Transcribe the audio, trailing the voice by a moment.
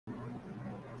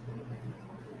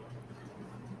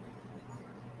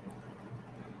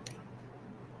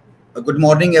Good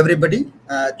morning, everybody.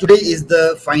 Today is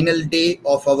the final day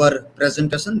of our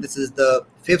presentation. This is the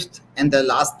fifth and the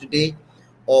last day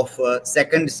of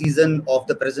second season of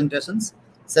the presentations.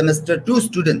 Semester 2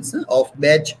 students of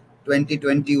batch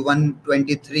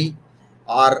 2021-23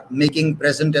 are making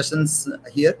presentations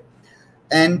here.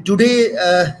 And today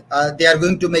they are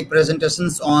going to make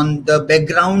presentations on the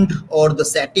background or the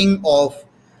setting of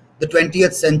the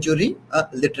 20th century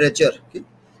literature. Okay?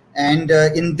 And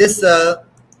in this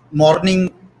morning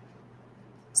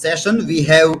session, we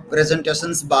have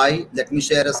presentations by, let me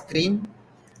share a screen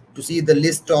to see the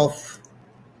list of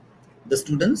the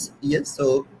students. Yes,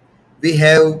 so we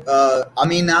have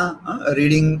Aamena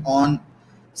reading on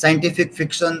scientific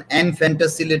fiction and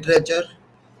fantasy literature,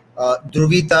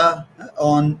 Dhruvita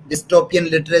on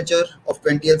dystopian literature of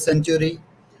 20th century,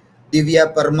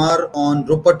 Divya Parmar on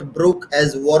Rupert Brooke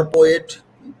as war poet,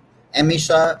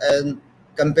 Emisha and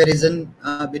comparison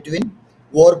between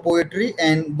war poetry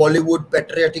and Bollywood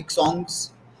patriotic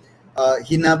songs,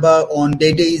 Hinaba on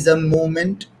Dadaism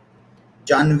movement,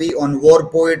 Janvi on war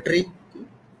poetry,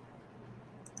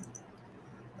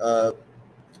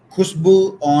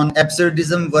 Khushboo on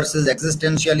Absurdism versus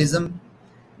Existentialism,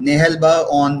 Nehalba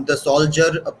on The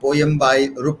Soldier, a poem by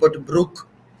Rupert Brooke,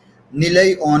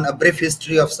 Nilay on A Brief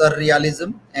History of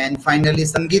Surrealism, and finally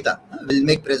Sangita will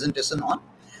make presentation on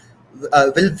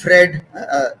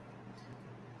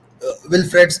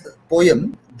Wilfred's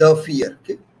poem, The Fear.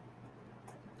 Okay.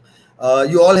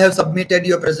 You all have submitted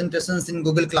your presentations in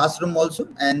Google Classroom also,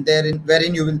 and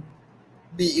wherein you will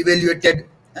be evaluated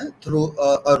through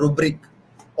a rubric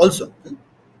also.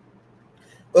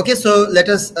 Okay, so let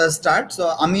us start. So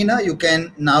Aamena, you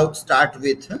can now start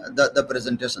with the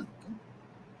presentation.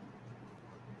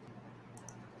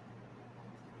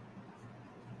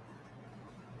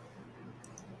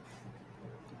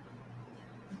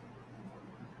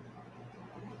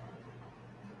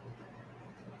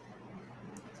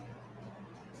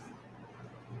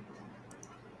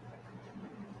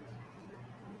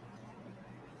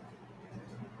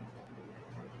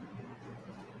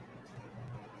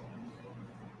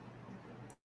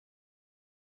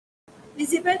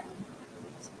 Visible?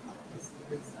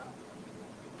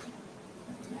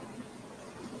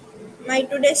 My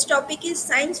today's topic is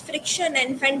science fiction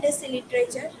and fantasy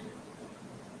literature.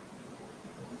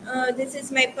 This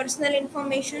is my personal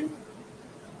information,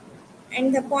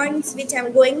 and the points which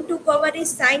I'm going to cover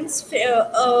is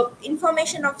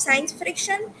information of science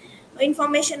fiction,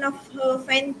 information of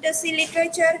fantasy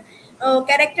literature,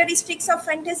 characteristics of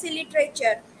fantasy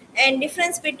literature, and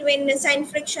difference between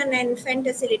science fiction and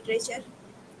fantasy literature.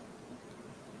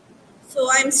 So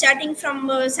I'm starting from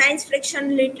science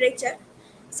fiction literature.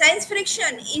 Science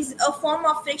fiction is a form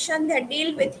of fiction that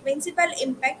deals with principal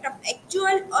impact of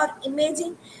actual or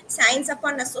imagined science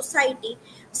upon a society.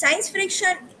 Science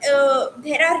fiction,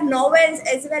 there are novels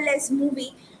as well as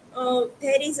movie.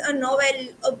 There is a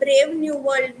novel, A Brave New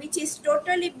World, which is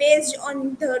totally based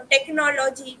on the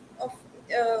technology of,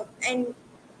 and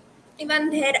even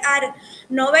there are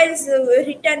novels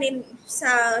written in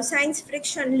science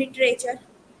fiction literature.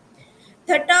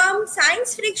 The term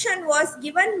science fiction was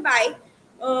given by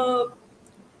uh,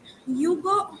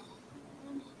 Hugo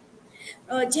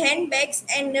Bex,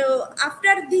 and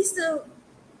after this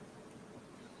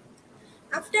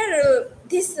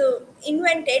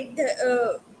invented,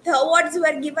 the awards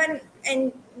were given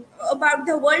and about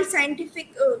the world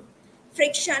scientific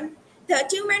fiction. The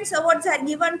achievements awards are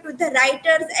given to the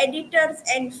writers, editors,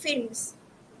 and films.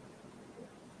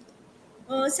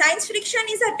 Science fiction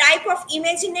is a type of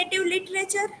imaginative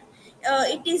literature.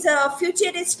 It is a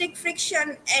futuristic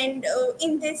fiction, and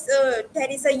in this there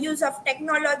is a use of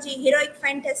technology, heroic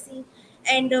fantasy,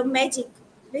 and magic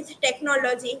with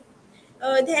technology.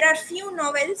 There are few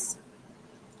novels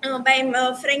by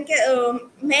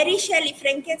Mary Shelley,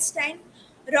 Frankenstein,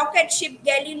 Rocket Ship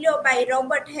Galileo by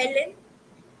Robert Helen.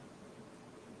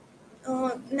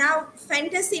 Now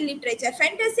fantasy literature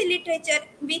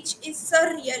which is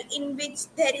surreal, in which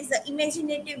there is a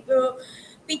imaginative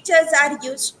pictures are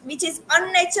used, which is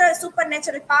unnatural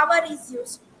supernatural power is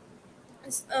used.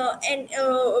 And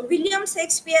William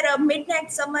Shakespeare, A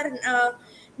Midnight Summer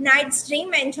Night's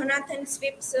Dream, and Jonathan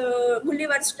Swift's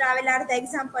Gulliver's Travel are the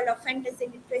example of fantasy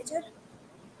literature.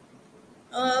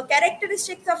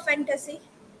 Characteristics of fantasy: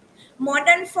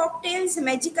 modern folk tales,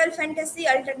 magical fantasy,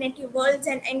 alternative worlds,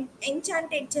 and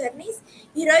enchanted journeys;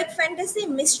 heroic fantasy,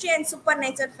 mystery and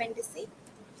supernatural fantasy.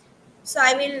 So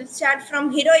I will start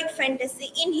from heroic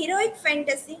fantasy. In heroic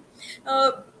fantasy,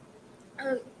 uh,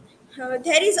 uh,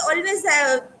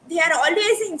 they are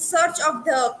always in search of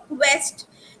the quest,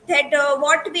 that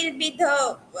what will be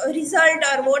the result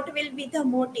or what will be the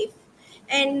motive.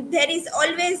 and there is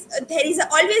always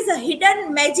a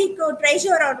hidden magic or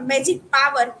treasure or magic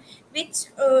power which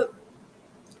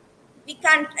we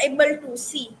can't able to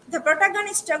see. The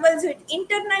protagonist struggles with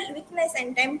internal weakness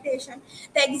and temptation.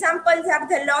 The examples are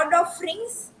the Lord of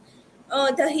Rings,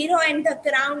 the Hero and the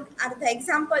Crown are the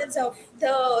examples of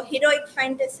the heroic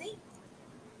fantasy.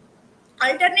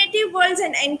 Alternative worlds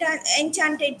and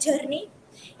enchanted journey.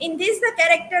 In this, the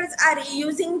characters are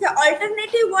using the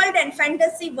alternative world and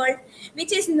fantasy world,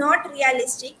 which is not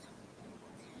realistic.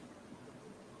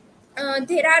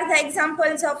 There are the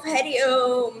examples of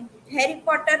Harry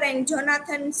Potter and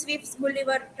Jonathan Swift's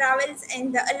Gulliver Travels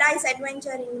and the Alice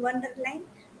Adventure in Wonderland.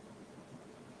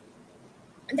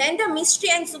 Then the mystery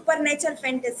and supernatural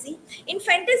fantasy. In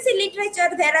fantasy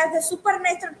literature, there are the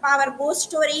supernatural power, ghost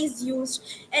stories used,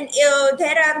 and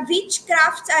there are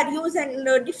witchcrafts are used,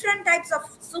 and different types of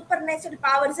supernatural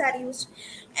powers are used.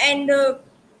 And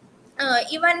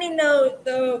even in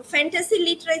the fantasy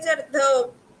literature, the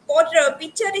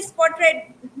picture is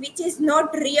portrayed which is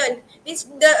not real, which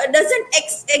doesn't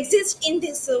exist in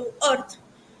this earth.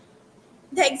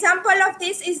 The example of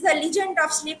this is the Legend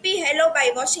of Sleepy Hollow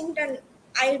by Washington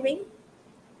Irving.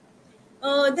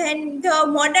 Then the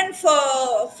modern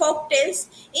folk tales.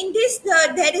 In this,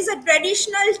 there is a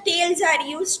traditional tales are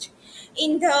used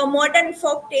in the modern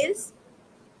folk tales,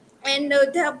 and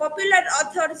the popular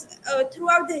authors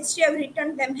throughout the history have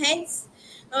written them. Hence,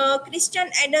 Christian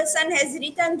Anderson has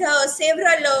written the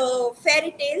several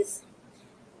fairy tales.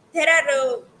 There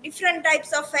are different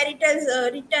types of fairy tales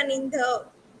written in the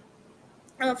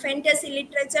fantasy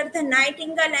literature. The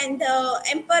Nightingale and the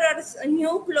Emperor's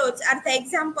New Clothes are the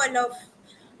example of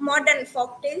modern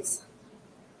folktales.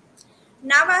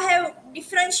 Now I have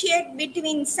differentiate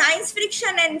between science fiction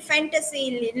and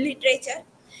fantasy literature.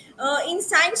 In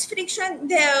science fiction,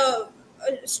 the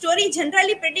story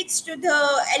generally predicts to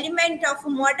the element of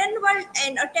modern world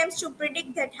and attempts to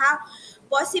predict that how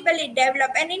possibly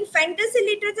develop. And in fantasy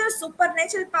literature,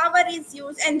 supernatural power is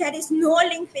used, and there is no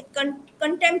link with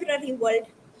contemporary world.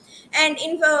 And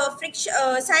in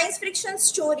science fiction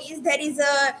stories, there is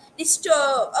a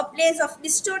place of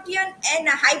dystopian and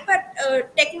a hyper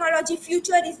technology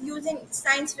future is used in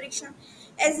science fiction,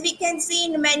 as we can see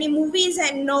in many movies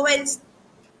and novels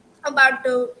about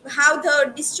how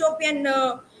the dystopian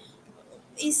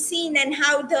is seen and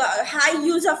how the high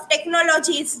use of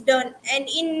technology is done. And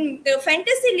in the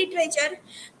fantasy literature,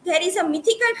 there is a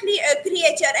mythical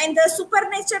creature and the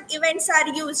supernatural events are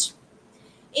used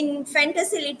in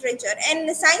fantasy literature. And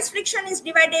science fiction is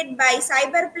divided by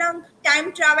cyberpunk,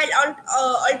 time travel,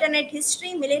 alternate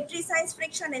history, military science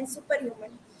fiction, and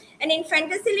superhuman. And in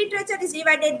fantasy literature is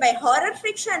divided by horror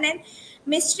fiction and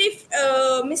mystery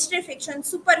fiction,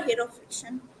 superhero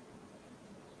fiction.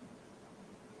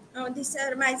 These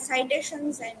are my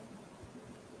citations, and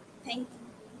thank you.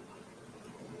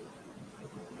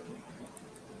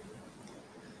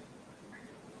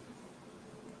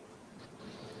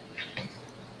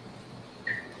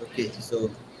 Okay, so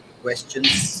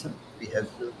questions we have.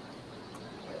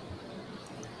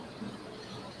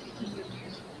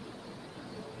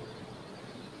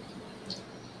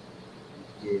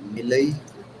 Okay, Nilay.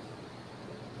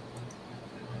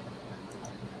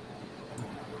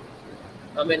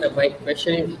 I mean, my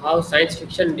question is how science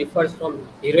fiction differs from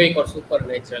heroic or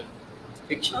supernatural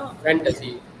fiction,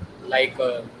 fantasy. Like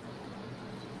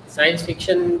science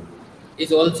fiction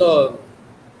is also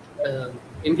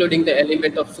including the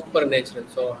element of supernatural.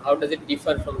 So how does it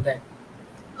differ from that?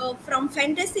 From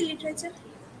fantasy literature,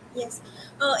 yes.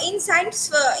 In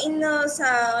science in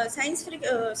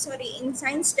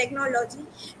science technology,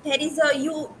 there is a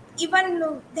you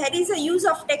even there is a use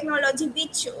of technology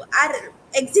which are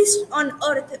exist on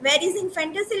earth, whereas in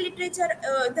fantasy literature,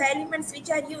 the elements which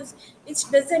are used which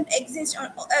doesn't exist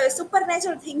on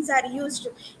supernatural things are used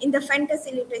in the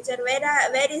fantasy literature,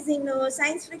 whereas in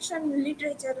science fiction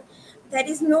literature, there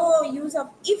is no use of,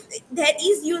 if there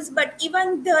is use, but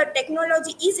even the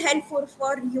technology is helpful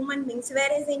for human beings,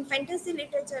 whereas in fantasy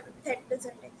literature that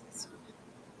doesn't exist.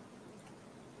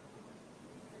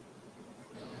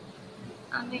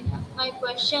 I mean, my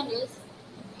question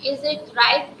is it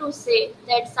right to say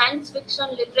that science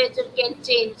fiction literature can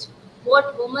change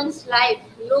what women's life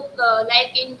look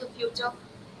like in the future?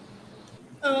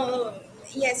 uh,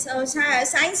 yes,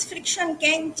 science fiction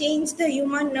can change the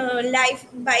human life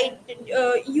by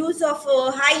use of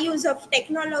high use of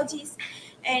technologies,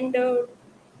 and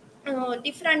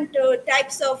different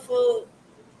types of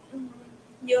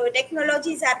mm,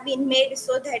 technologies are being made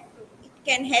so that it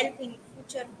can help in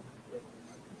future.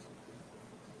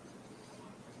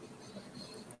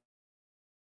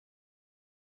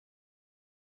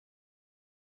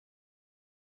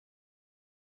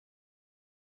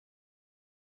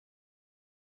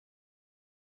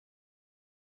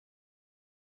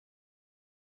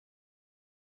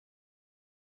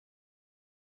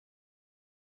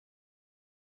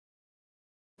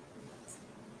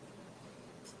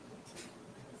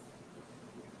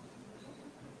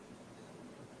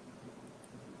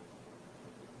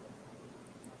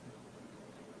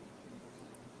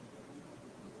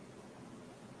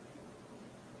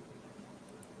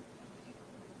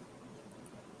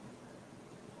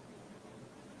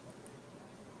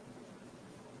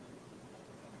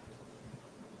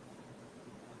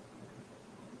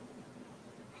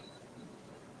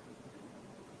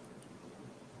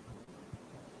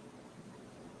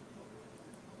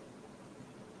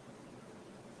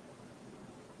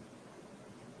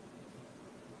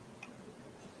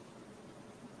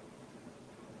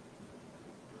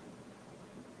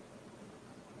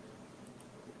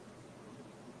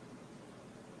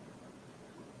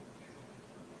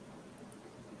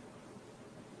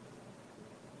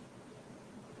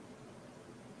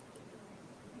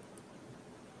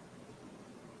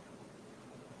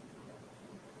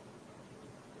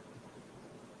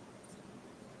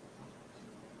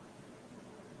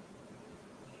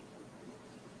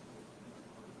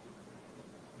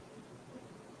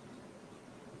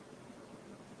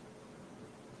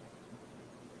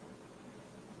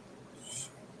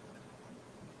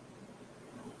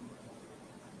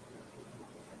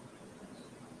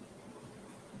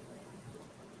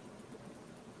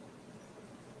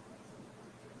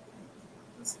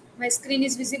 My screen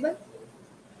is visible.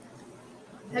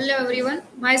 Hello everyone,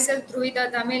 myself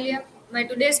Dhruvita Dhameliya. My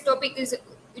today's topic is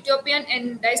utopian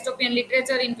and dystopian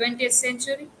literature in 20th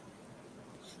century.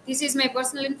 This is my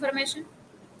personal information.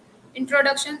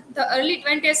 Introduction. The early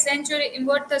 20th century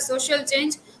involved the social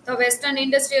change. The Western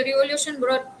Industrial Revolution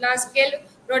brought large-scale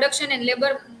production and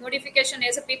labor modification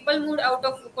as people moved out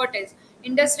of cottage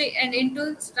industry and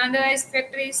into standardized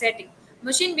factory setting.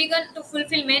 Machine began to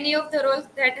fulfill many of the roles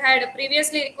that had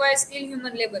previously required skilled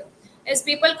human labor. As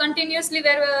people continuously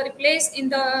were replaced in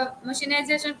the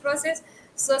machinization process,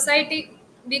 society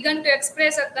began to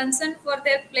express a concern for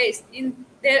their place in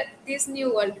this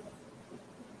new world.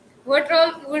 What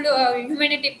role would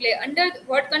humanity play? Under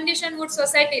what condition would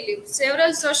society live?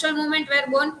 Several social movements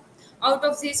were born out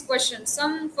of these questions.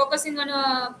 Some focusing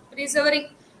on preserving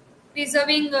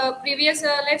previous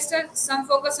lifestyle. Some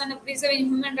focus on preserving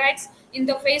human rights in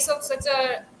the face of such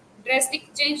a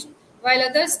drastic change, while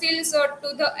others still sought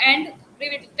to the end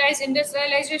privatize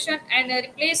industrialization and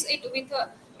replace it with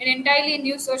an entirely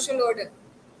new social order.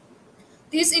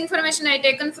 This information I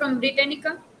taken from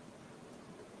Britannica.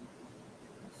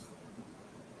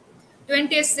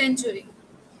 20th century.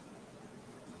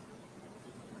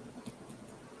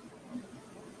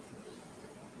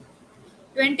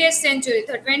 20th century.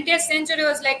 The 20th century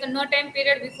was like a no time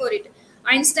period before it.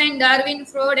 Einstein, Darwin,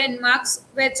 Freud, and Marx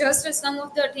were just some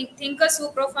of the thinkers who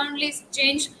profoundly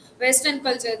changed Western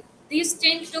culture. This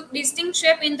change took distinct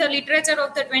shape in the literature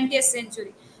of the 20th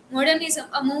century. Modernism,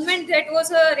 a movement that was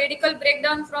a radical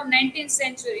breakdown from 19th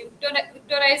century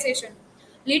Victorization,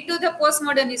 led to the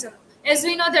postmodernism. As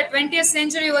we know, the 20th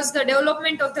century was the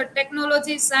development of the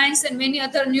technology, science, and many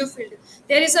other new fields.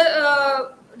 There is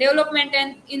a development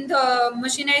and in the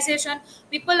machinization.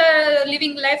 People are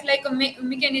living life like a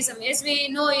mechanism. As we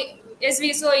know, as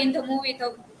we saw in the movie,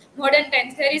 the modern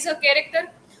times, there is a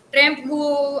character, Tramp,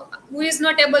 who is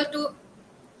not able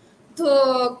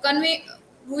to convey,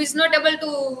 who is not able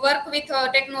to work with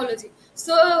technology.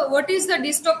 So, what is the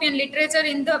dystopian literature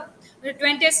in the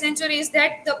 20th century is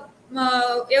that the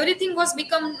everything was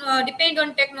become depend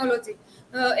on technology.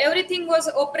 Everything was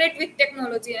operate with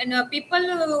technology, and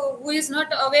people who is not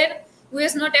aware, who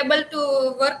is not able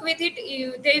to work with it,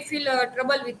 they feel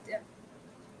trouble with them.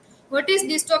 What is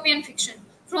dystopian fiction?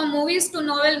 From movies to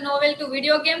novel to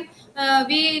video game,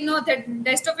 we know that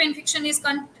dystopian fiction is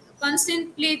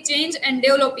constantly change and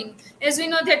developing. As we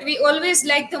know that we always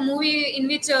like the movie in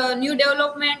which new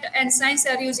development and science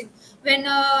are using. When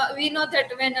we know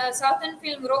that when Southern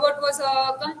film Robot was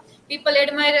come, people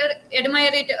admire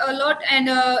it a lot and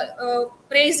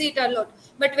praise it a lot.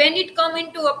 But when it come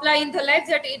into apply in the life,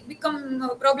 that it become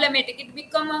problematic. It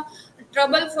become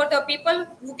trouble for the people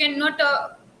who cannot.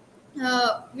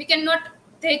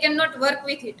 They cannot work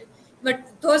with it. But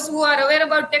those who are aware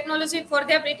about technology, for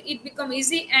them it become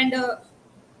easy and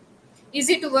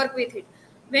easy to work with it.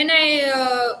 When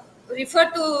I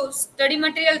refer to study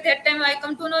material, that time I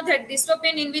come to know that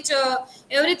dystopian in which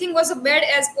everything was bad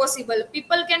as possible.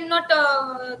 People cannot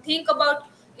think about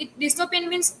it. Dystopian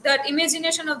means that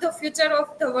imagination of the future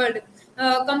of the world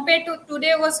compared to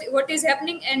today was what is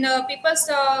happening, and people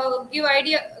give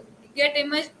idea, get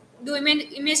image, do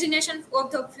imagination of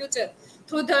the future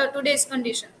through the today's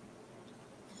condition.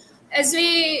 As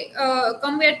we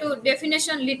compare to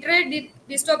definition, literary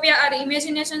dystopia are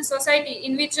imagination society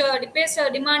in which depends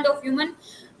demand of human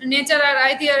nature are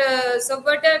either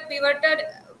subverted,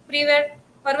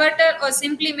 perverted, or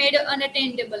simply made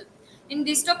unattainable. In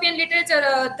dystopian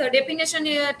literature, the definition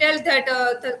tells that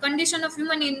the condition of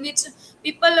human in which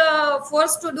people are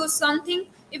forced to do something.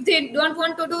 If they don't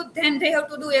want to do, then they have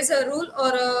to do as a rule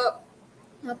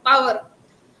or power.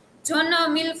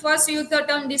 John Mill first used the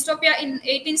term dystopia in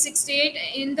 1868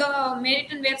 in the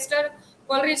Merriam-Webster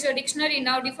Coleridge Dictionary.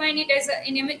 Now define it as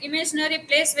an imaginary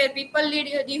place where people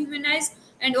lead a dehumanized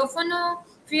and often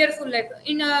fearful life.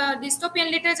 In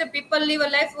dystopian literature, people live a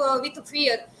life with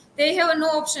fear. They have no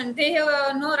option. They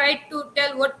have no right to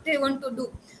tell what they want to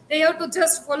do. They have to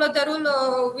just follow the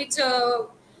rule which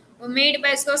made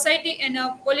by society and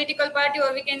a political party,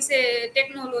 or we can say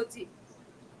technology.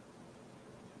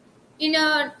 In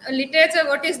literature,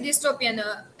 what is dystopian?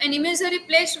 An imaginary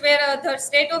place where the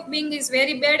state of being is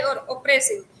very bad or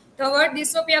oppressive. The word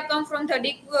dystopia comes from the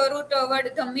Greek root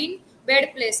word the mean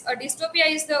bad place. A dystopia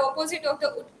is the opposite of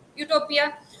the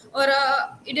utopia or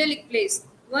idyllic place.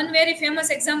 One very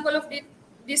famous example of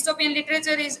dystopian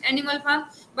literature is Animal Farm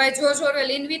by George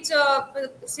Orwell, in which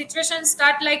situations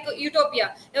start like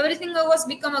utopia. Everything was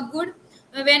become a good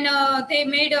when they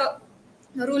made a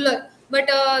ruler. But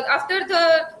after the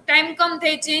time come,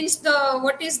 they change the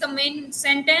what is the main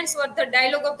sentence or the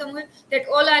dialogue of the movie, that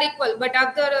all are equal. But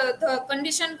after the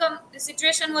condition come, the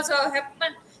situation was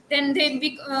happen, then they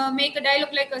make a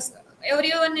dialogue like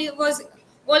everyone was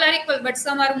all are equal, but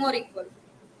some are more equal.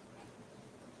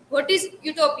 What is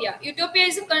utopia? Utopia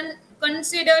is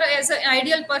considered as an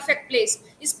ideal perfect place,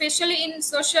 especially in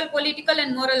social, political,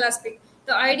 and moral aspect.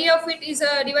 The idea of it is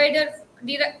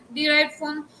derived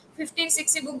from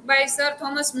 1560 book by Sir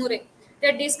Thomas More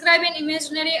that describe an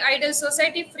imaginary ideal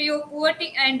society free of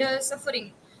poverty and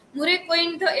suffering. More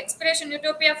coined the expression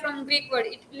utopia from Greek word.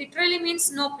 It literally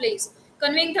means no place,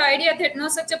 conveying the idea that no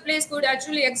such a place could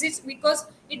actually exist because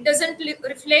it doesn't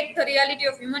reflect the reality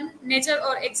of human nature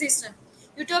or existence.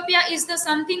 Utopia is the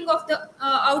something of the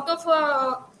out of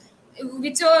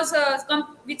which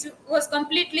was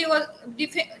completely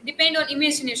depend on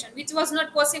imagination, which was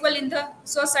not possible in the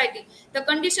society. The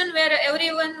condition where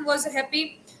everyone was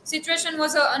happy, situation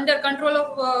was under control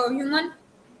of human,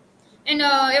 and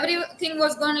everything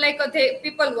was gone like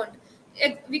people want.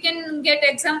 We can get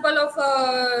example of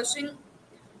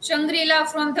Shangri-La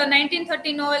from the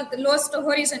 1930 novel The Lost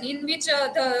Horizon, in which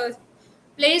the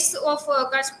place of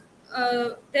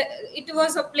it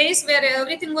was a place where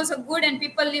everything was good and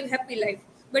people live happy life,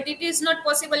 but it is not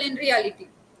possible in reality.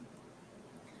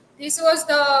 This was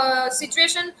the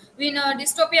situation in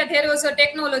dystopia. There was a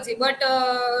technology, but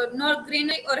not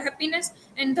greenery or happiness,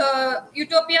 and the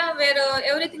utopia where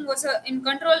everything was in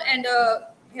control and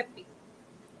happy.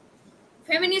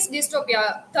 Feminist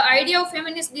dystopia. The idea of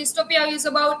feminist dystopia is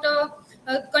about a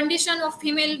condition of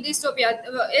female dystopia.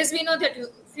 As we know that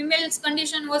female's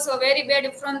condition was very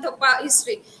bad from the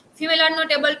history. Female are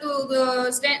not able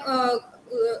to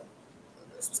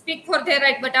speak for their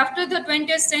right. But after the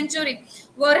 20th century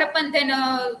war happened, then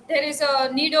there is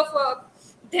a need of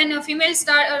then females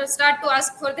start to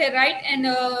ask for their right and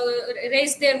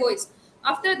raise their voice.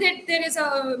 After that, there is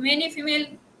many female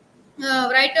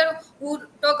writer who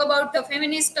talk about the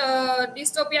feminist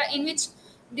dystopia, in which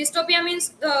dystopia means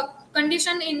the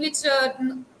condition in which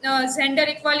gender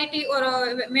equality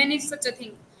or many such a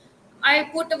thing. I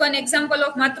put one example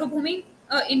of Matrubhumi.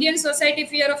 Indian society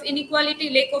fear of inequality,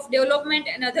 lack of development,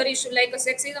 and other issues like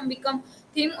sexism become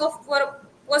theme of for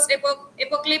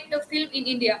post-apocalyptic film in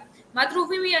India.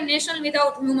 Matrubhumi, a nation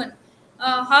without women.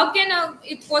 How can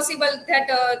it possible that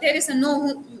there is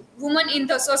no woman in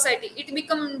the society? It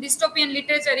become dystopian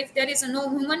literature if there is no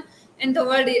woman and the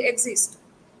world exists.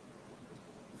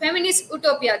 Feminist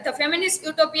utopia. The feminist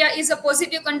utopia is a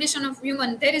positive condition of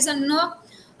human. There is no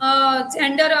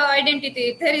gender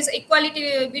identity. There is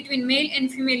equality between male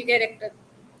and female character.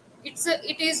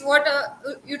 It is what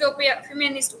utopia,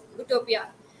 feminist utopia.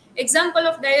 Example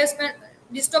of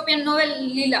dystopian novel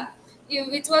Leela,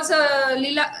 which was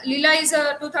Leela is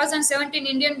a 2017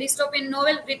 Indian dystopian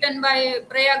novel written by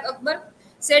Prayag Akbar,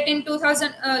 set in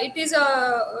 2000. It is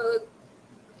a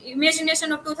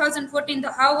imagination of 2014.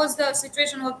 How was the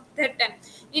situation of that time,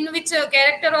 in which a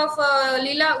character of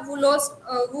Leela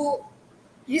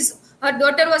her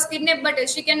daughter was kidnapped, but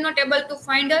she cannot able to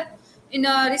find her. In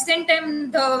a recent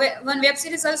time, one web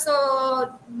series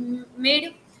also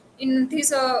made in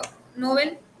this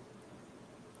novel.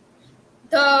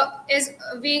 As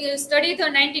we studied the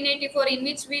 1984, in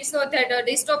which we saw that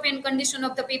dystopian condition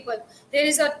of the people. There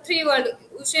is a three world: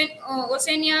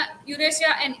 Oceania,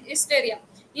 Eurasia, and Hysteria,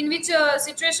 in which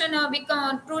situation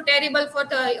become too terrible for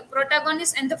the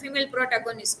protagonist and the female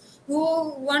protagonist who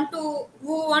want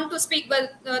to speak,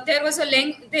 but there was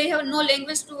they have no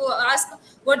language to ask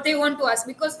what they want to ask,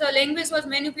 because the language was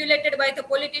manipulated by the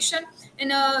politician,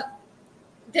 and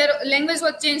their language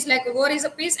was changed, like war is a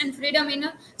peace and freedom in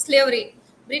slavery.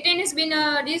 Britain has been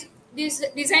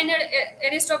designed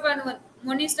Aristophanes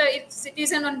monster its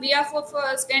citizen on behalf of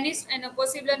Spanish and a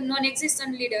possible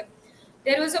non-existent leader.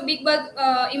 There was a big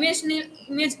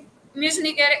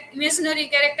imaginary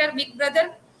character, Big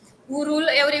Brother, who rule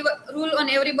on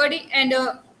everybody and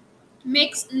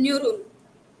makes new rule.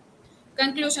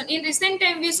 Conclusion. In recent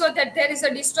time, we saw that there is a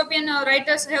dystopian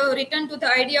writers have written to the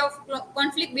idea of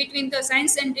conflict between the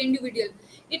science and individual.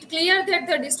 It's clear that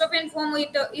the dystopian form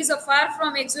is a far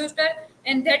from exhausted,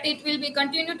 and that it will be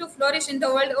continue to flourish in the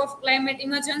world of climate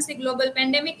emergency, global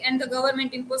pandemic, and the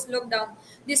government imposed lockdown.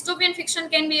 Dystopian fiction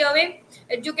can be a way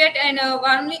educate and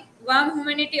warm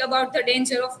humanity about the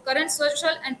danger of current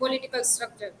social and political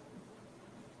structure.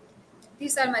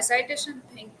 These are my citations.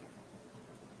 Thank you.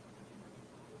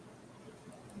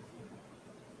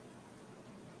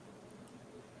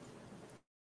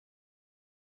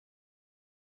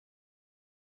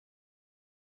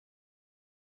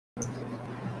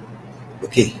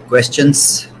 Okay,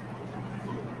 questions?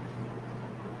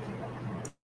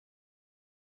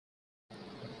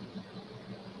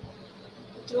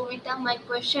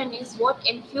 question is what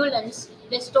influenced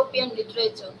dystopian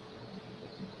literature?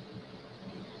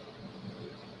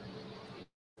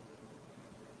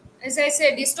 As I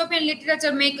said, dystopian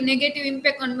literature make negative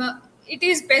impact on. It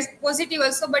is positive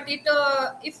also, but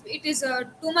if it is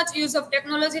too much use of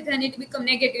technology, then it become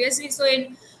negative. As we saw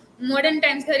in modern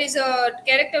times, there is a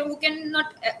character who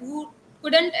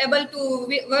couldn't able to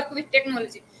work with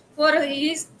technology. For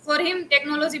him,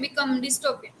 technology become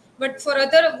dystopian. But for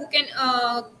other who can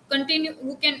continue,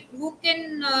 who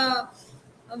can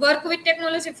work with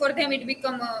technology, for them it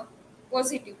become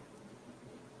positive.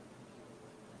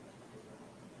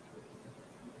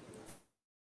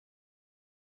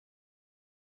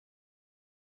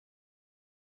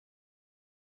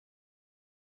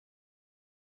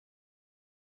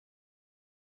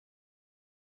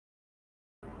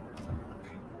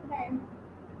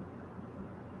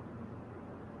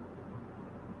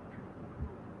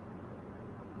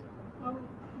 Um,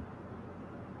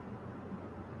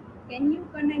 can you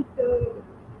connect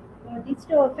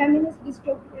feminist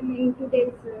dystopian in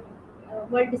today's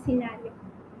world scenario?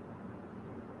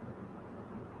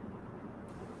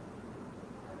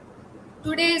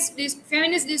 Today's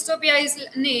feminist dystopia is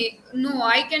no,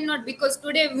 I cannot, because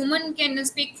today women can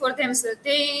speak for themselves.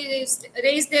 They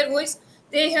raise their voice.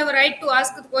 They have a right to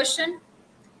ask the question.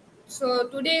 So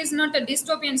today is not a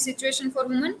dystopian situation for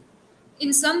women.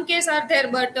 In some case are there,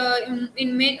 but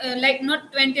like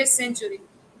not 20th century.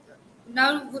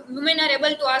 Now women are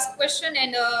able to ask question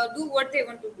and do what they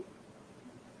want to do.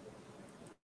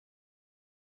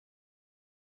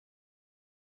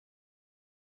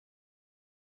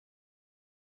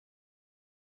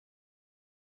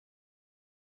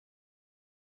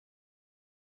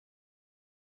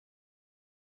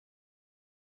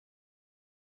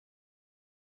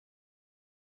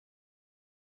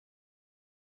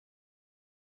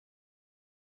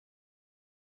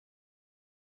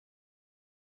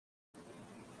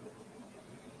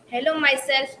 Hello,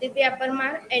 myself Divya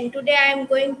Parmar, and today I am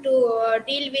going to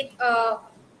deal with a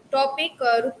topic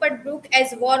Rupert Brooke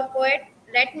as war poet.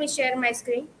 Let me share my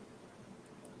screen.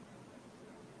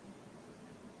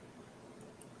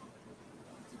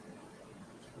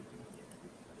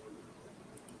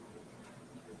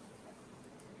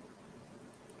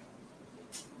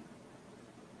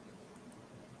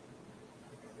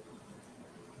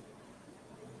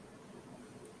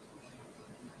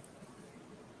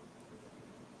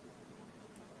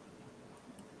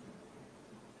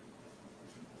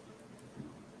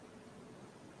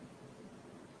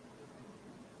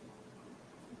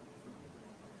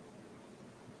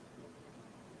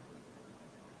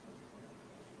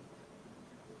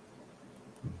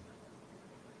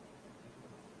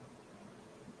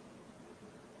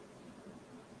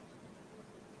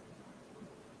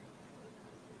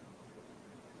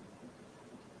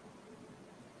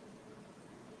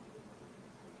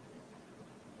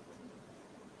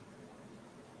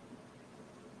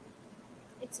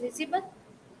 It's visible.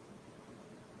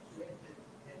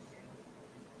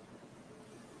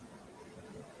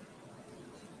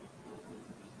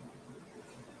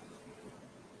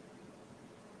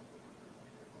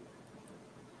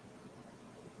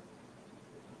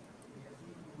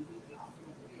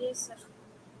 Yes, sir.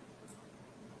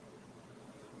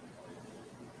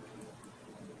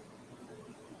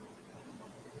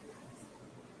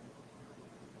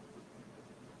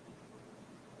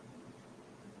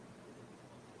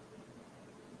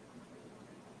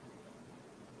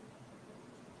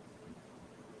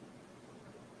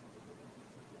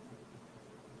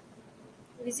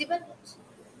 Visible.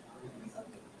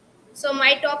 So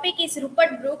my topic is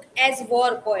Rupert Brooke as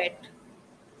war poet.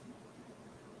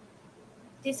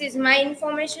 This is my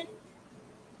information.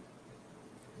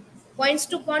 Points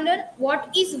to ponder: what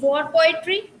is war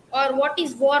poetry or what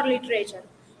is war literature?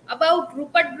 About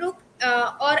Rupert Brooke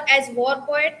or as war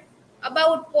poet.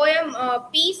 About poem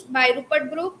Peace by Rupert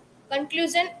Brooke.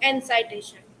 Conclusion and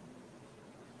citation.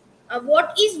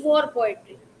 What is war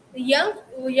poetry? Young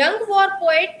war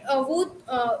poet who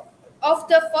of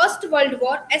the First World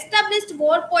War established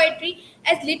war poetry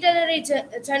as literary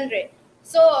genre.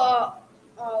 So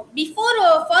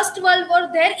before First World War,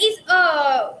 there is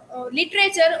a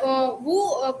literature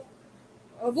who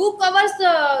covers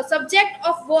the subject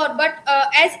of war, but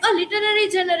as a literary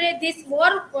genre, this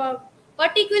war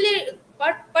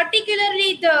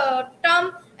particularly the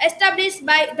term established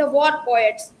by the war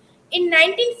poets. In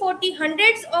 1940,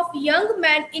 hundreds of young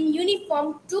men in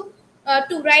uniform took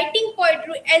to writing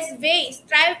poetry as way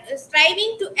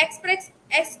striving to express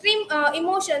extreme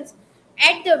emotions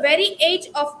at the very age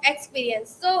of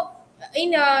experience. So,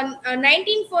 in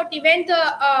 1940, when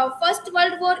the First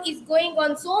World War is going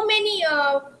on,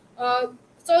 uh,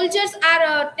 soldiers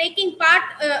are taking part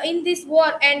in this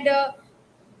war, and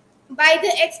by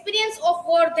the experience of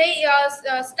war they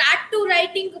start to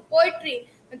writing poetry.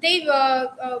 They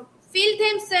feel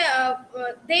themselves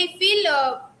they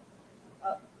feel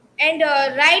and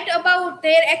write about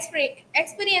their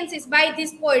experiences by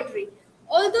this poetry.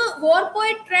 Although war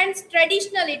poet trends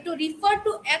traditionally to refer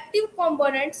to active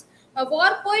components,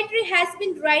 war poetry has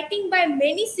been writing by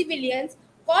many civilians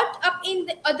caught up in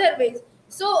the other ways.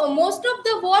 So most of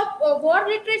the war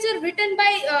literature written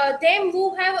by them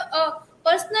who have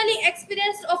personally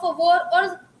experienced of a war,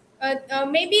 or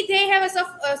maybe they have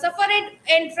suffered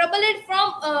and troubled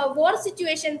from a war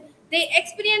situation. They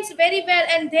experience very well,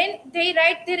 and then they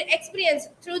write their experience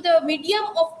through the medium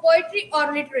of poetry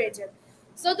or literature.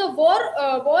 So the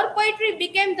war poetry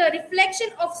became the reflection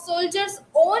of soldiers'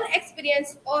 own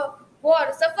experience or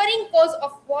war, suffering cause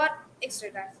of war,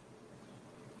 etc.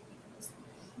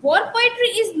 War poetry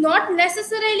is not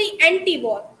necessarily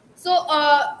anti-war. So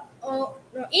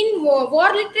in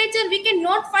war literature, we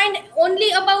cannot find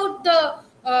only about the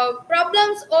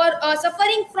problems or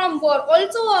suffering from war.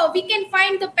 Also, we can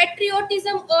find the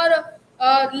patriotism or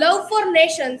love for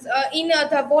nations in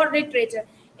the war literature.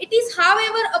 It is,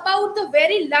 however, about the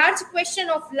very large question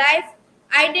of life,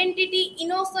 identity,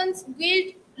 innocence,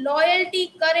 guilt,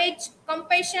 loyalty, courage,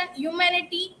 compassion,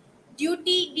 humanity,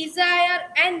 duty,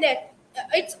 desire, and that.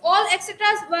 It's all etc.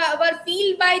 Were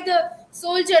felt by the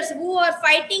soldiers who are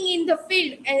fighting in the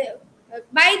field.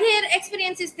 By their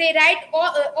experiences, they write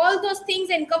all those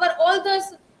things and cover all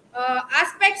those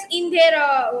aspects in their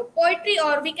poetry,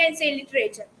 or we can say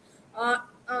literature.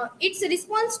 Its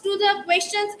response to the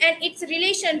questions and its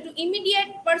relation to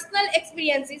immediate personal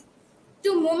experiences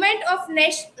to moment of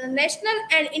national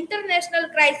and international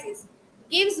crisis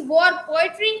gives war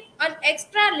poetry an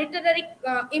extra literary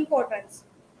importance.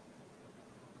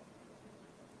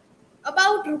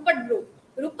 About Rupert Brooke.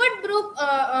 Rupert Brooke,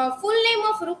 full name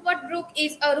of Rupert Brooke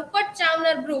is Rupert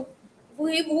Chalmers Brooke,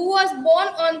 who was born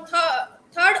on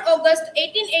 3rd August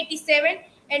 1887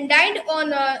 and died on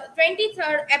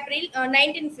 23rd April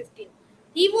 1915.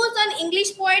 He was an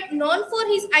English poet known for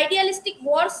his idealistic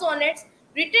war sonnets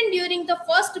written during the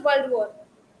First World War.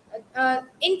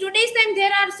 In today's time,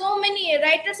 there are so many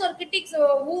writers or critics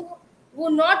who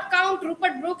not count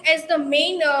Rupert Brooke as the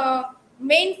main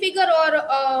figure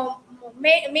or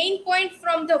main point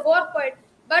from the war poet,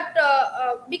 but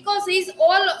because his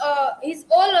all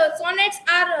sonnets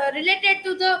are related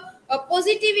to the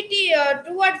positivity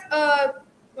towards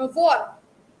war.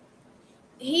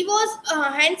 He was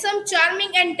handsome,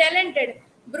 charming, and talented.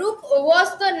 Brooke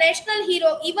was the national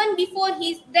hero even before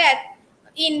his death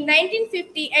in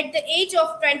 1950 at the age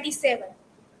of 27.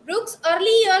 Brooke's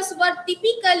early years were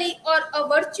typically or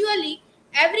virtually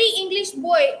every English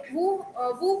boy who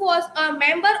was a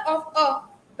member of a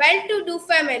well-to-do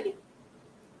family.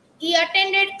 He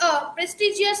attended a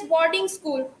prestigious boarding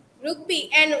school, Rugby,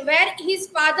 and where his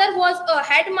father was a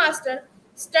headmaster,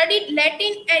 studied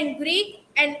Latin and Greek,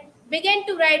 and began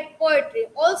to write poetry.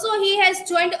 Also, he has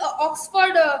joined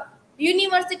Oxford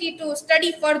University to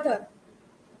study further.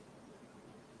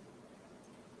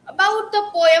 About the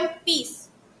poem Peace.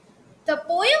 The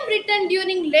poem, written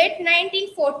during late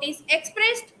 1940s,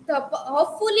 expressed the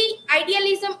hopefully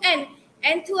idealism and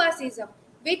enthusiasm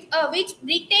with which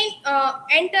Britain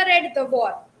entered the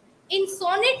war. In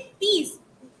sonnet Peace,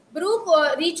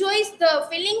 Brooke rejoiced the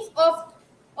feelings of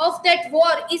that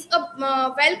war is a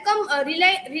welcome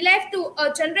relief to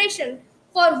a generation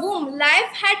for whom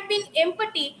life had been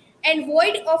empty and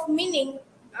void of meaning.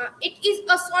 It is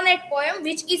a sonnet poem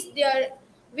which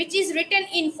is written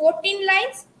in 14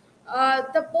 lines.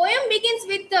 The poem begins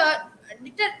with the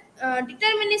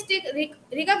deterministic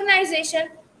recognition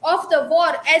of the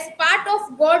war as part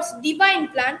of God's divine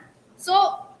plan.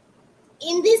 So,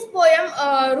 in this poem,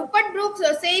 Rupert Brooks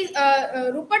says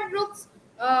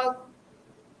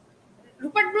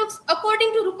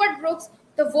according to Rupert Brooks,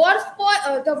 the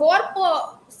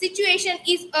war situation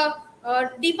is a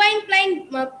divine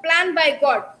plan by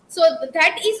God. So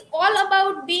that is all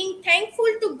about being thankful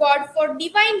to God for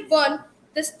divine one,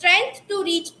 the strength to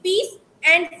reach peace,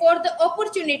 and for the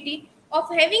opportunity of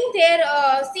having their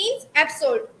sins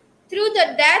absolved through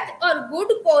the death or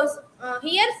good cause,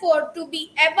 herefore to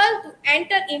be able to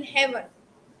enter in heaven.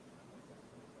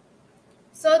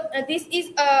 So this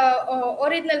is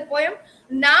original poem.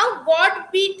 Now God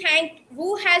be thanked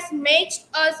who has matched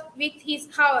us with his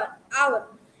hour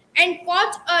and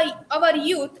caught our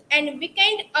youth and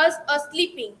weakened us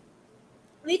sleeping.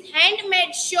 With hand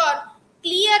made sure,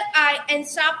 clear eye and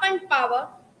sharpened power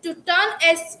to turn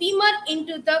a swimmer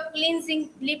into the cleansing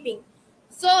leaping.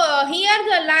 So here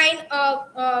the line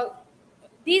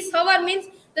This, however, means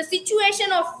the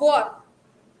situation of war.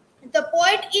 The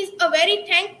poet is very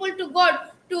thankful to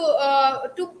God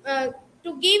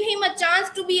to give him a chance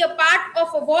to be a part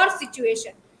of a war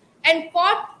situation, and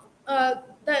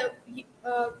the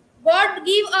God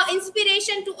give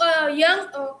inspiration to a young.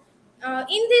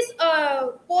 In this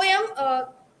poem,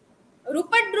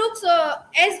 Rupert Brooks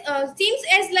seems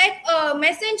as like a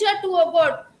messenger to a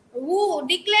God who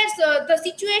declares the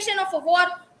situation of a war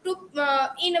to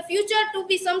in the future to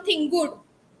be something good.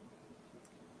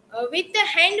 With the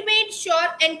handmade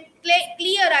shore and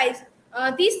clear eyes.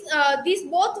 These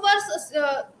both words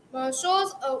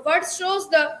shows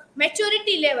the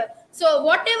maturity level. So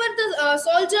whatever the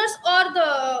soldiers or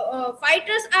the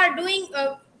fighters are doing,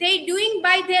 they doing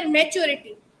by their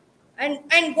maturity, and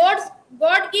God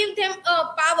give them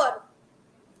power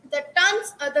that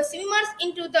turns the swimmers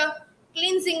into the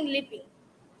cleansing leaping.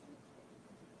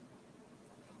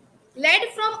 Led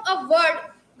from a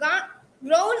word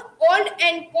grown old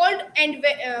and cold and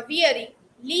weary,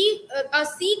 leave a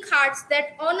Sikh hearts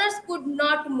that honors could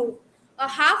not move. A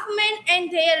half men and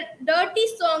their dirty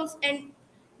songs and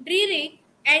dreary,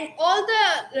 and all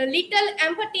the little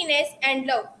emptiness and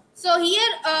love. So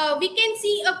here we can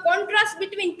see a contrast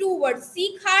between two words,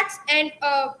 Sikh hearts and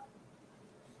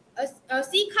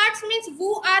Sikh hearts means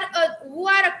who are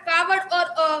a coward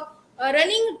or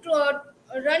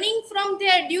running from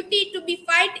their duty to be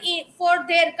for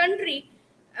their country.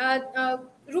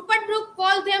 Rupert Brooke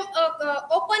called them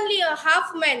openly a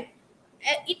half man.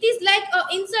 It is like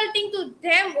insulting to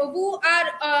them who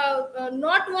are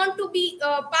not want to be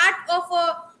part of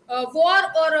a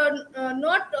war or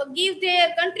not give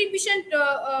their contribution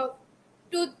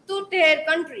to their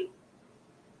country.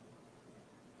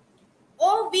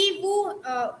 Oh, we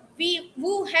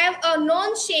who have a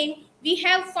non-shame, we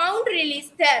have found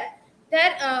release there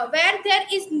where there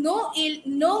is no ill,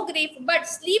 no grief, but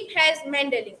sleep has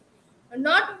mending.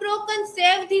 Not broken,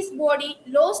 save this body,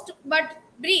 lost but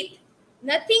breathe.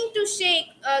 Nothing to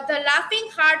shake the laughing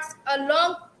hearts, a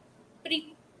long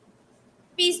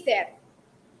peace there.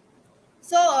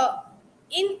 So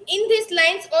in these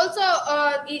lines also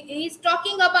he was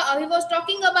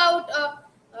talking about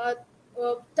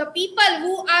the people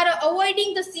who are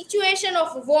avoiding the situation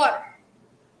of war,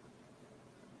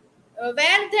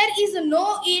 where there is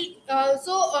no ill.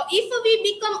 If we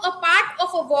become a part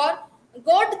of a war,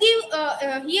 God give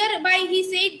hereby he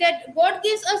said that God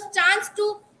gives us chance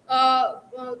to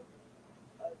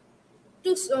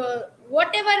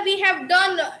whatever we have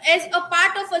done as a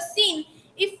part of a sin.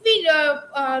 If we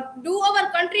do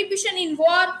our contribution in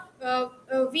war,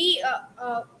 we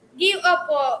give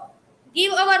our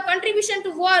contribution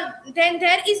to war, then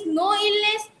there is no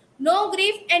illness, no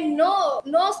grief, and no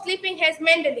sleeping has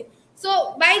mending.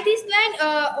 So by this line,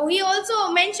 he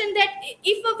also mentioned that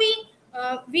if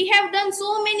we have done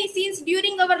so many sins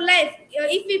during our life,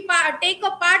 if we take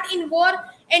a part in war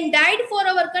and died for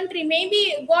our country,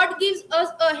 maybe God gives us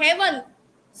a heaven.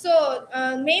 So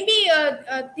maybe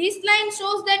this line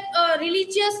shows that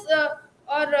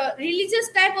religious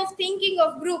type of thinking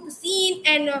of Brooke, sin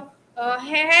and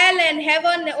hell and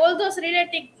heaven, all those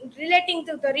relating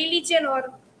to the religion,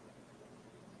 or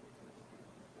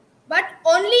but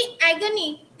only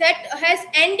agony that has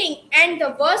ending, and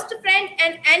the worst friend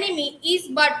and enemy is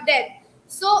but death.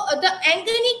 So the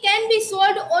agony can be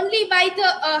solved only by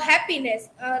the happiness,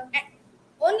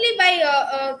 only by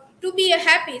to be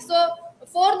happy. So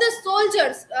for the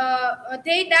soldiers,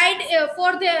 they died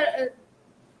for their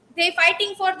they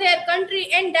fighting for their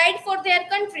country and died for their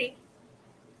country.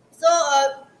 So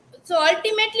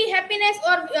ultimately happiness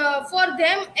or for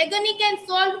them agony can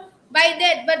solve by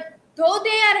that. But though they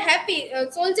are happy,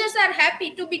 soldiers are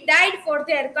happy to be died for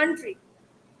their country.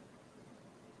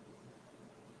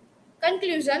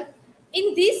 Conclusion.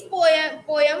 In this poet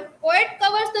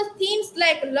covers the themes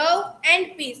like love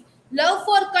and peace. Love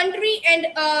for country, and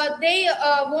they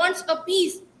wants a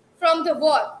peace from the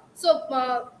war. So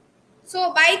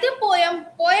by the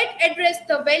poet addressed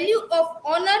the value of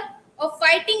honor of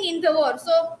fighting in the war.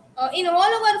 So in all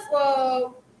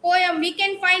our poem, we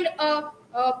can find a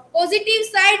positive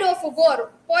side of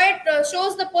war. Poet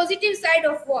shows the positive side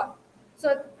of war.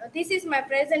 So this is my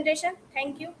presentation.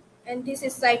 Thank you, and this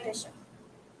is citation.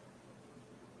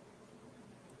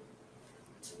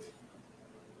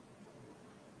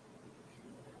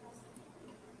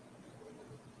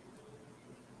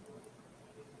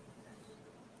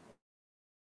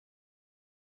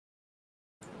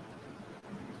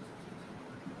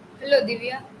 Hello,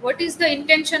 Divya. What is the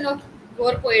intention of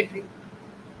war poetry?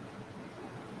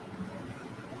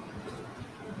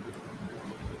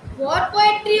 war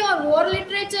poetry or war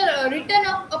literature written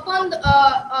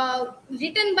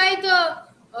by the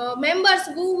members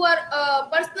who were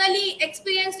personally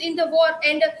experienced in the war,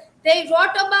 and they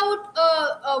wrote about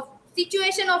a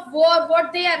situation of war,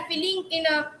 what they are feeling in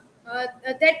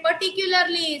that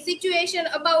particularly situation,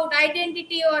 about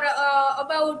identity, or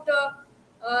about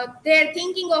their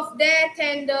thinking of death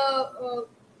and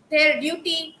their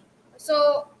duty.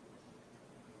 So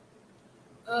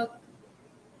uh,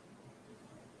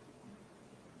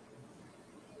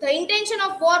 the intention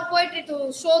of war poetry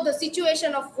to show the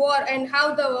situation of war and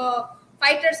how the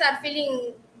fighters are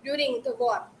feeling during the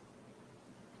war.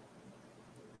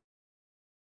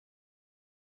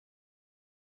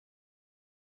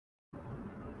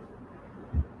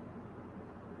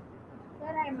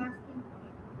 Sir, I am asking.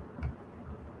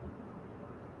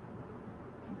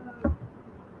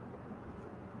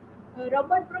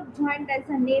 Robert Brooke joined as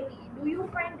a Navy. Do you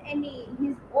find any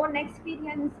his own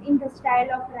experience in the style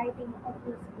of writing of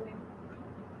this poem?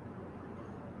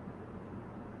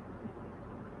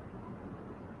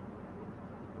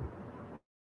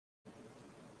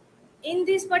 In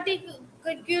this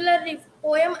particular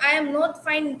poem, I am not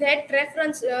find that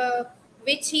reference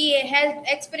which he has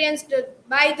experienced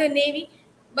by the Navy,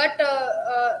 but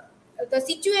the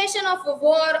situation of a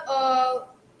war,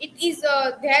 it is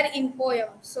there in poem.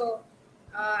 So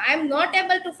I am not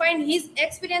able to find his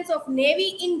experience of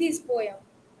Navy in this poem.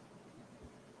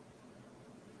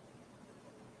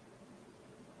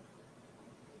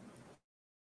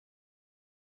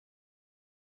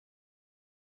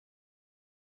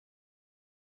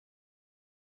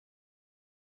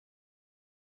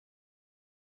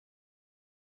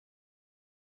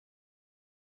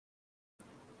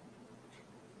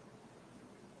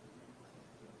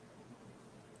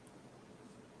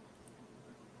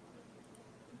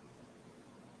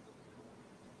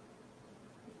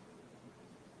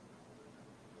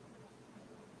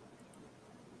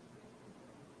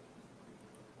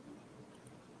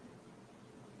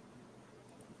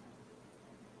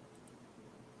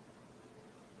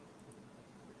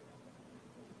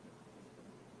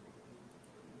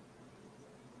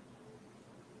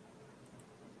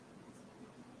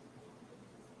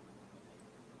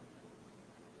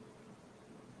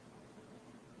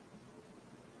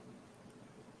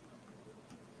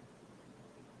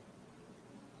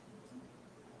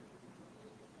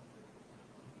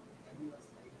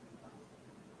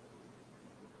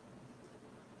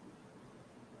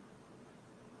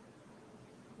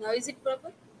 Now is it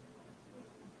proper?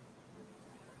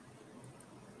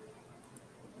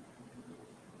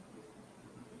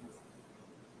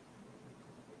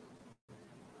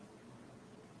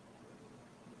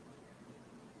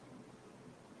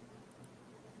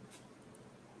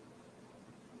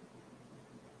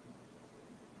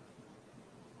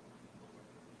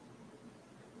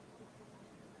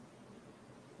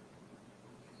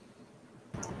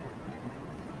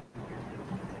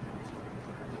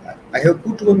 I have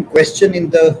put one question in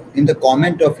the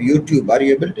comment of YouTube. Are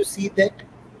you able to see that?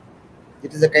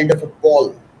 It is a kind of a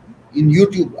poll in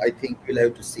YouTube. I think you'll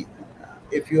have to see.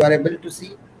 If you are able to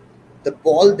see the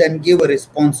poll, then give a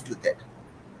response to that.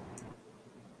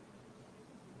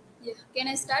 Yeah, can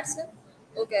I start, sir?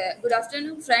 Okay, good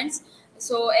afternoon, friends.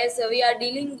 So, as we are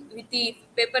dealing with the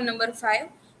paper number 5,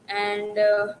 and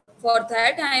for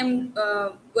that, I am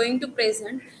going to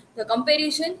present the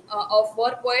comparison of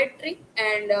war poetry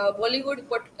and Bollywood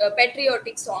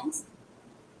patriotic songs.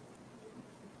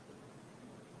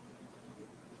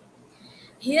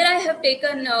 Here I have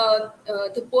taken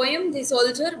the poem The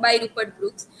Soldier by Rupert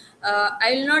Brooks.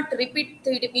 I will not repeat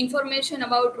the information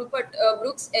about Rupert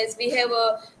Brooks, as we have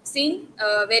seen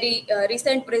very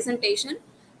recent presentation.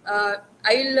 I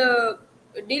will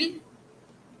deal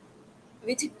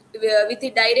with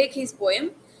the direct his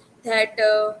poem, that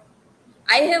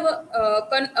I have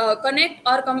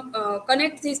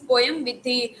connect this poem with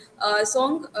the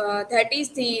song that is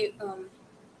the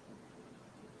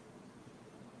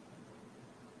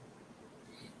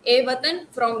A Watan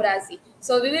from Razi.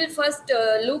 So we will first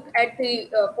look at the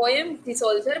poem The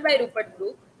Soldier by Rupert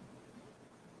Brooke.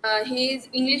 He is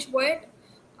English poet,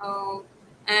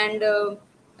 and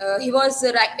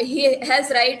he has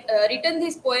written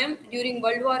this poem during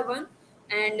World War One,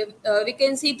 and we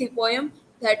can see the poem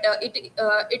that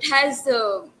it has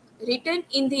written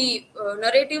in the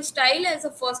narrative style as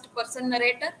a first person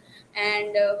narrator,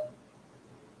 and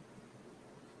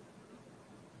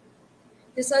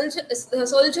the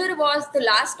Soldier was the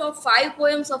last of 5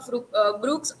 poems of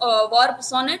Brooke's war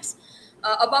sonnets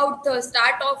about the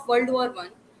start of World War One.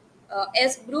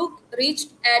 As Brooke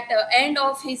reached at the end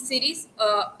of his series,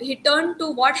 he turned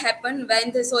to what happened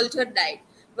when the soldier died.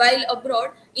 while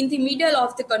abroad in the middle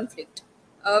of the conflict.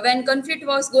 When conflict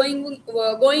was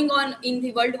going on in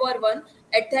the World War One,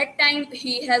 at that time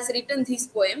he has written this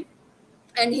poem,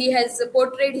 and he has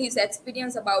portrayed his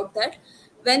experience about that.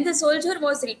 When the soldier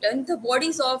was returned, the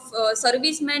bodies of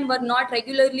servicemen were not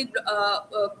regularly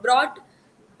brought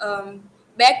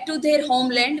back to their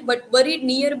homeland but buried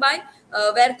nearby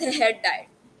where they had died.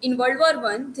 In World War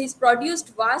One, this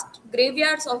produced vast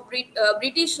graveyards of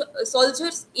British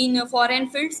soldiers in foreign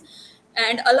fields,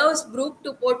 and allows Brooke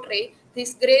to portray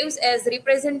these graves as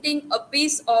representing a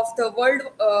piece of the world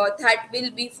that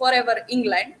will be forever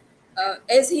England.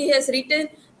 As he has written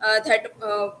that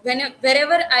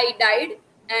wherever I died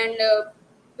and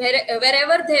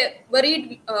wherever they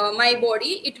buried my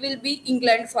body, it will be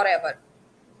England forever.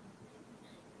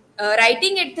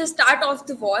 Writing at the start of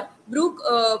the war, Brooke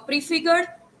prefigured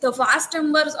the vast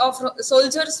numbers of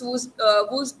soldiers whose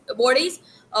bodies,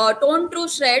 torn to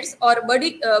shreds or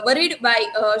buried by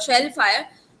shell fire,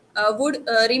 would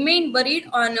remain buried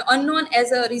on unknown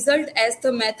as a result as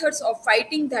the methods of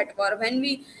fighting that war. When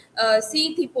we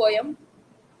see the poem,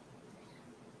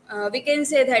 we can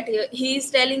say that he is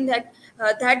telling that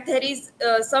there is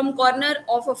some corner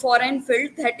of a foreign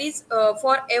field that is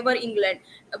forever England.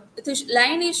 The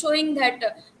line is showing that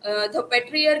the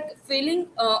patriotic feeling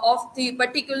of the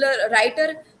particular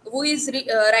writer who is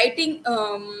writing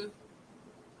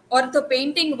or the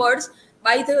painting words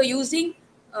by the using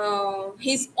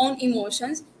his own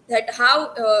emotions, that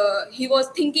how he was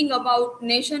thinking about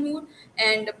nationhood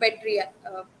and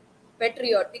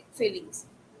patriotic feelings.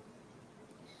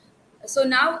 So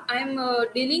now I'm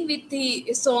dealing with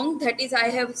the song that is I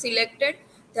have selected,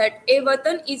 that A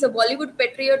Watan is a Bollywood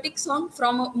patriotic song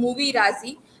from a movie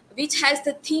Razi, which has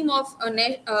the theme of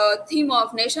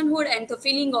nationhood and the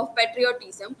feeling of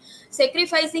patriotism,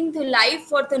 sacrificing the life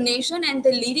for the nation, and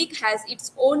the lyric has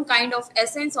its own kind of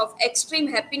essence of extreme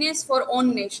happiness for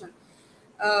own nation.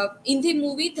 In the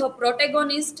movie, the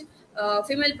protagonist,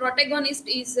 female protagonist,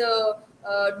 is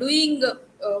doing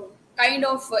kind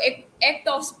of act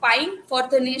of spying for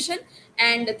the nation,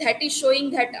 and that is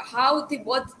showing that how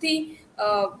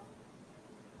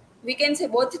we can say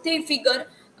both the figure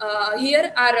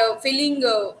here are feeling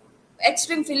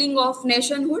extreme feeling of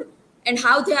nationhood and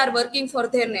how they are working for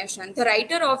their nation. The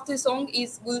writer of the song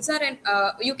is Gulzar, and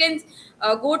you can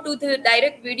go to the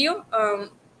direct video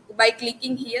by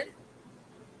clicking here.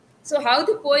 So how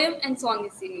the poem and song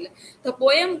is similar. The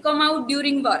poem come out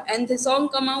during war and the song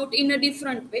come out in a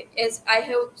different way. As I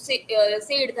have said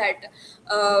that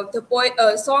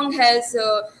the song has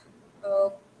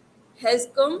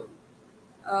come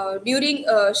during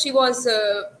she was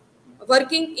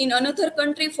working in another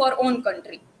country for own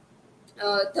country.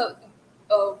 We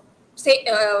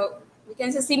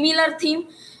can say similar theme.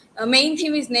 Main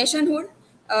theme is nationhood,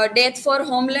 death for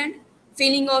homeland,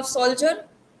 feeling of soldier.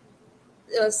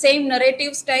 Same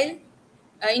narrative style,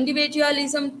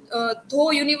 individualism,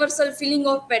 though universal feeling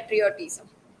of patriotism.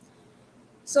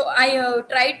 So I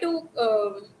try to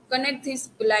connect this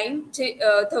line.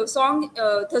 The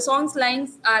song's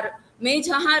lines are मैं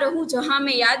जहाँ रहूँ जहाँ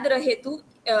मैं याद रहे तू,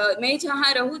 मैं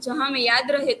जहाँ रहूँ जहाँ मैं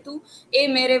याद रहे तू, ए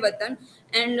मेरे वतन.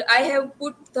 And I have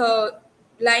put the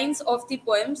lines of the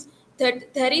poems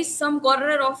that there is some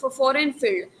corner of a foreign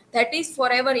field that is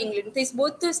forever England. This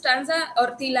both the stanza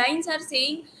or the lines are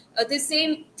saying the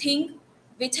same thing,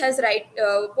 which has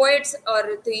poets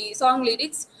or the song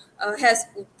lyrics has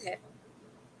put there.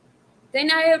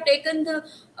 Then I have taken the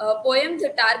poem "The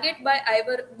Target" by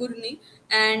Ivor Gurney,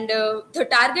 and the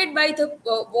target by the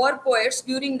war poets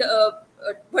during the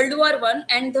World War One,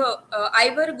 and the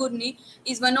Ivor Gurney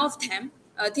is one of them.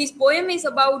 This poem is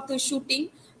about the shooting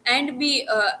and the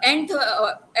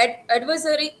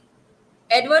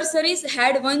adversaries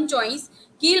had one choice: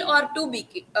 kill or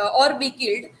be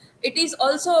killed. It is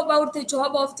also about the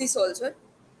job of the soldier.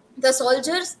 The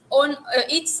soldiers on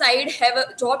each side have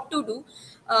a job to do,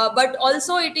 but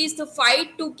also it is the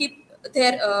fight to keep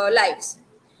their lives.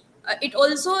 It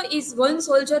also is one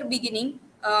soldier beginning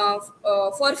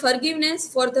for forgiveness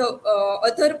for the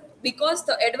other, because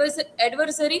the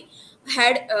adversary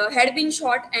had been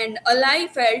shot, and Ali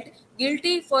felt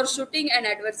guilty for shooting an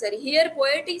adversary. Here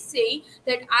poet is saying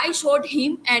that I shot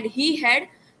him and he had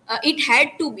it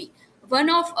had to be one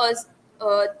of us,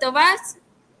 Tawaz,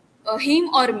 him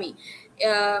or me.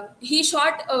 He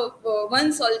shot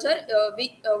one soldier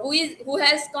who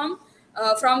has come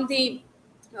from the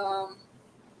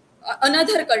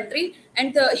another country,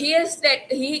 and he is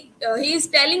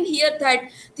telling here that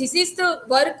this is the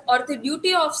work or the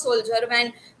duty of soldier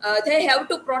when they have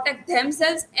to protect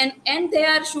themselves, and they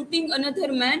are shooting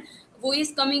another man who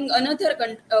is coming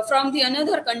from the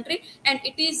another country, and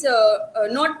it is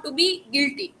not to be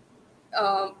guilty,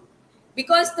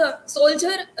 because the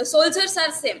soldiers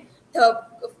are same.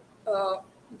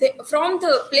 From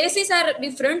the places are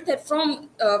different from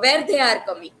where they are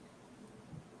coming.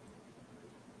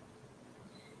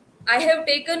 I have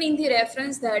taken in the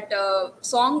reference that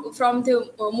song from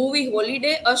the movie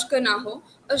Holiday, Ashkanaho.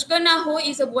 Ashkanaho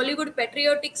is a Bollywood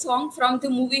patriotic song from the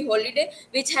movie Holiday,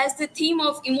 which has the theme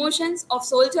of emotions of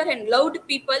soldier and loved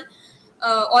people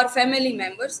or family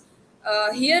members.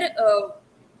 Here,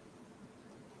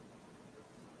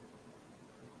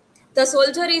 the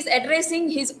soldier is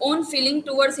addressing his own feeling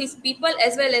towards his people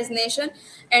as well as nation,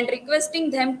 and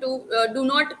requesting them to do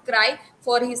not cry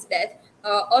for his death.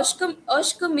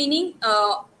 Ashka meaning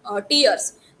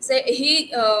tears. Say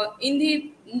he in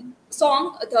the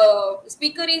song, the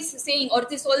speaker is saying, or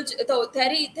the soldier,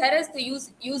 there is the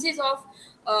uses of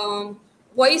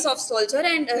voice of soldier,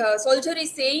 and soldier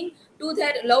is saying to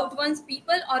their loved ones,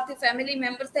 people or the family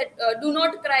members, that do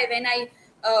not cry when I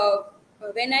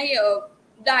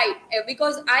died,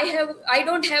 because I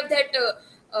don't have that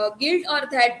guilt or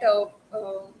that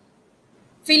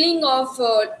feeling of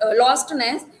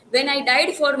lostness when I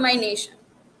died for my nation.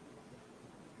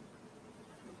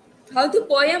 How the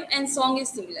poem and song is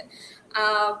similar.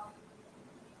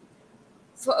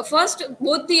 First,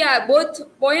 both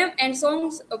poem and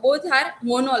songs both are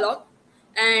monologue,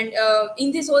 and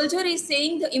in the soldier is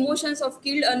saying the emotions of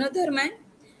killed another man,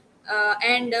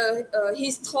 and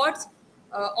his thoughts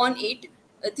on it.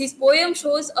 This poem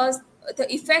shows us the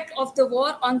effect of the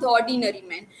war on the ordinary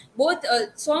man. Both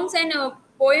songs and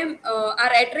poem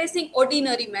are addressing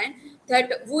ordinary man,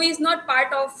 that who is not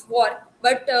part of war,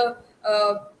 but the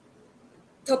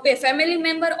family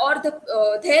member or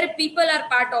their people are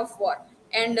part of war,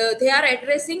 and they are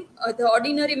addressing the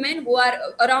ordinary men who are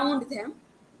around them.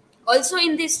 Also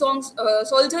in these songs,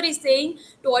 soldier is saying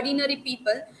to ordinary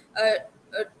people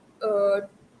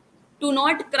to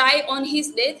not cry on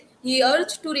his death. He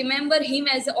urged to remember him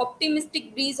as an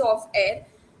optimistic breeze of air.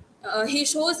 He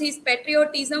shows his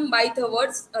patriotism by the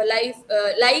words like,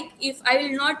 if I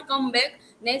will not come back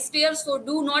next year, so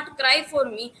do not cry for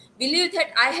me. Believe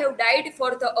that I have died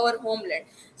for our homeland.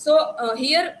 So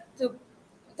here the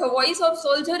voice of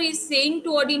soldier is saying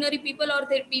to ordinary people or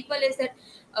their people is that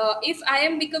if I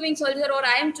am becoming soldier, or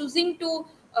I am choosing to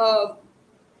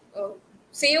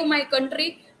save my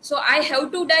country, so I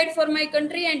have to die for my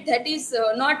country, and that is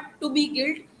not to be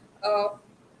guilt.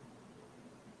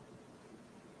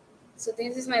 So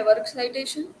this is my work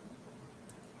citation.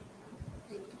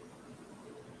 Thank you.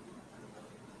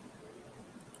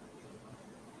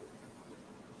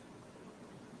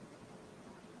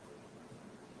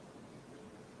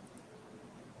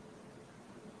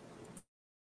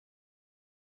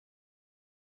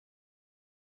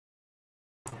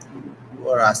 Who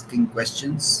are asking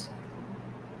questions?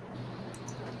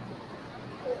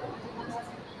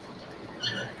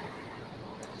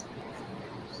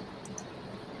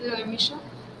 Hello, Emisha.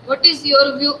 What is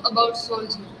your view about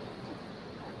soldier?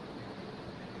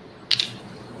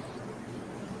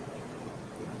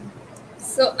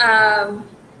 So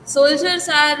soldiers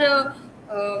are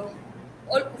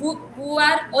who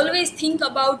are always think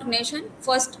about nation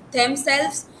first,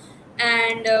 themselves,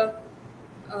 and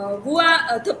who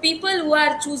are the people who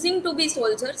are choosing to be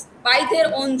soldiers by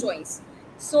their own choice.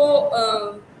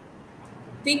 So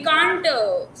we can't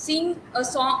sing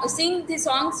the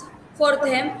songs for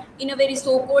them in a very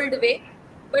so-called way,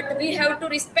 but we have to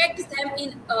respect them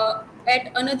in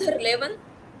at another level.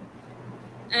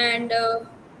 And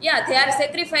yeah, they are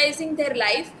sacrificing their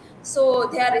life, so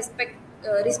they are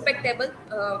respectable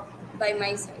by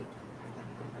my side.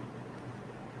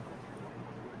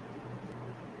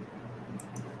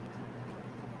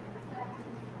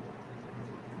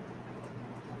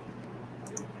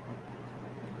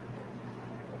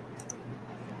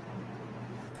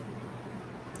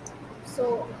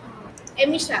 So,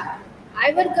 Emisha,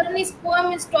 Ivar Karni's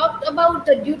poem is talked about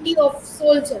the duty of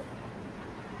soldier,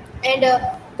 and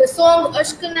the song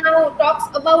Ashkanao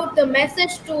talks about the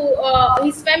message to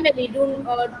his family.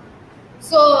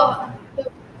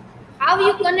 How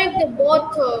you connect the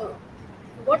both?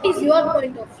 What is your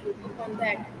point of view on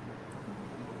that?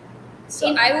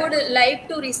 So I would like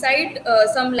to recite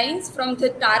some lines from the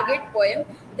target poem.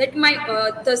 That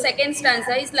the second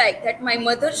stanza is like that. My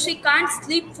mother, she can't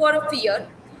sleep for fear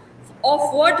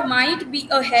of what might be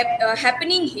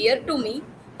happening here to me.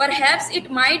 Perhaps it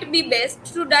might be best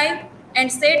to die and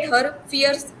set her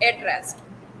fears at rest.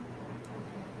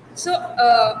 So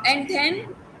and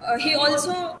then he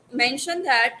also mentioned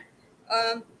that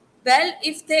well,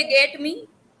 if they get me,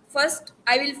 First,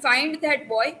 I will find that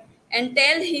boy and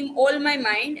tell him all my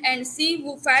mind and see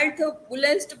who fired the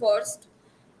bullets first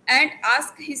and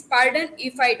ask his pardon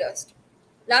if I dust.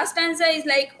 Last stanza is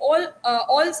like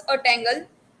all's a tangle.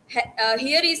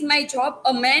 Here is my job.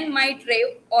 A man might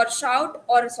rave or shout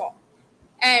or sob,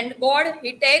 and God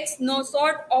he takes no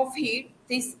sort of heed.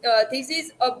 This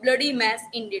is a bloody mess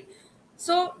indeed.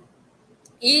 So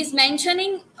he is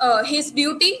mentioning his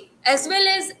duty as well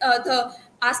as the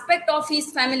aspect of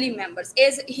his family members,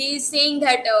 as he is saying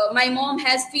that my mom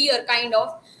has fear kind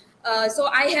of, so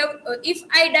I have if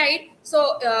I died,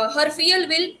 so her fear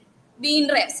will be in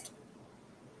rest.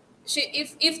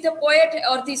 If the poet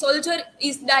or the soldier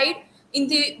is died in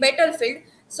the battlefield,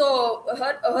 so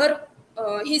her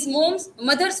his mom's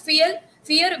mother's fear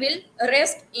will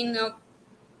rest in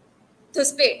the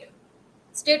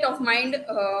state of mind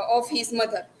of his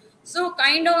mother. So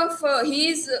kind of he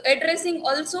is addressing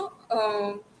also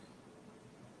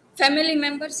family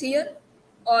members here,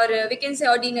 or we can say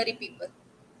ordinary people.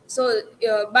 So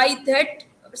by that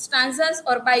stanzas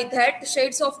or by that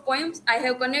shades of poems, I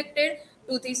have connected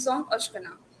to this song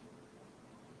Ashkana.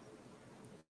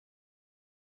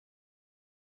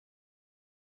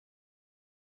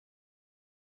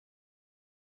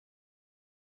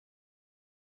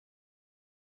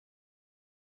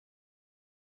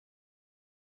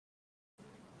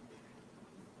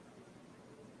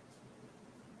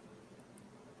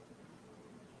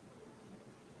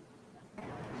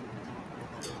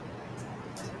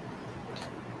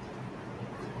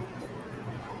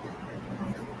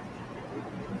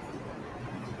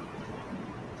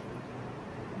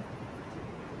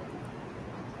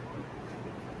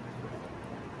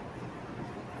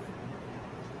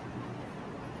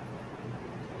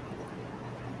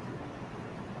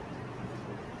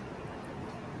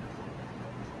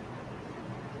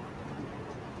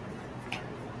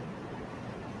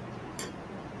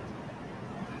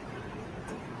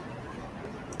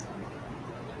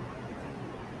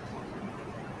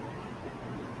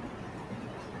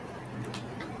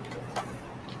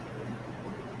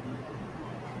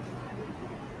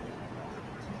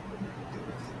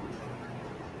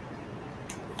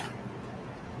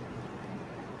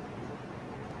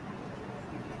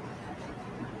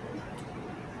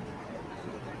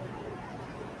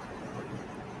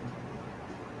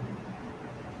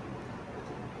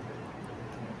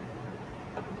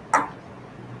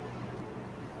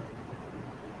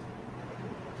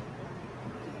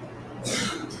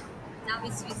 Now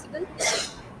it's visible.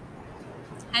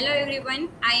 Hello everyone,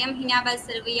 I am Hinaba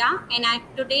Sarvaiya, and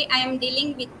today I am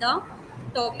dealing with the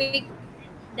topic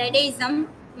Dadaism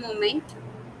movement.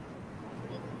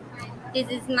 This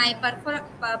is my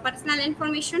personal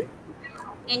information.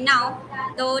 And now,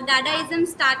 though Dadaism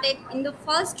started in the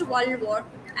First World War,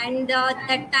 and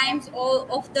at times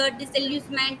of the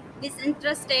disillusionment,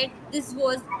 disinterested, this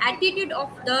was attitude of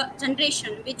the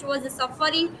generation which was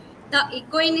suffering the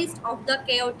egoist of the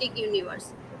chaotic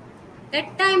universe.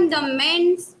 That time the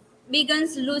men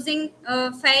begins losing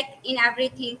faith in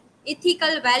everything,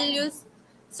 ethical values,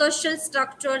 social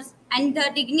structures, and the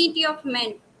dignity of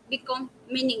men become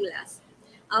meaningless.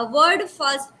 A word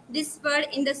first whispered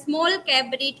in the small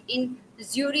cabaret in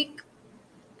Zurich,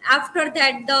 after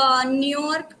that the New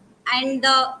York and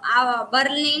the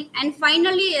Berlin, and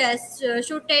finally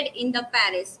shooted in the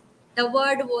Paris. The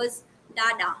word was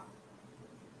Dada.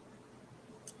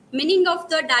 Meaning of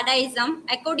the Dadaism,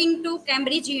 according to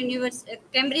Cambridge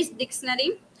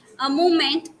Dictionary, a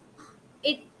movement,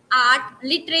 art,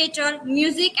 literature,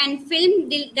 music, and film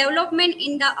development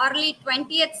in the early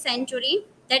 20th century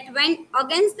that went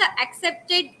against the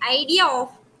accepted idea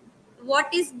of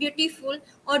what is beautiful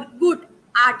or good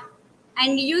art,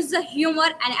 and use the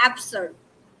humor and absurd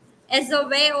as a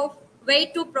way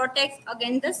to protect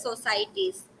against the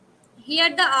societies. Here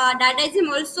the Dadaism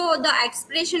also the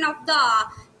expression of the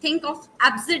think of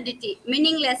absurdity,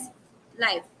 meaningless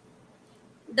life.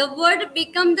 The word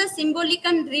became the symbolic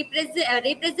and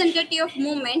representative of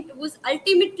movement whose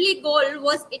ultimately goal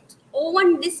was its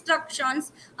own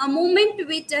destructions, a movement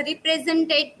which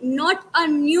represented not a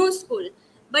new school,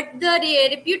 but the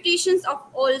reputations of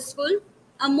old school,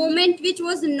 a movement which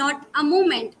was not a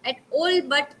movement at all,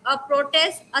 but a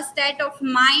protest, a state of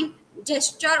mind,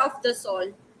 gesture of the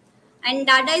soul. And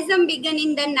Dadaism began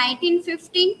in the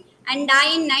 1915 and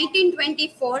died in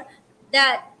 1924.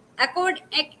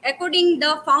 According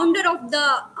the founder of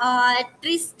the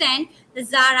Tristan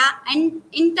Zara, and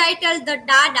entitled the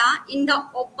Dada in the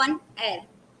open air.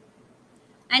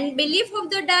 And belief of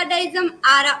the Dadaism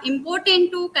are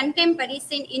important to contemporary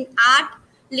scene in art,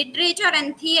 literature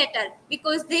and theater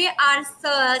because they are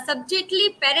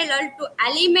subjectively parallel to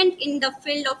element in the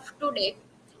field of today.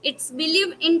 It's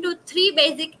believed into three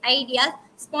basic ideas: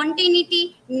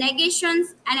 spontaneity,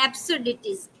 negations, and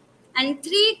absurdities. And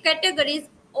three categories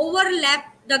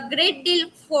overlap the great deal,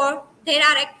 for they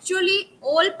are actually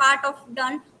all part of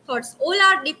done thoughts. All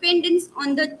are dependent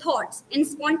on the thoughts. In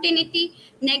spontaneity,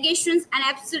 negations, and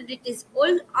absurdities,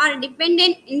 all are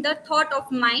dependent in the thought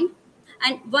of mind.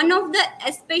 And one of the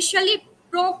especially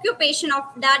preoccupation of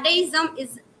Dadaism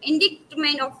is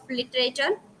indictment of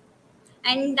literature.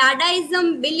 And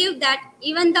Dadaism believe that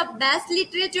even the best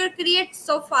literature created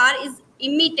so far is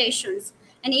imitations,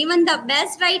 and even the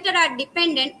best writer are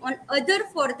dependent on other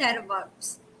for their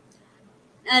works.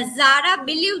 Zara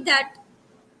believed that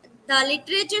the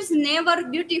literature is never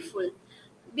beautiful.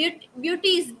 Beauty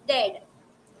is dead.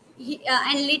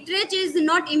 And literature is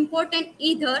not important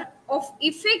either of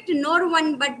effect nor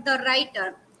one but the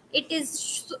writer. It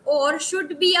is or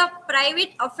should be a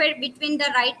private affair between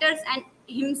the writers and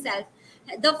himself.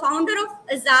 The founder of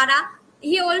Zara,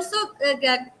 he also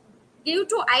give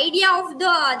to idea of the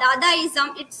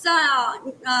Dadaism. It's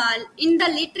in the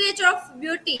literature of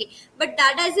beauty, but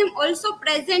Dadaism also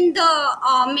present the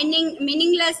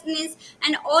meaninglessness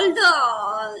and all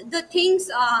the things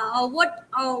what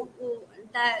all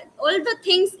the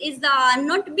things is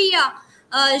not be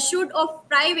a should of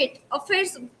private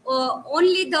affairs,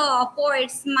 only the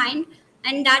poet's mind.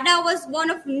 And Dada was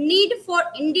born of need for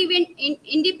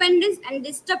independence and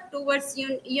disturb towards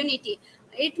unity.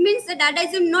 It means that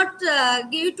Dadaism not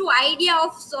give to idea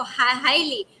of so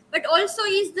highly, but also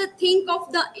is the think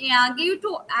of the give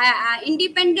to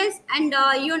independence and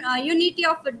unity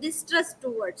of distrust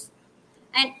towards.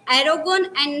 And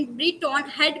Aragon and Breton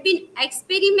had been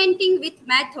experimenting with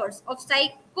methods of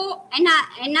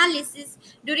psychoanalysis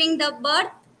during the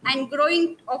birth and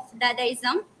growing of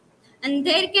Dadaism. And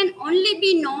there can only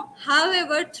be known,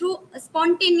 however, through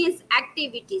spontaneous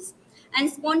activities. And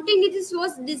spontaneity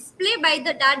was displayed by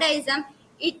the Dadaism,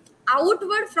 it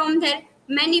outward from their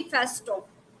manifesto.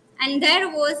 And there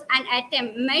was an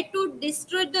attempt made to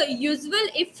destroy the usual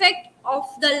effect of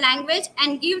the language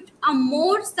and give a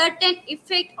more certain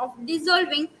effect of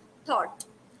dissolving thought.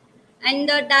 And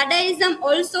the Dadaism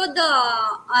also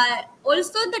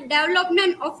the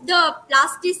development of the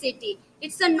plasticity.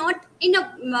 It's not in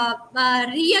a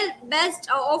real best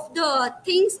of the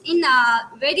things in a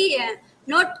very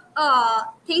not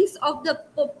things of the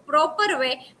proper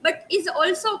way, but is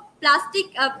also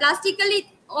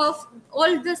plastically of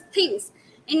all these things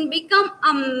and become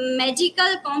a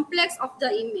magical complex of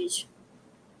the image.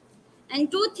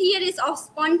 And two theories of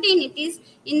spontaneities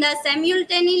in the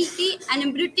simultaneity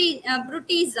and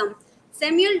brutism.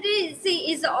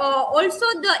 Simultaneity is also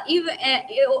the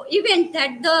event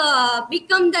that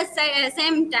become the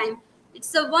same time.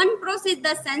 It's a one process.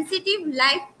 The sensitive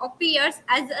life appears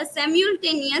as a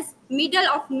simultaneous middle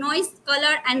of noise,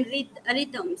 color, and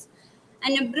rhythms.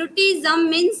 And brutism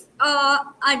means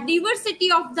a diversity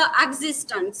of the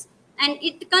existence, and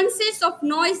it consists of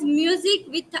noise, music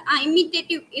with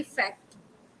imitative effect.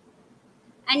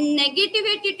 And negative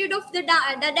attitude of the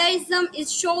Dadaism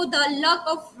is show the lack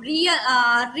of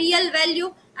real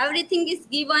value. Everything is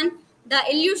given the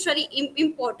illusory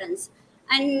importance.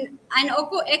 And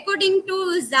according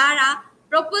to Zara,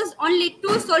 propose only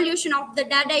two solutions of the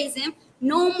Dadaism: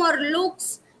 no more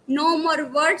looks, no more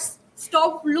words,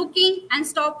 stop looking and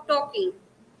stop talking.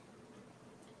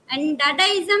 And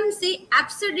Dadaism see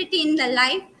absurdity in the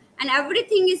life, and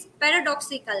everything is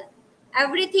paradoxical.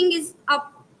 Everything is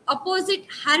opposite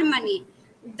harmony.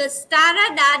 The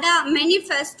Stara Dada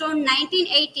Manifesto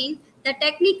 1918, the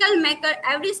technical maker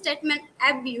every statement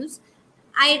abuse.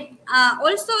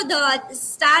 Also the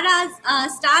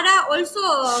Stara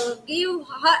also give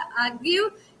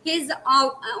his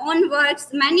own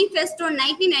works. Manifesto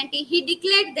 1990, he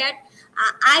declared that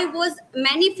I was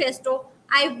manifesto,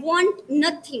 I want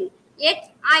nothing,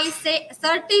 yet I say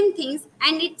certain things,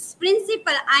 and its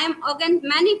principle I am against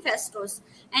manifestos,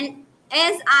 and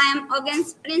as I am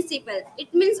against principle.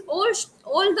 It means all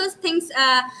those things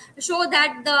show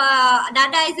that the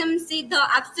Dadaism see the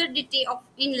absurdity of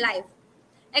in life.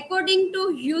 According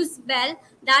to Hughes Bell,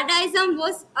 Dadaism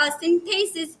was a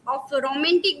synthesis of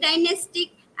romantic,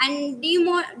 dynastic, and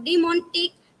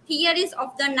demonic theories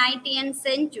of the 19th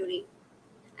century,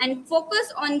 and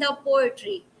focus on the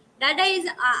poetry.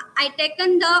 Dadaism, I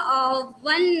taken the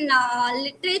one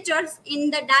literatures in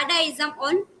the Dadaism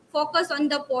on focus on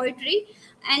the poetry.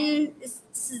 And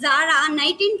Zara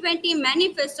 1920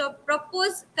 manifesto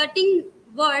proposed cutting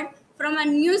word from a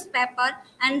newspaper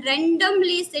and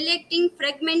randomly selecting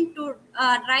fragment to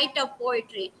write a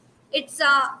poetry. It's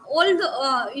all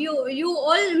the you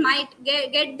all might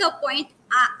get the point.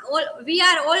 We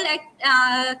are all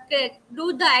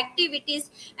do the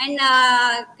activities and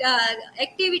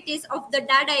activities of the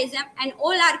Dadaism, and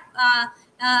all are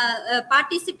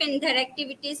participate in their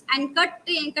activities and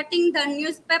cutting the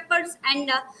newspapers,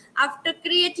 and after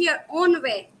create your own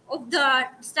way of the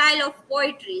style of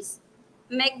poetries,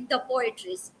 make the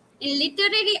poetries. In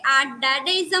literary art,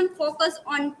 Dadaism focus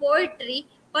on poetry,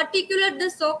 particularly the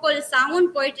so-called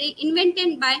sound poetry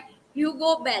invented by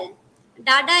Hugo Bell.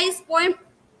 Dadaist poem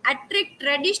attack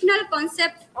on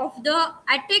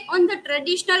the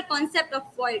traditional concept of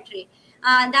poetry.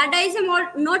 Dadaism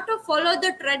or not to follow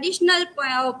the traditional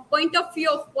point of view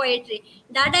of poetry.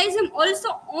 Dadaism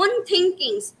also own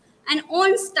thinkings and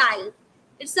own style.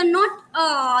 It's not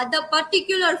the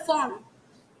particular form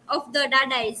of the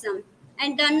Dadaism,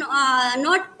 and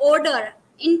not order,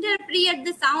 interpret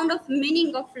the sound of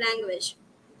meaning of language.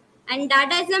 And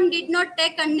Dadaism did not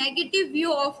take a negative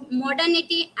view of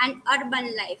modernity and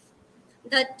urban life.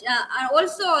 That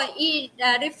also it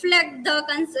reflect the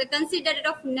considered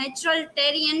of natural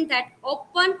terrain that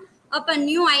open up a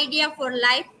new idea for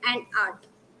life and art.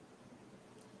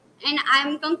 And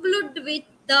I'm conclude with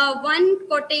the one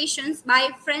quotations by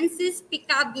Francis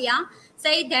Picabia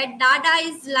say that Dada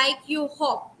is like you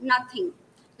hope, nothing.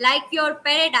 Like your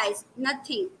paradise,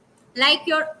 nothing. Like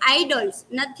your idols,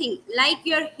 nothing. Like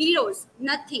your heroes,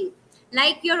 nothing.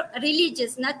 Like your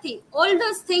religious, nothing. All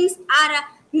those things are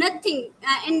nothing.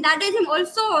 And Dadaism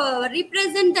also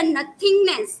represent the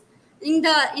nothingness in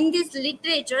these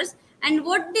literatures. And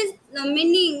what is the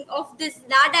meaning of this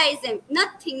Dadaism?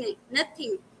 Nothing,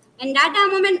 nothing. And Dada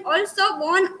movement also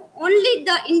want only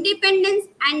the independence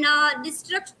and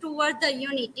destruct toward the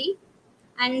unity.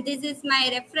 And this is my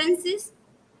references.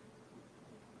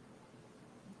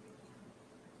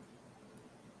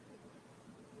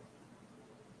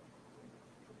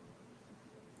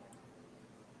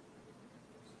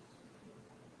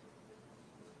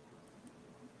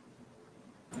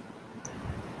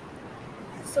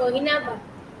 So, Hinaba.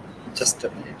 Just a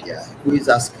minute, yeah. Who is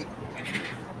asking?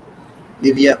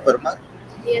 Divya, Parmar?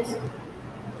 Yes.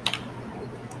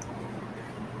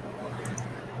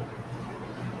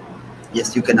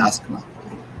 Yes, you can ask now.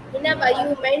 Hinaba,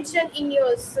 you mentioned in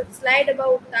your slide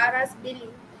about Tara's belief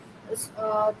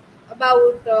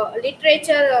about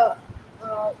literature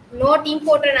not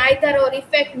important either or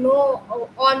effect no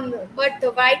on but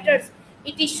the writers.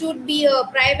 Should be a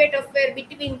private affair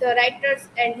between the writers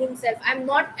and himself. I'm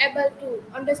not able to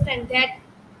understand that.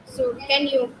 So can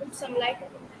you put some light on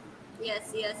that?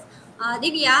 Yes, yes.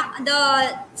 Divya,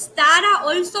 the Stara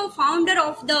also founder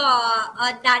of the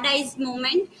Dadaist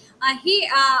movement.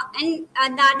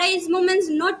 Dadaist movements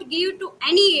not give to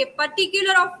any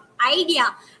particular of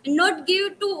idea, not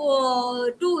give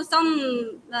to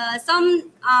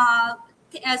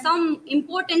some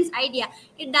importance idea.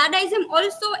 Dadaism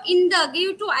also in the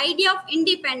give to idea of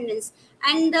independence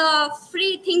and the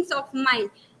free things of mind.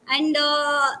 And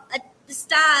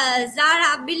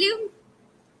Zara believe.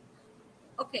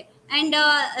 Okay, and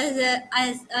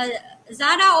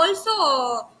Zara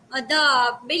also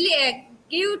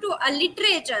give to a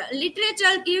literature.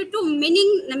 Literature give to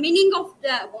meaning of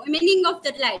the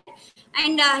light.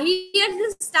 And here's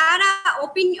the Zara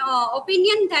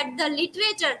opinion that the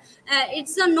literature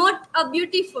it's not a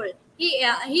beautiful. He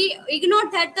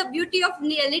ignored that the beauty of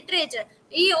literature.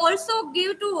 He also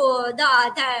give to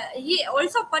he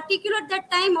also particular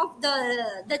that time of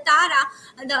the Tara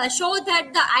the show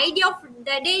that the idea of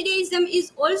Dadaism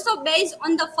is also based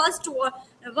on the first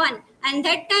one, and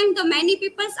that time the many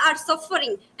people are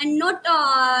suffering and not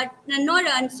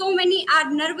so many are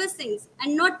nervous things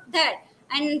and not that.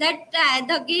 And that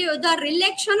the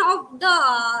relation of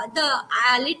the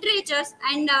literatures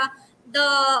and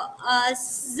the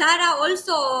Zara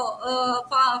also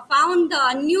found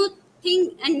the new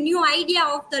thing and new idea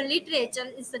of the literature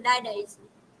is the Dadaism.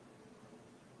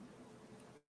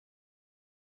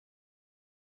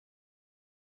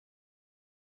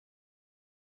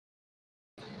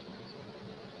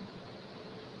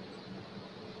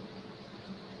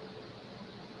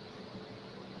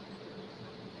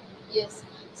 Yes.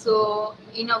 So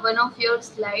in one of your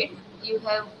slide, you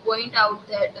have point out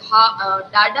that how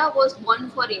Dada was born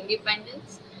for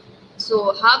independence.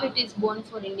 So how it is born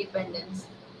for independence?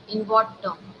 In what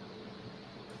term?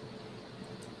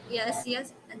 Yes,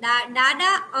 yes.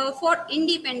 Dada for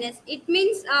independence. It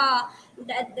means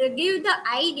that they give the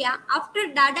idea after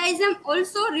Dadaism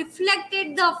also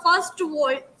reflected the first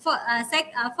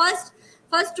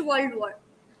World War,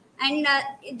 and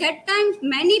that time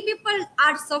many people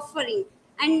are suffering,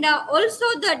 and also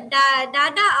the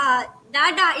Dada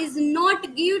Dada is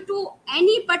not give to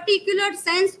any particular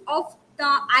sense of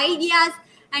the ideas,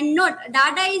 and not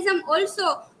Dadaism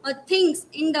also thinks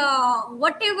in the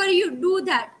whatever you do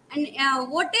that, and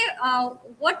what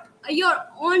your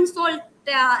own soul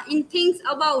in thinks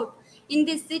about in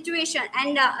this situation,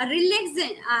 and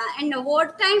relaxing and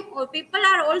wartime or people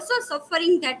are also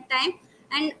suffering that time,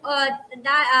 and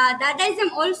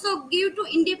Dadaism also give to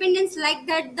independence like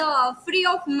that, the free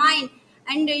of mind,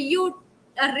 and you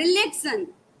relaxation,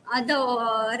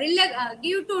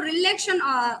 give to relaxation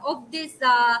of this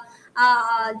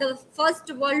the First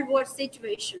World War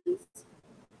situations.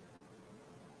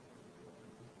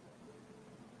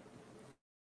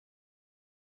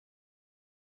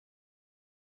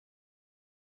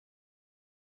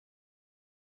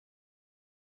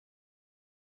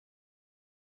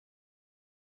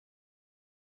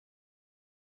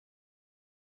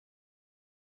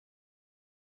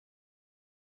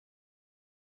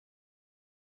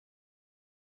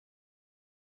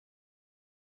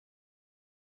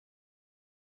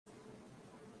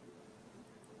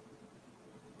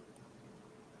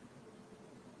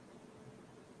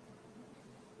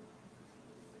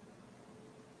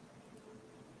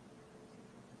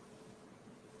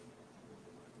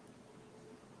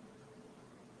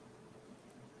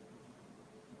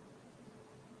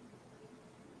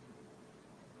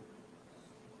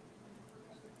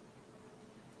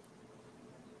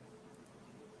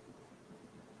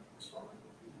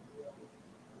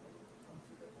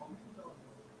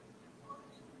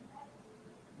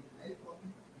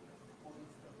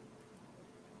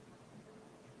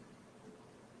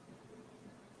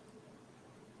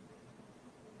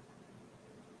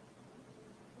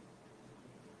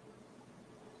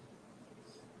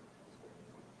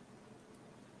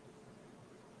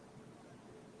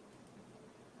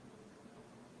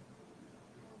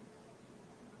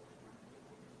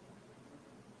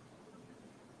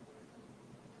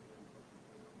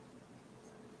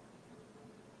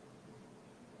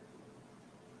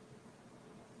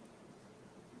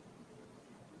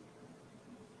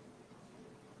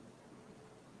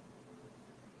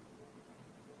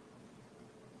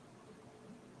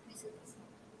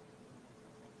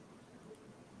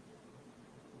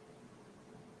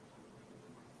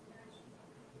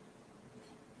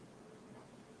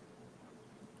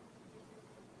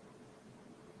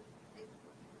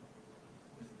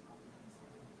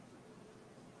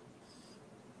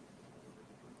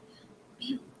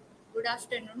 Good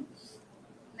afternoon.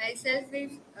 Myself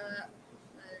is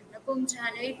Nakum.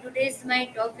 Today's my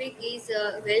topic is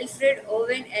Wilfred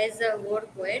Owen as a war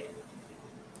poet.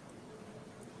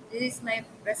 This is my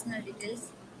personal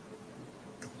details.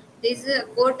 This is a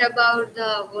quote about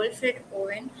the Wilfred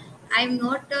Owen. I am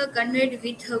not conveyed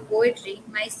with her poetry.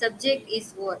 My subject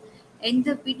is war, and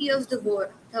the pity of the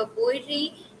war. The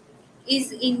poetry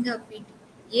is in the pit.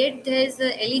 Yet there's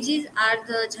elegies are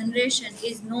the generation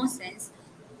is no sense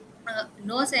on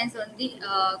the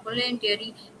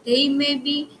voluntary. They may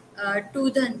be to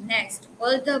the next.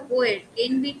 All the poet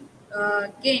can be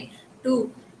can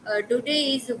to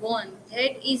today is one.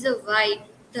 That is why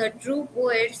the true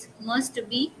poets must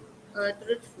be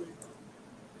truthful.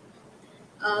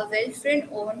 Wilfred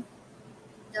Owen,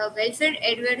 the Wilfred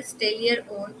Edward Stellier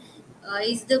Owen,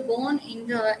 is the born in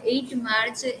the 8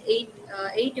 March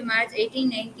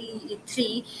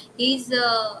 1893. He's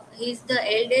the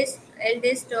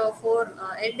eldest of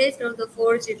the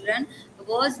four children.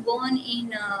 Was born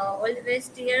in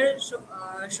Olvestier,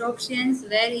 Shropshire,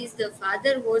 where his the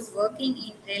father was working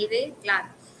in railway clerk.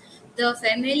 The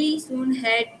family soon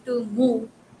had to move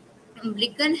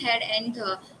Blickenhead, and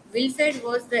Wilfred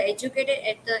was educated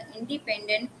at the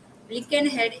independent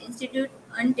Blickenhead Institute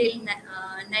until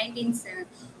 1907.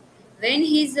 When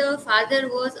his father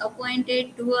was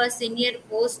appointed to a senior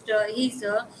post,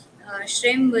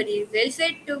 Shrewsbury,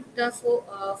 Wilfred took the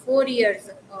 4 years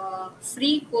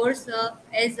free course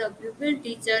as a pupil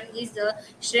teacher. His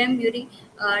Shrewsbury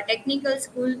Technical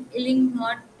School, yielding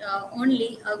not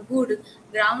only a good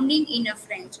grounding in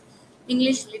French,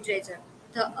 English literature,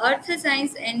 the earth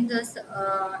science, and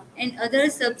other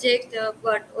subjects,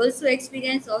 but also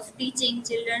experience of teaching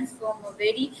children from a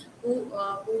very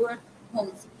poor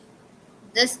homes.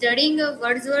 The studying of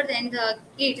Wordsworth and the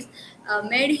kids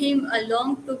made him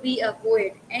long to be a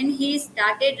poet, and he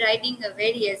started writing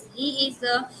various. He is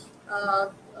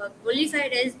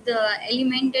qualified as the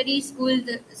elementary school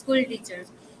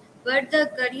teachers, but the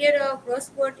career of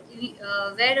Roscoe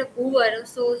were poor,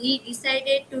 so he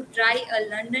decided to try a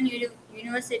London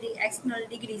University external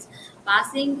degrees,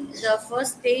 passing the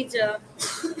first stage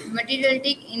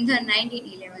materialistic in the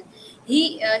 1911.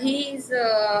 He is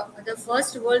the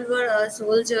First World War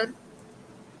soldier.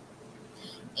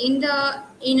 In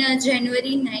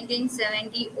January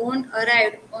 1970, Owen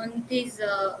arrived on his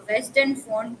western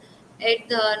front at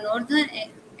the northern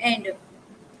end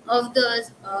of the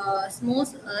smooth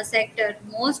sector.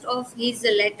 Most of his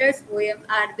later poems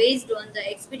are based on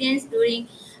the experience during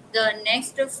the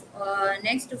next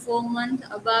 4 months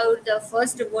about the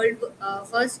First World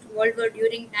War.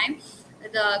 During time,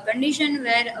 the conditions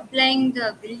were applying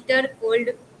the bitter cold,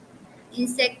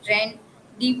 insect rain,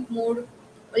 deep mud,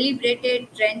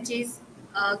 liberated trenches,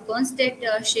 constant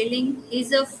shelling.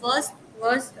 His first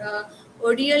worst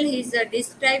ordeal is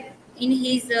described in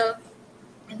his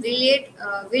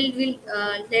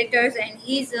letters and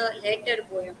his later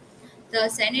poem. The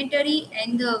sanitary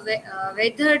and the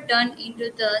weather turned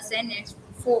into the Senate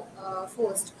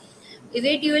forced.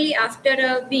 Eventually,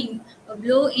 after being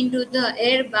blown into the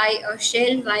air by a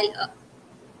shell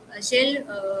a shell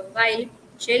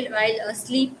while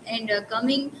asleep and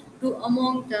coming to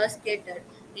among the scattered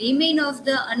remain of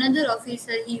the another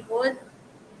officer, he was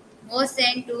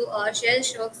sent to a shell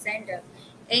shock center.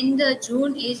 In the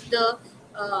June is the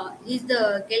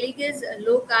Caligas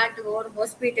Lockhart War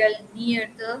Hospital near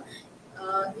the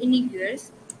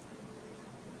Iniguers.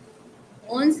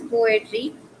 One's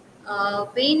poetry,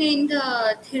 pain and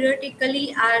the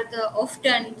theoretically are the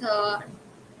often the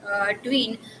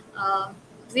twin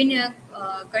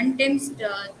contempt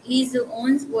his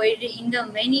own poetry in the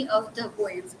many of the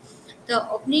poems. The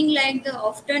opening like the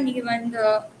often even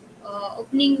the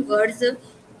opening words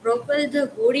propel the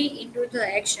body into the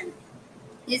action.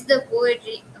 Is the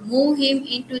poetry move him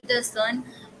into the sun,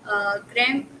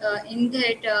 cramped in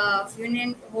that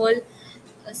funeral hall.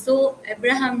 So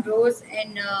Abraham rose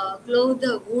and clove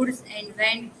the woods and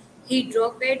went. He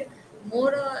dropped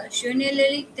more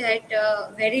funerally that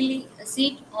verily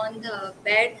sit on the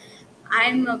bed. I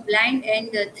am blind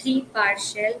and the three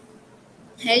partial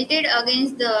held it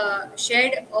against the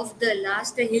shade of the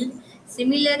last hill.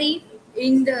 Similarly,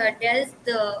 in the tells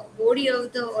the body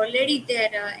of the already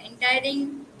there,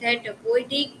 entering that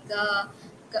poetic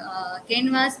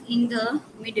canvas in the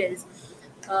middle.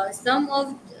 Some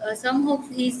of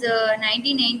his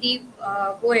 1990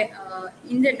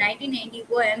 in the 1990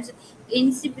 poems,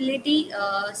 Instability,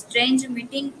 Strange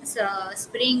Meetings,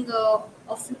 Spring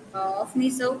of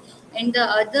Niso, and the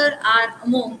other are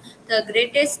among the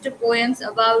greatest poems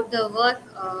about the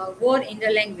war in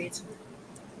the language.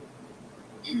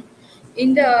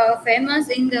 In the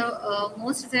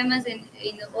most famous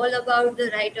in all about the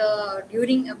writer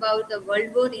during about the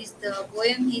World War is the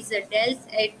poem he tells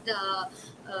at the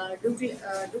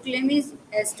Duclemis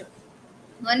Est.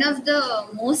 One of the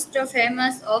most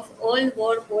famous of all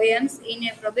war poems, in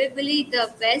probably the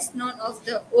best known of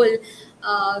the all,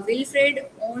 Wilfred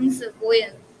owns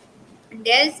poem.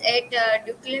 Dells at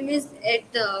Duclemis at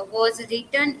was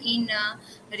written in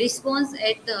response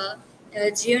at the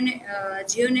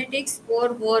geonetics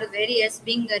for war various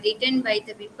being written by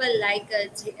the people like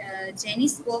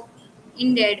Janice Pope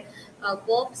indeed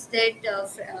Pope's that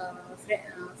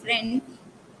friend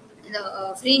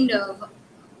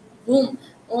whom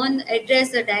on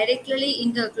address directly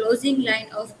in the closing line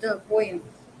of the poem.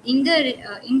 In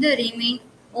the remain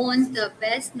owns the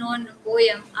best known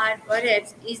poem or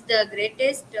perhaps is the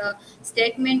greatest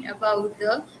statement about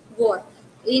the war.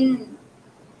 In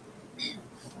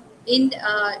in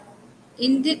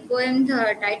in the poem,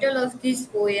 the title of this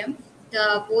poem,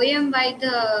 the poem by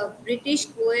the British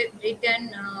poet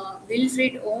written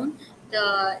Wilfred Owen,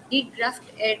 the did graft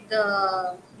at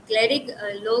the Cleric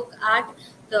Lock Art,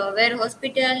 the Ware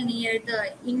Hospital near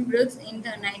the Inbrooks in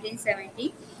the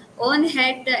 1970. Owen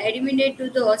had admitted to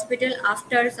the hospital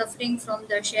after suffering from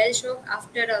the shell shock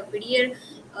after a period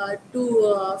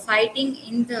to fighting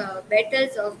in the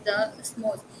battles of the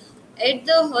Smooth. At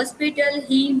the hospital,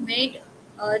 he met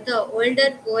the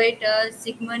older poet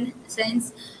Sigmund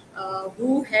Sense,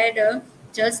 who had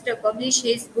just published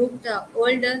his book, The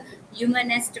Old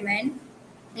Humanist Man,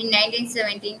 in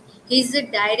 1917. His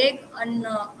direct,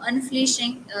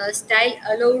 unflinching style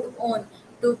allowed on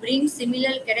to bring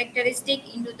similar characteristics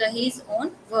into his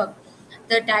own work.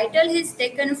 The title is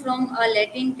taken from a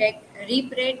Latin text,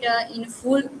 read in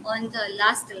full on the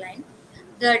last line.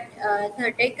 The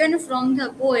taken from the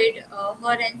poet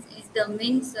Horace is the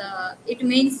means. It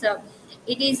means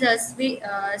it is a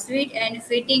sweet and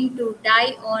fitting to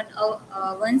die on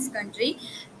one's country.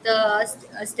 The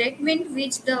statement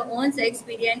which the one's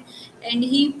experience and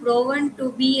he proven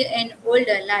to be an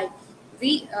older lie.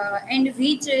 And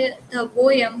which the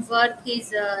poem work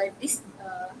is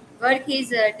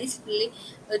display,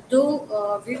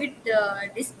 though vivid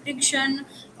description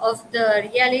of the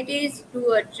realities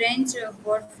to a trench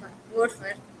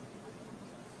warfare.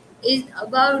 is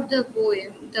about the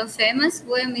poem. The famous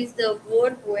poem is the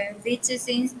war poem, which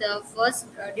since the first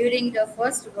during the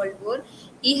First World War,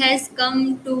 he has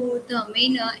come to the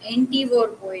main anti-war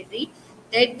poetry.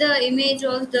 That the image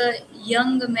of the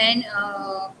young man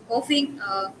coughing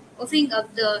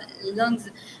up the lungs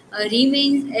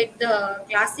remains at the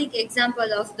classic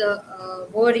example of the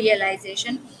war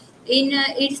realization in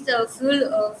its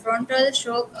full frontal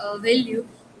shock value.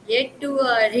 Yet to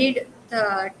read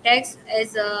the text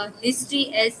as a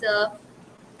history, as a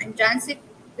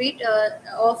transcript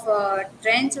of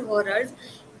trench horrors,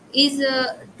 is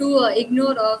to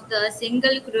ignore of the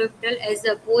single capital as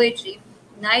a poetry.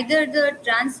 Neither the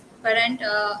transparent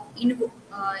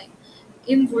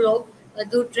envelope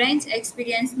the trench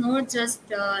experience nor just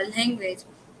language.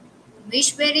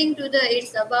 Whispering to the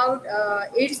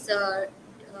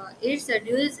its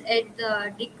duels at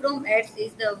the Dicrom Ads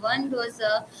is the one was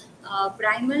a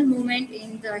primal moment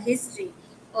in the history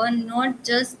on not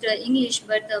just English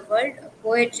but the world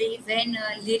poetry when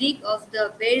lyric of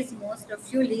the bears most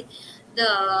fully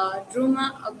the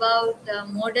drama about the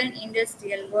modern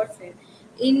industrial warfare.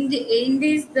 In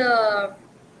this the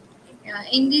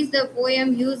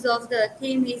poem use of the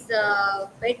theme is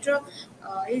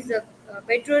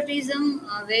patriotism,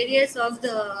 various of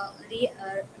the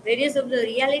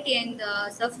reality and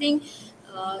suffering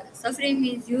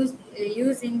is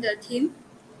used in the theme.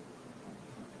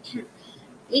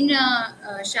 In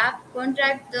a sharp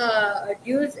contrast, the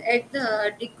duels at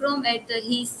the Dicrom at the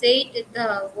he said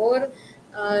the war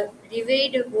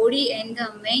revived body and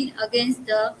the men against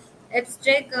the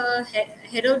abstract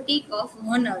heroic of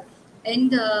honor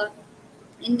and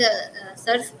in the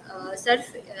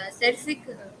surfic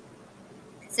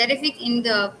Seraphic in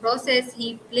the process,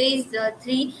 he plays the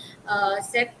three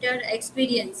sector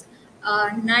experience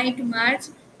night march,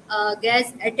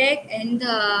 gas attack, and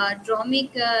the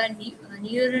traumatic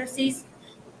neurosis,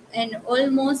 and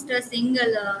almost a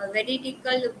single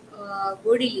veridical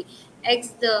bodily ex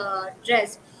the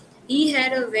dress. He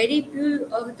had a very pure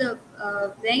of the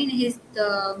brain. His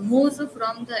the moves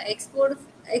from the export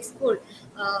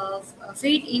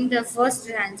feet in the first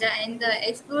stanza and the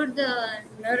export the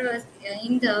nervous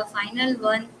in the final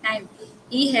one time.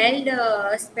 He held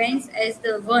Spence as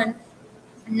the one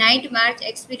night march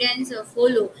experience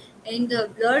follow and the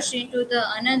blush into the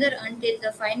another until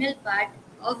the final part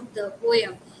of the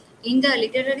poem. In the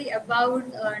literary about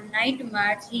night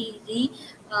march, he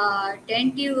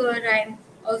tentative rhyme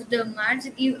of the march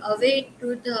give away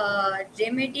to the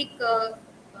dramatic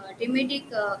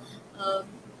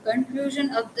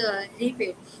conclusion of the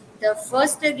repeat. The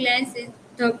first glance in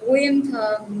the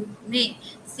poem may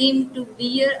seem to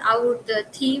bear out the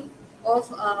theme of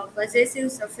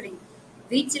possessive suffering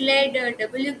which led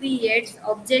W.B. Yeats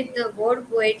object the word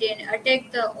poet and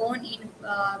attack the own in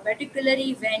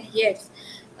particularly when Yeats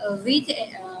with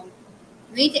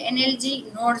analogy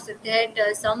notes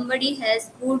that somebody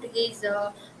has put his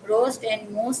roast and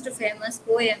most famous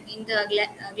poem in the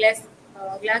glass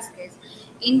case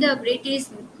in the British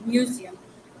Museum.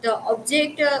 The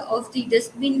object of the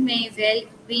dustbin may well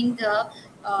be the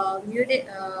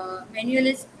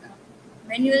manual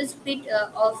split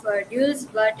of duels,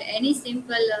 but uh,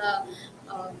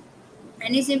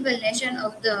 any simple nation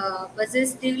of the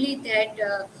possessively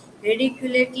that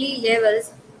ridiculously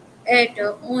levels at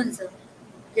owns,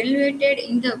 culminated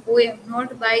in the poem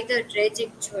not by the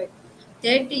tragic joy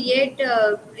that yet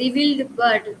revealed,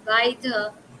 but by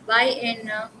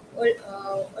an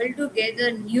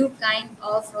altogether new kind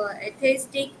of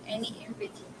atheistic any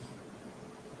empathy.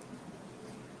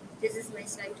 This is my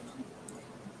side.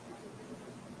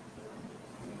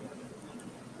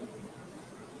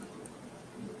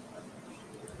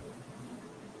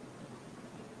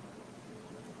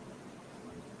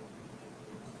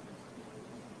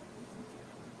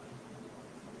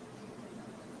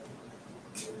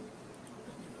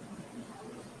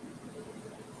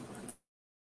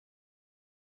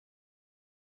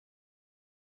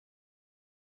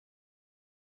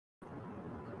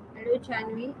 Hello,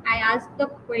 Janvi. I asked the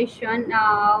question,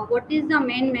 what is the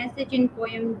main message in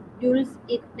poem Duels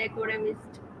it the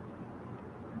Economist?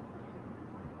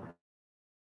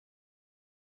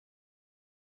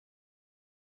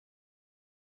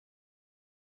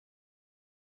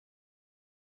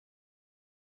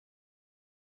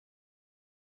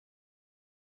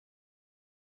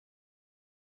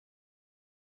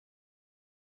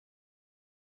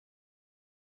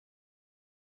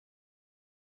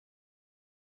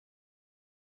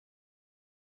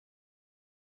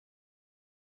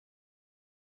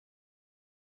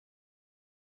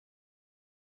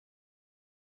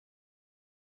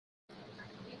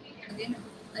 Again,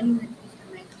 unmute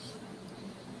Mr. Mike.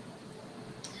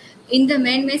 in the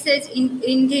main message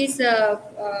in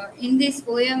this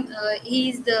poem, he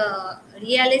is the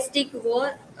realistic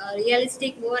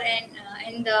war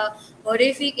and the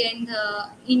horrific and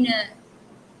in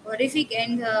horrific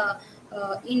and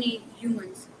in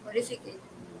humans horrific in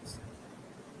humans.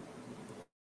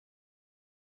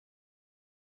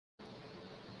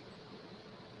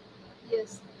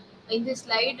 Yes, in the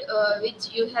slide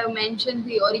which you have mentioned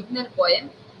the original poem,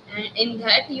 and in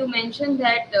that you mentioned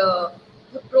that the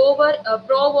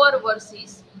pro-war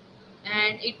verses,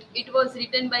 and it was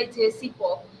written by J.C.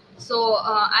 Pop. So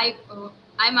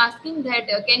I'm asking that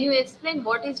can you explain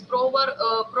what is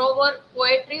pro-war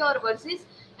poetry or verses,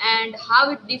 and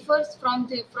how it differs from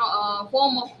the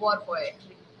form of war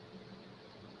poetry?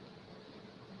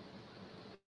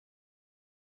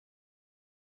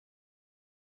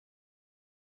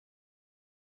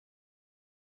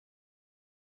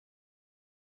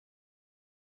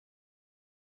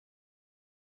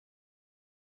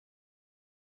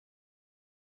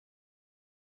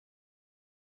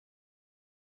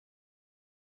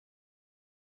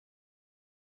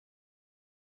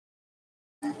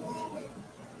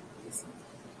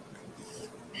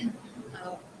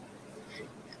 uh,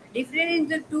 Different in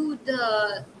the two,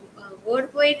 the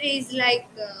word poetry is like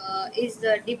is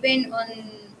the depend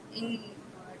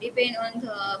on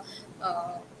the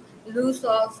uh,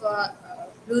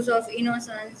 loss of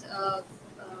innocence.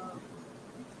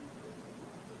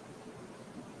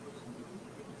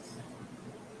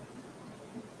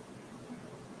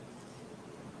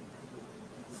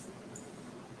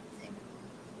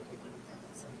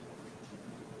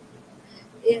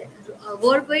 Yeah,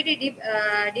 word poetry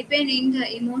depend in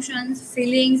the emotions,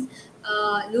 feelings,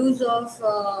 lose of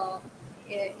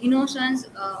innocence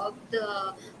uh,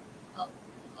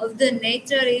 of the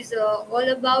nature is all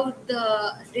about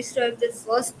the history of the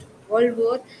First World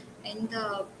War, and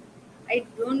I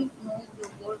don't know the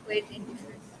word poetry in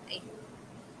different.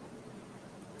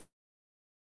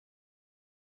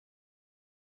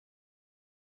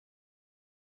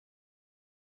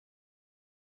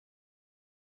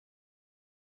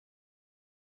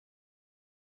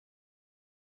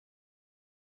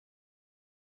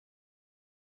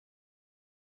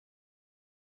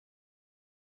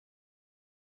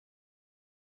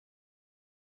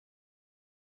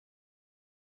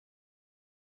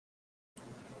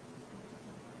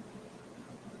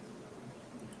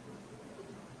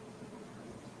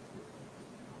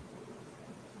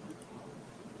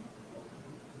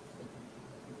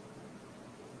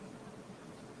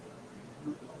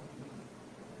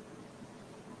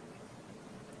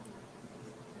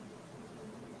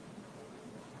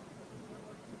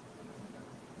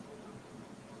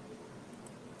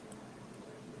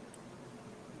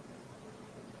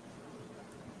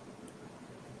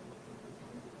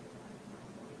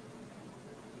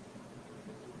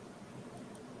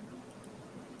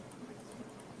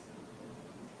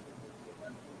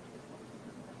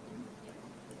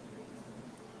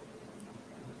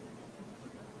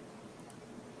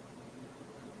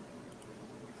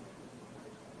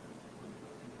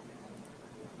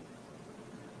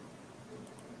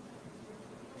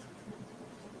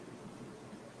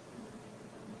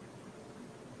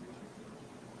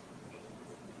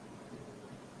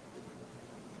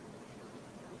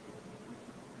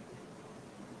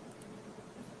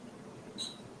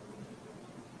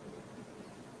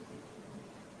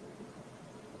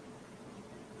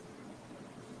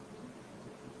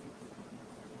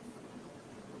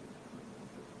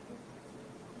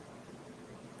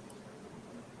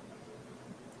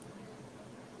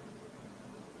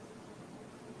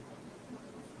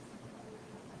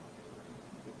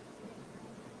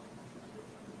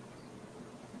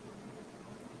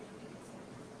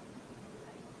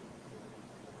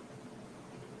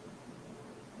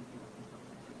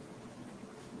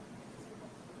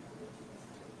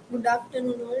 Good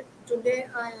afternoon, all. Today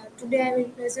I will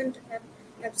present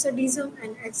absurdism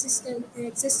and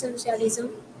existentialism.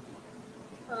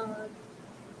 Uh,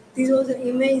 this was the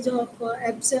image of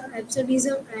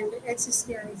absurdism and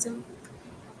existentialism.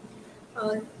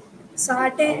 Uh,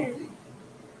 Sartre,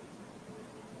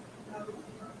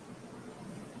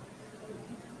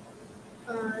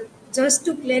 uh, just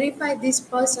to clarify, this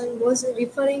person was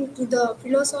referring to the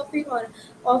philosophy or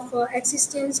of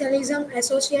existentialism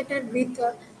associated with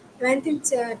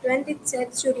 20th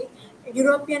century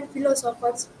European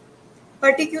philosophers,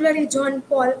 particularly John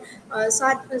Paul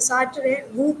Sartre,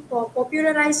 who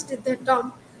popularized the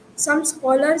term. Some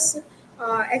scholars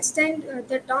extend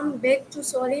the term back to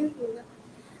Soren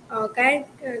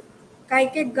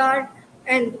Kierkegaard,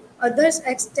 and others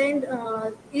extend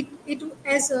it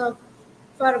as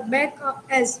far back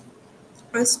as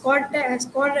Scott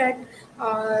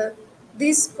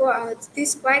this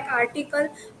quick article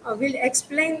will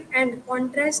explain and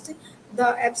contrast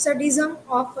the absurdism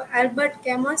of Albert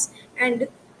Camus and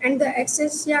the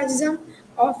existentialism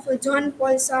of John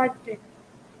Paul Sartre.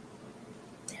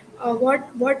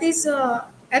 What is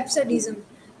absurdism?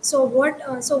 So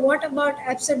what about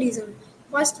absurdism?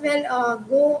 First, we'll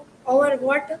go over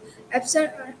what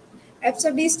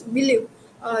absurdists believe,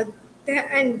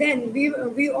 and then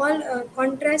we all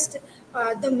contrast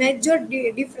the major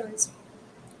difference.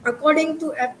 According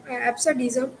to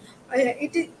absurdism,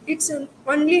 it's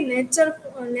only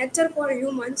nature for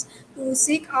humans to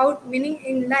seek out meaning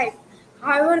in life.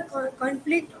 However,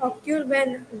 conflict occurs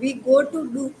when we go to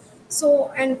do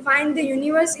so and find the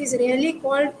universe is really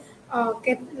called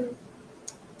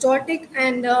chaotic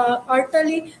and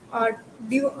utterly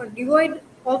devoid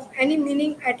of any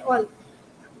meaning at all.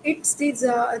 It's this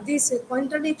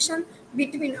contradiction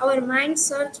between our mind's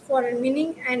search for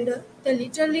meaning and the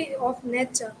literally of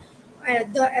nature.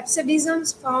 The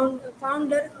absurdism's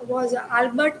founder was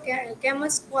Albert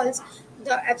Camus calls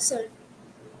the absurd.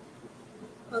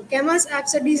 Camus'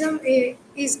 absurdism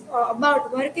is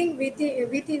about working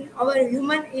within our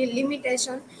human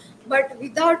limitation, but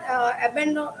without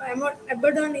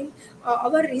abandoning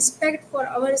our respect for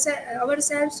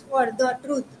ourselves or the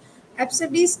truth.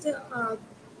 Absurdists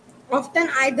often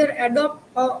either adopt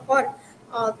or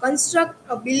construct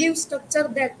a belief structure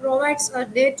that provides a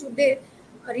day-to-day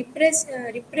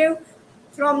reprieve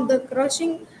from the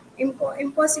crushing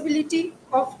impossibility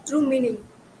of true meaning.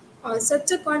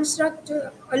 Such a construct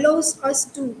allows us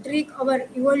to trick our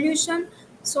evolution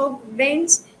so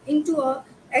brains into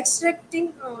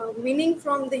extracting meaning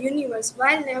from the universe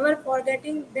while never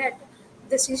forgetting that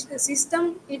the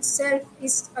system itself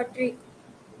is a trick.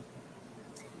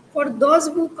 For those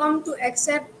who come to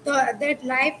accept that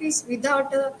life is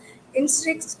without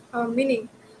intrinsic meaning,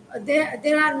 there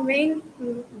are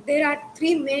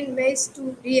three main ways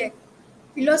to react.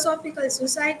 Philosophical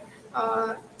suicide,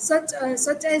 such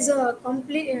as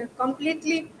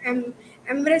completely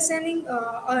embracing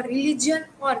a religion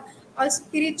or a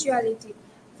spirituality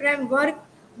framework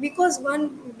because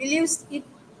one believes it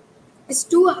is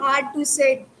too hard to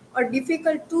say or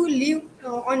difficult to live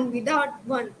on without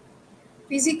one.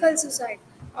 Physical suicide,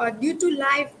 due to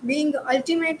life being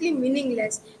ultimately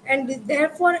meaningless and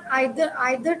therefore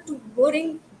either too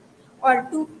boring or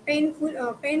too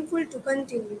painful to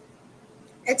continue.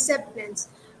 Acceptance,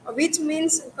 which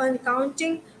means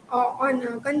counting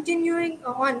on continuing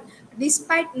on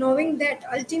despite knowing that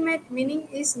ultimate meaning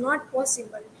is not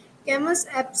possible. Camus'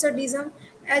 absurdism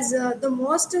as the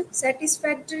most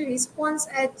satisfactory response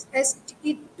as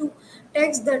it to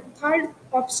takes the third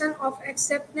option of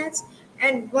acceptance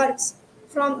and works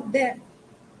from there.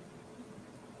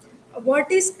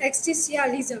 What is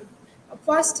existentialism?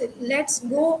 First, let's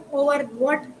go over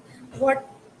what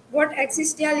what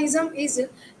existentialism is.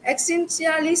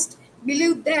 Existentialists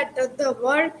believe that the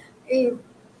world eh,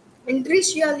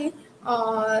 intrinsically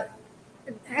uh,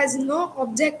 has no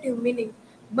objective meaning,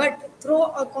 but through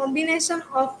a combination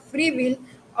of free will,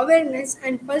 awareness,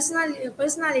 and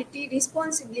personality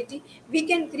responsibility, we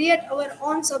can create our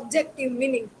own subjective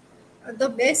meaning. The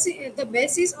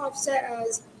basis of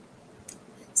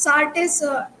Sartre's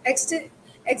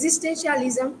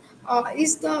existentialism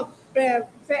pre-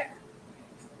 pre-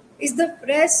 is the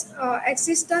press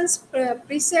existence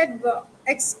precede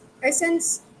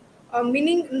essence,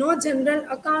 meaning no general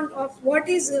account of what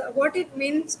it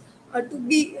means to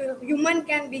be human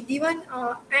can be given,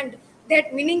 and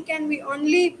that meaning can be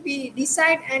only be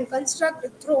decided and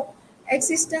constructed through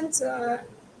existence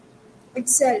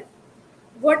itself.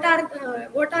 What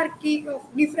are key of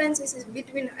differences is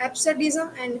between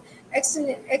absurdism and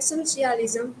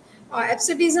existentialism?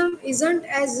 Absurdism isn't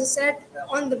as set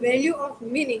on the value of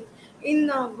meaning in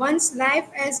one's life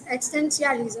as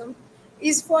existentialism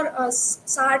is for us.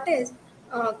 Sartre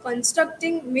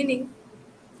constructing meaning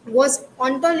was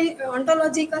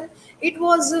ontological. It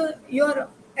was your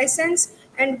essence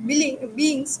and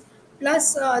beings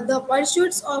plus the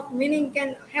pursuits of meaning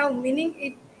can have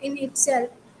meaning in itself,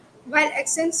 while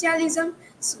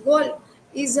existentialism's goal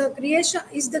is the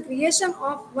creation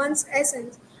of one's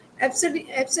essence.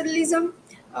 Absurdism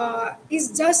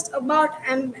is just about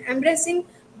embracing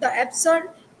the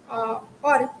absurd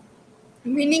or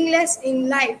meaningless in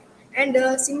life and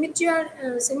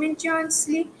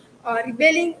simultaneously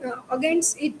rebelling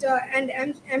against it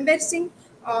and embracing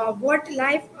what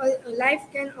life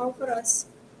can offer us.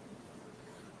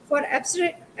 For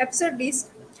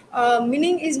absurdists,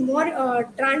 meaning is more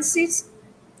transit,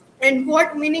 and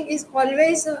what meaning is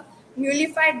always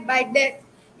nullified by death.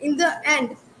 In the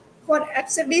end, For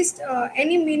absurdists,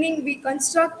 any meaning we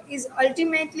construct is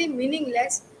ultimately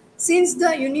meaningless. Since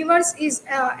the universe is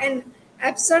an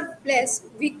absurd place,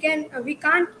 we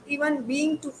can't even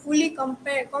being to fully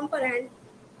comprehend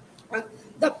uh,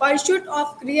 the pursuit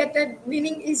of created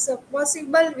meaning is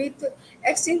possible with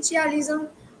existentialism,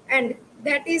 and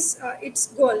that is its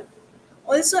goal.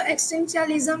 Also,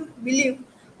 existentialism believe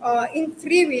in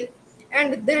free will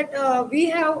and that we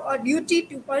have a duty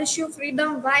to pursue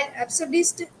freedom, while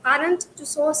absurdists aren't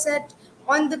so set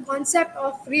on the concept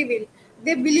of free will.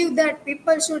 They believe that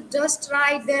people should just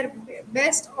try their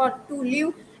best or to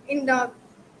live in the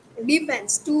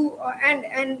defense to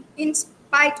and in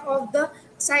spite of the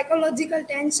psychological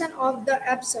tension of the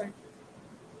absurd.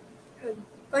 Uh,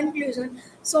 Conclusion.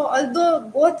 So although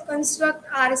both constructs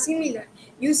are similar,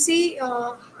 you see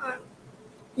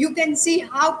you can see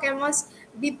how Camus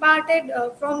departed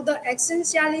from the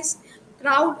existentialist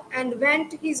crowd and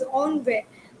went his own way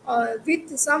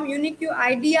with some unique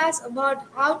ideas about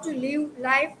how to live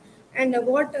life and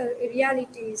what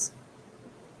reality is.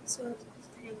 So,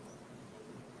 thank you.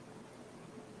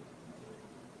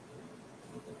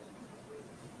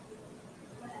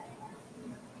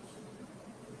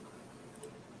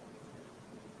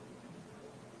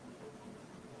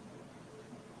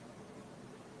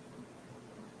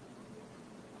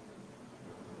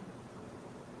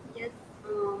 Yes,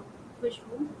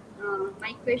 Khushboo.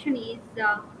 My question is,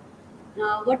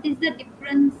 what is the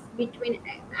difference between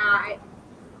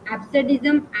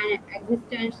absurdism and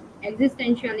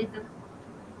existentialism?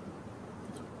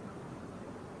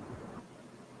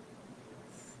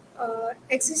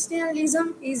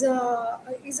 Existentialism is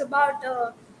about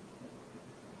a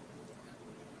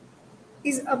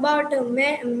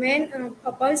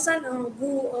person who,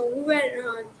 who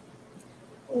were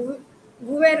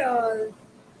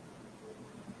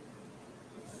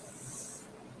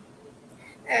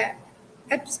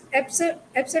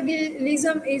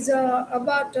absurdism is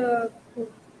about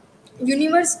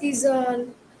universe is a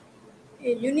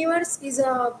universe is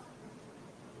a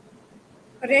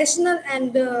rational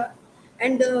and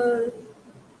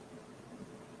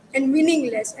and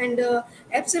meaningless, and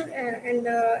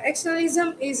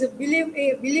externalism is a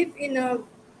belief in a,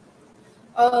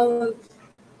 a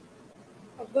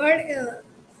word.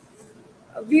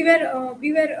 We were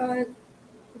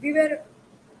we were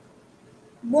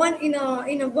born in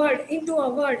a world into a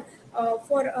world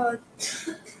for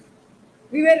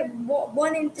we were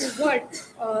born into world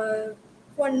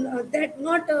for that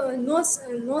not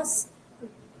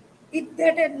it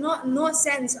that had no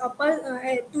sense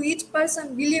to each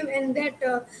person believe in that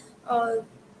to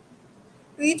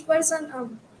each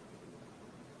person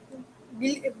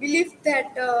believe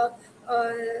that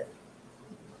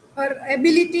her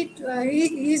ability to,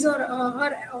 his or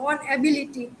her own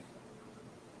ability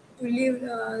to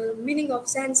live meaning of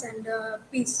sense and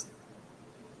peace.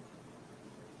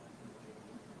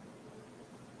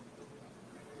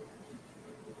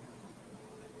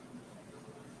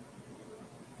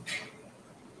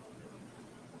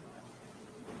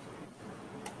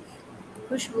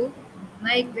 Khushbu,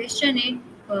 my question is,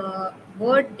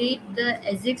 what did the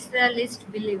existentialist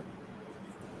believe?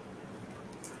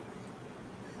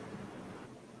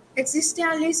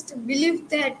 Existentialists believe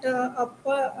that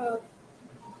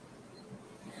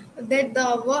that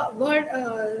the world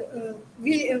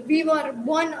we were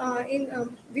born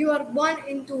in we were born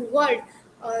into world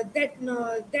that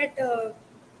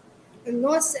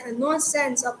no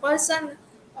sense a person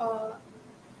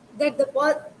that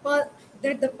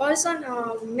that the person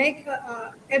make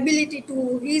ability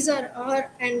to his or her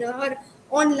and her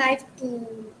own life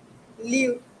to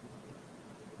live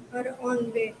her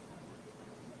own way.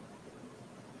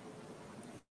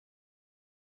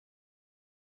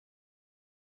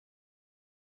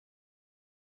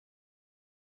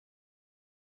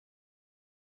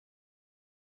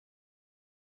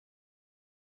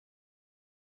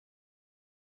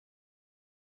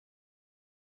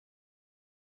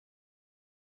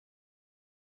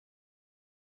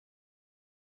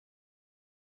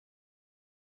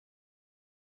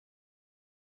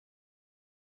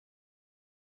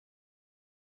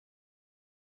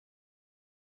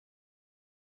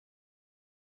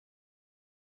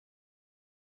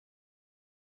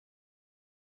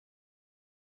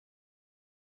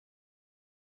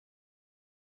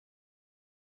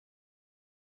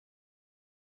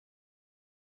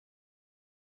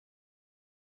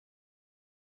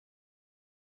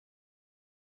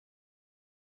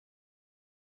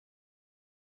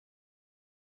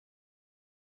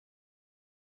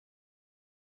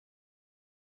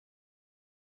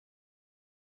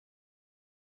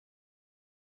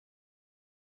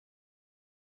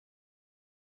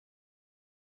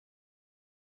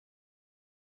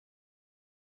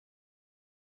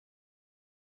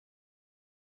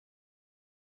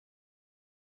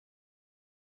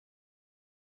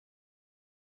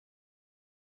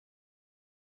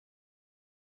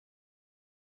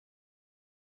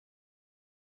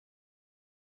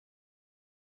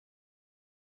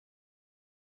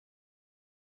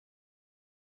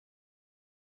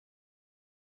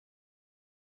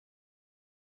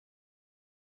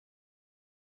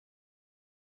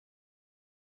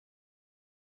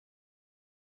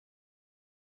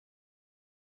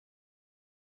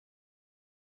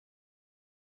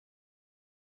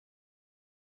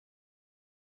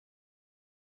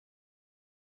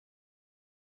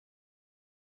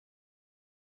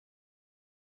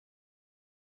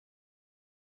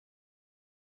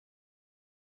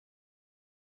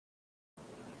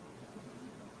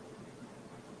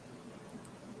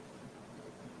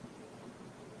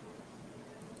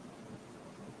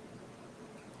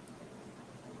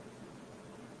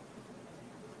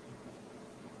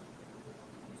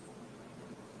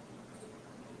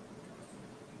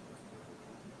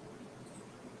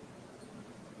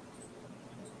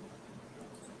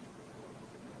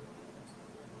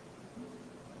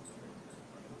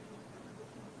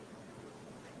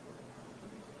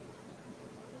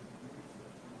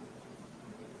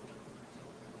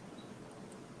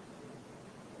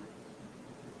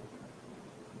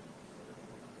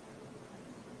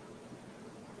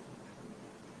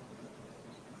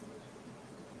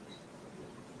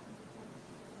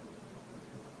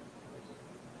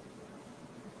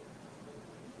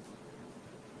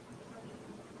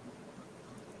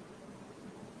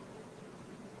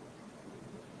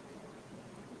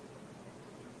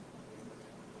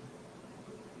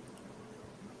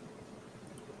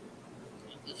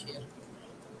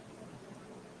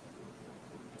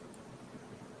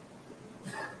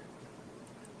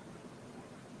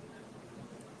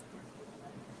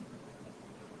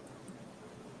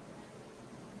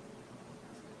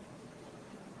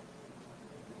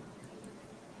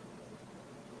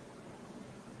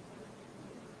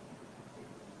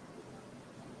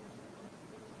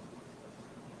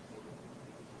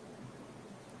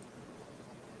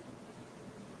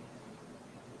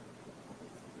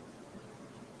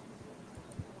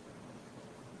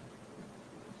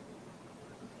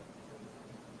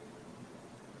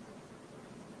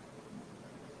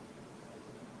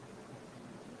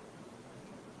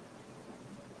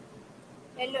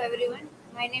 Hello everyone,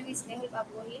 my name is Nehalba.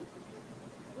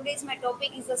 Today's my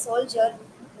topic is the soldier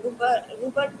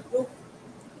Rupert Brooke.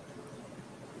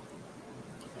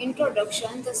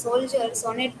 Introduction: The Soldier,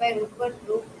 sonnet by Rupert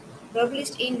Brooke,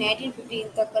 published in 1950.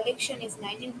 The collection is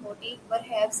 1940,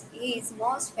 perhaps his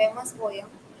most famous poem.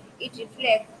 It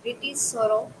reflects British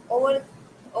sorrow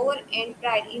over and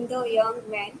pride in the young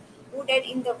man who died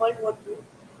in the World War II,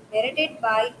 narrated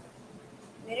by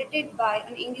narrated by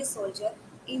an English soldier.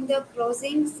 In the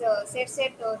closing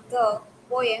set, the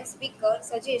poem speaker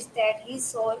suggests that his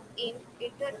soul is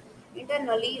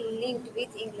internally linked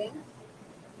with England.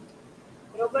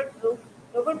 Robert Brooke.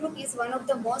 Robert Brooke is one of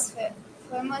the most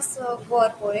famous war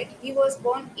poets. He was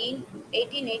born in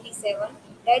 1887,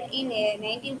 died in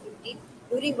 1950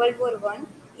 during World War One.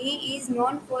 He is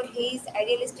known for his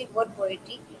idealistic war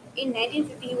poetry. In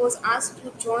 1950, he was asked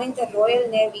to join the Royal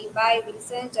Navy by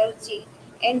Winston Churchill,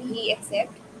 and he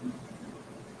accepted.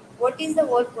 What is the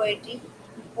war poetry?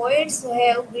 Poets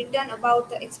have written about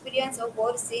the experience of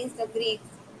war since the Greeks,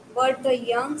 but the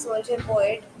young soldier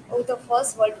poet of the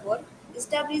First World War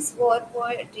established war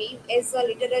poetry as a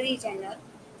literary genre.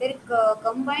 Their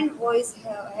combined voice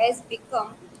has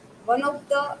become one of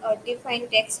the defining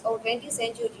texts of 20th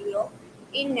century Europe.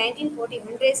 In 1940,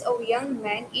 hundreds of young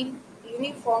men in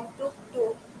uniform took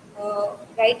to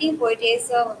writing poetry as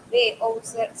a way of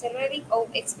surviving or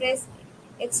express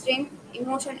extreme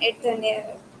emotion at the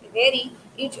very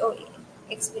edge of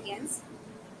experience.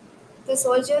 The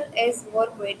Soldier as War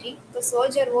Poetry. The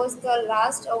Soldier was the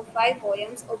last of five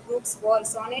poems of Brooke's war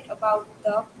sonnet about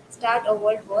the start of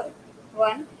World War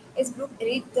One. As Brooke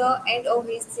reached the end of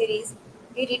his series,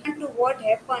 he returned to what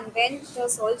happened when the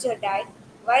soldier died.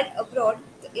 While abroad,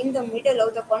 in the middle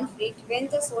of the conflict, when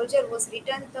the soldier was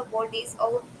returned, the bodies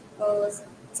of uh,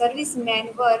 servicemen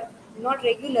were not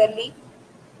regularly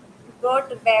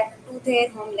brought back to their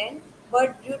homeland,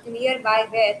 but brought nearby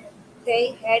where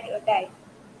they had died.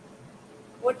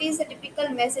 What is the typical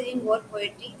message in war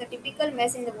poetry? The typical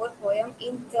message in the war poem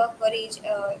is the courage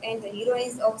and the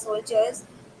heroism of soldiers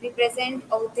represent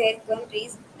of their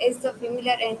countries as the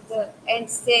familiar and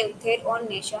save their own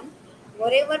nation.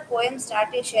 Moreover, poems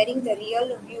started sharing the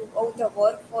real view of the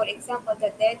war. For example,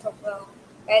 the death of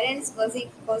parents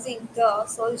causing the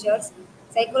soldiers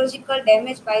psychological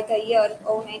damage by the year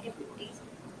of 1950s.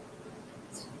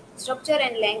 Structure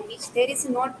and language. There is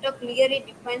not a clearly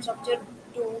defined structure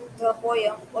to the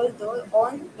poem, although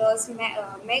on does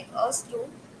make us to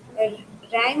uh,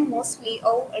 rhyme mostly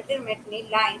or alternately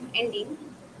line ending.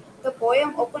 The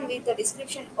poem opens with the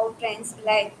description of train's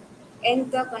life and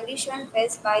the condition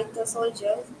faced by the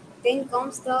soldiers. Then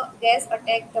comes the gas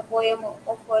attack. The poem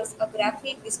offers a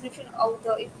graphic description of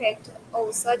the effect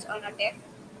of such an attack.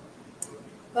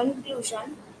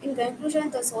 Conclusion. In conclusion,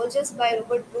 The Soldiers by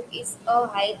Rupert Brooke is a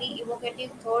highly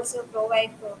evocative thoughts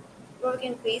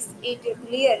provoking piece. It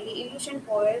clearly illustrates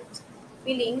poets'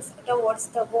 feelings towards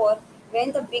the war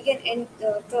when the began and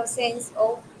the sense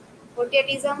of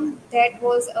patriotism that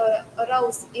was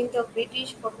aroused in the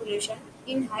British population.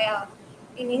 In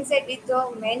insight with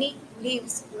the many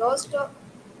lives lost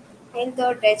and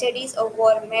the tragedies of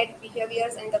war, mad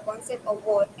behaviors, and the concept of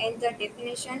war, and the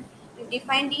definition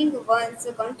defining one's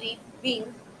country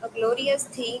being a glorious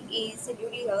thing is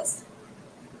ludicrous.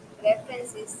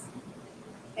 References.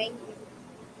 Thank you.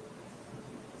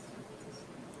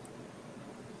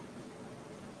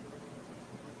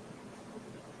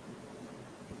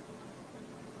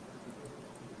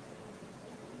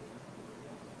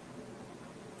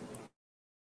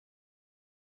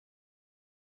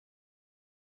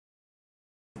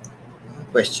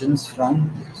 Questions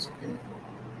from? Yes, okay.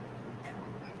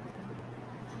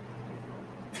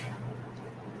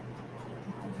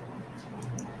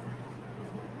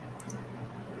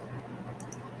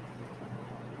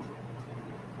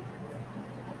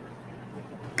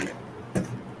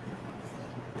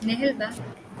 Nehalba,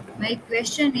 my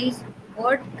question is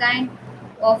what kind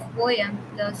of poem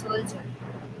The Soldier?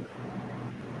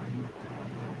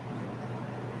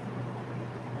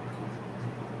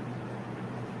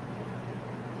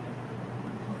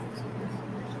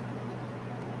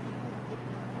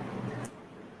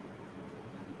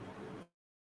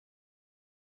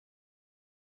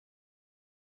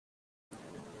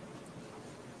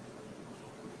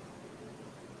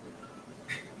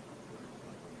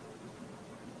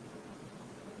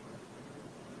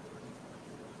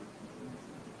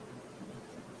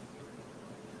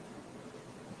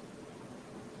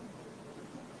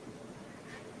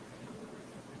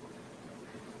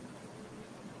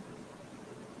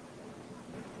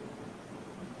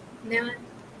 Never.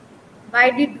 Why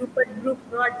did Rupert Brooke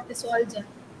wrote The Soldier?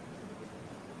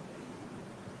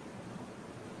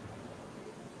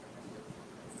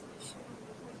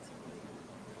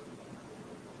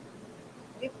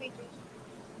 Repeat it.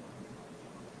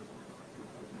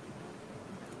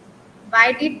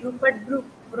 Why did Rupert Brooke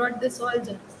wrote The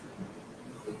Soldier?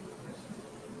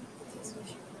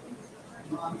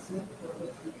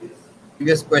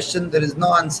 Previous question, there is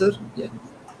no answer. Yeah.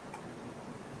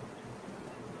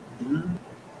 Mhm.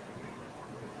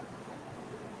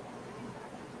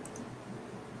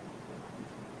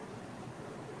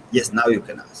 Yes, now you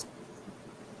can ask.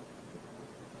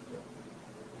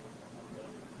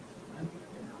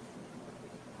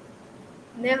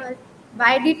 Never.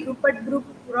 Why did Rupert Brooke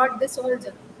wrote The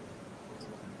Soldier?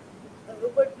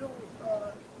 Rupert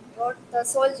Brooke wrote The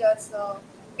Soldiers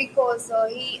because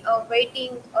he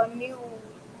waiting a new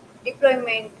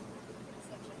deployment.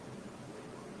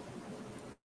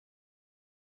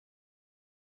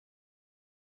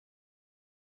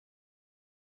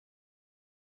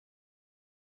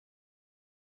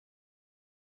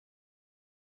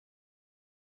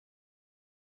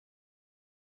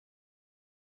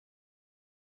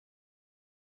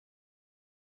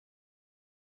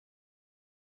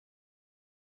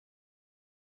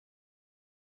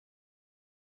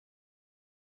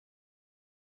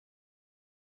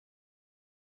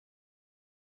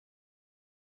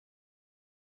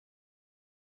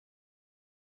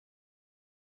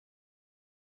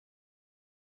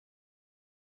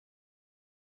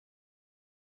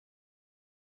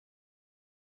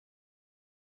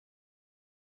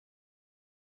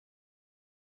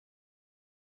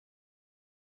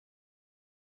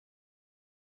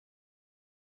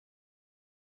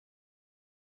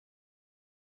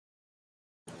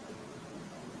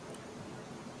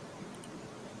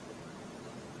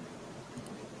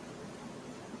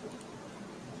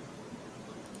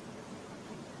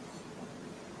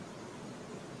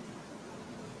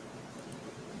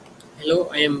 Hello,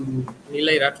 I am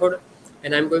Nilay Rathod,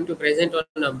 and I'm going to present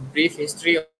on a brief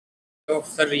history of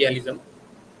Surrealism.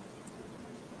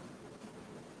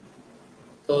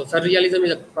 So, Surrealism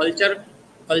is a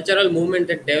cultural movement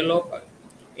that developed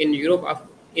in Europe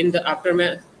in the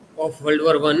aftermath of World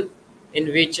War One, in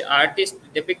which artists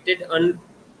depicted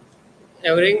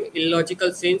unwavering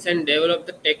illogical scenes and developed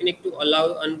the technique to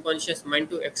allow unconscious mind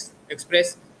to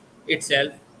express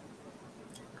itself.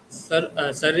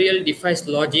 Surreal defies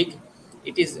logic;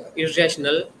 it is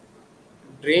irrational.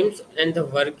 Dreams and the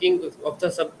working of the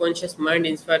subconscious mind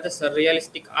inspire the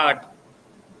surrealistic art,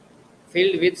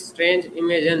 filled with strange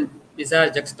image and bizarre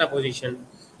juxtaposition.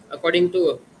 According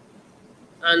to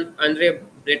Andre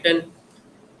Breton,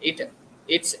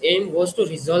 its aim was to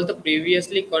resolve the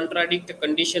previously contradicted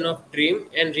condition of dream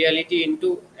and reality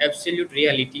into absolute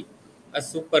reality, a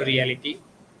super reality.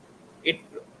 It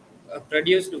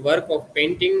produced work of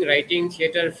painting, writing,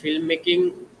 theater,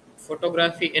 filmmaking,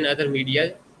 photography, and other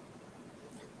media.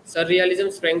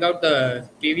 Surrealism sprang out the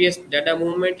previous Dada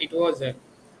movement. It was a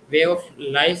way of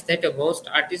life that most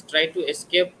artists tried to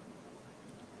escape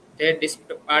their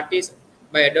disparities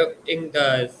by adopting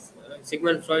the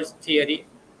Sigmund Freud's theory,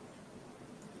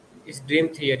 his dream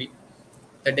theory.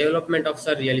 The development of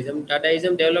Surrealism.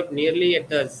 Dadaism developed nearly at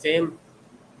the same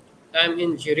time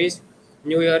in Zurich,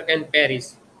 New York, and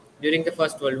Paris. During the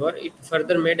First World War, it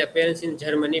further made appearance in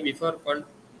Germany before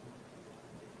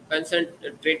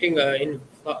concentrating in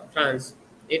France.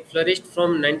 It flourished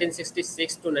from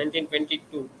 1966 to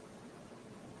 1922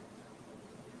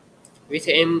 with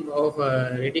the aim of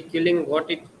ridiculing what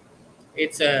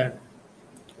its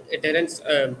adherents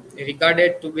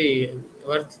regarded to be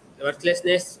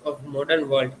worthlessness of modern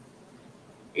world.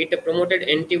 It promoted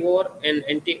anti-war and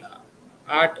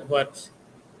anti-art works.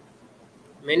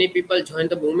 Many people joined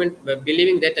the movement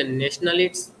believing that the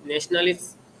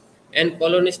nationalists and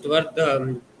colonists were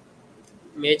the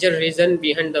major reason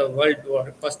behind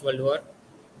the First World War.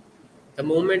 The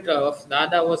movement of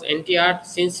Dada was anti-art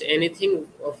since anything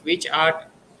of which art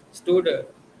stood,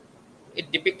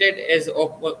 it depicted as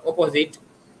opposite.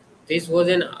 This was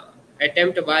an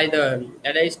attempt by the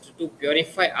Dadaists to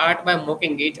purify art by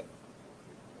mocking it.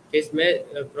 This made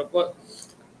pro-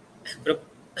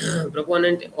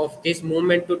 proponent of this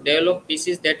movement to develop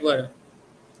pieces that were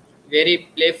very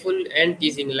playful and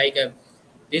teasing, like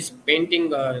this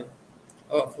painting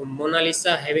of Mona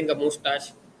Lisa having a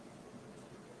mustache.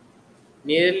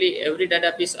 Nearly every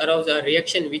data piece aroused a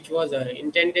reaction which was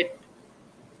intended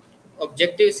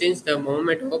objective since the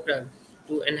movement hoped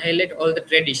to annihilate all the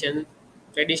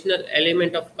traditional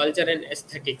element of culture and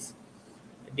aesthetics.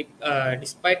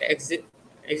 Despite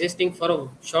existing for a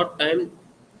short time,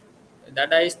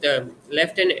 Dadaist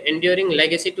left an enduring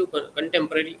legacy to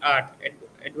contemporary art,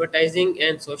 advertising,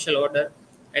 and social order.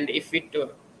 And if it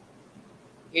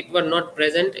were not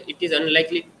present, it is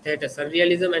unlikely that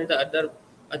Surrealism and the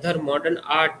other modern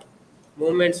art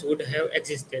movements would have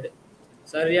existed.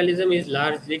 Surrealism is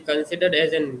largely considered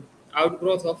as an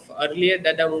outgrowth of earlier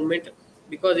Dada movement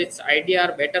because its ideas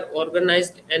are better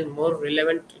organized and more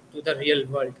relevant to the real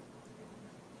world.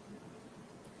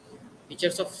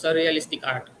 Features of surrealistic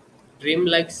art: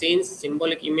 dreamlike scenes,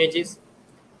 symbolic images,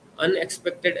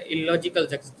 unexpected illogical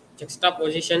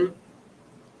juxtaposition,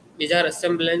 bizarre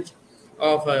assemblage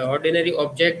of ordinary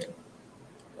object,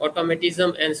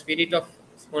 automatism and spirit of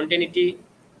spontaneity,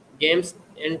 games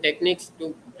and techniques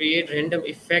to create random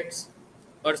effects,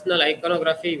 personal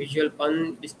iconography, visual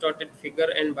pun, distorted figure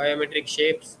and biometric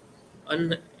shapes,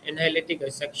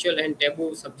 unanalytic sexual and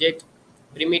taboo subject,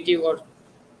 primitive or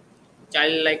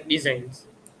childlike designs.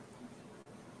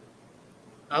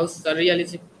 How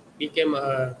surrealism became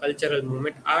a cultural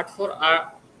movement. Art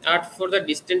for the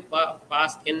distant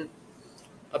past can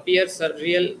appear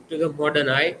surreal to the modern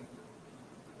eye.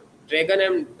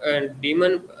 Dragon and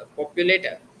demon populate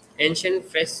ancient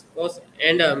frescoes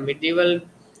and medieval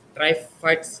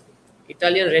trifights.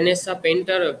 Italian Renaissance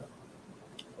painter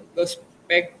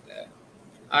Gospect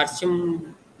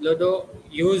Archimlodo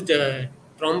used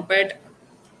trumpet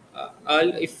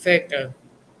effect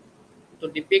to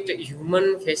depict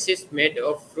human faces made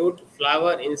of fruit,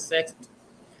 flower, insects,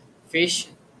 fish,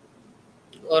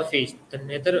 or fish. The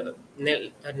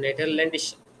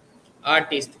Netherlandish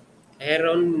artist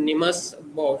Hieronymus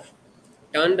Bosch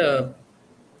turned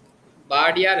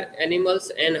barnyard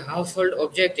animals and household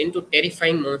objects into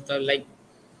terrifying monsters. Like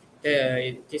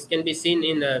this can be seen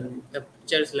in the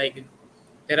pictures. Like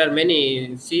there are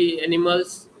many sea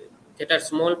animals that are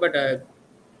small, but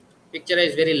picture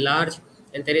is very large,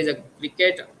 and there is a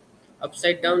cricket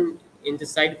upside down in the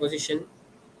side position.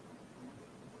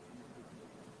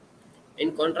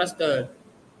 In contrast, the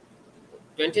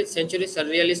 20th century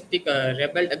surrealistic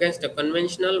rebelled against the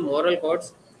conventional moral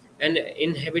codes and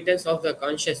inhabitants of the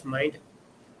conscious mind.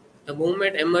 The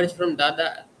movement emerged from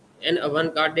Dada, an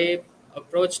avant-garde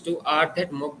approach to art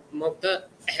that mocked the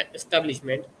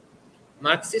establishment.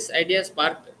 Marxist ideas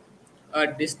sparked a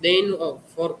disdain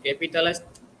for capitalist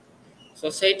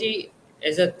society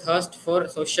as a thirst for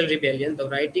social rebellion. The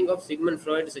writing of Sigmund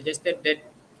Freud suggested that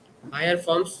higher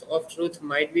forms of truth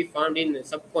might be found in the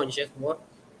subconscious.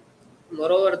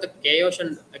 Moreover, the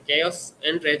chaos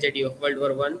and tragedy of World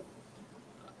War One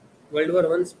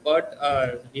spurred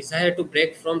a desire to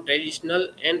break from traditional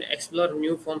and explore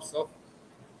new forms of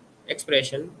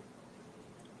expression.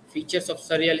 Features of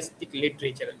surrealistic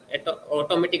literature: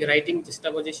 automatic writing,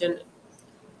 juxtaposition,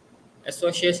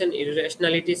 association,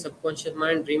 irrationality, subconscious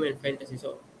mind, dream, and fantasy.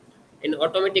 So, in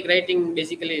automatic writing,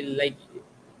 basically, like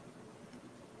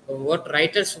what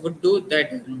writers would do,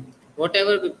 that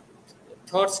whatever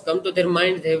thoughts come to their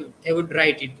mind, they would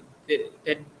write it.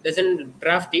 That doesn't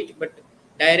draft it, but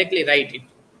directly write it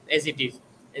as it is.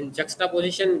 In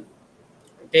juxtaposition,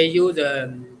 they use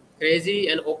crazy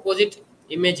and opposite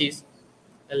images,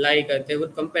 like they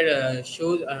would compare a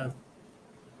shoe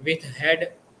with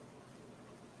head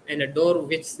and a door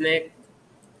with snake.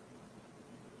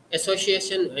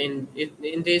 Association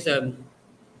in these uh,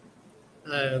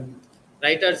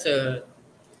 writers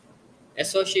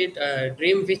associate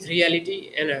dream with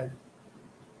reality and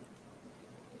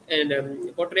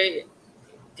portray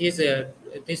these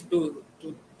two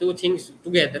things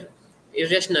together.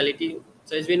 Irrationality.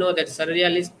 So as we know that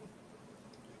surrealism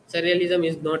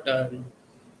is not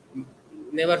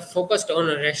never focused on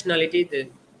rationality.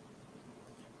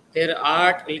 Their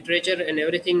art, literature, and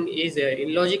everything is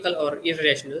illogical or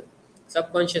irrational.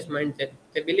 Subconscious mind, that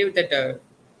they believe that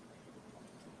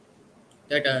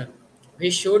we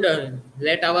should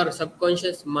let our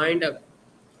subconscious mind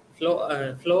flow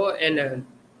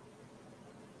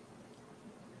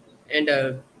and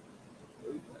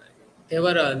they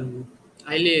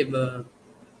were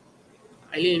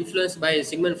highly influenced by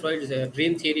Sigmund Freud's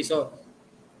dream theory. So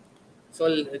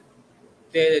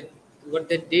they what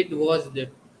they did was that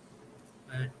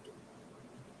uh,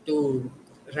 to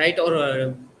write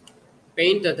or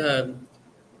paint the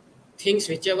things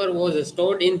whichever was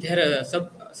stored in their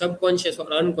subconscious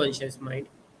or unconscious mind.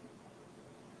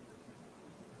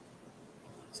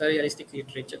 Surrealistic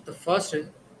literature. The first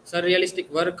surrealistic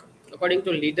work, according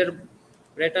to leader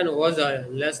Breton, was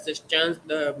Les Chance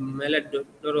the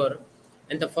Malador,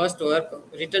 and the first work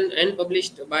written and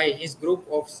published by his group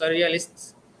of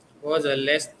surrealists was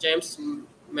Les Champs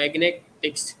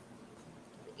Magnetics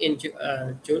in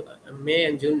May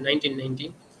and June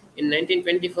 1990. In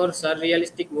 1924,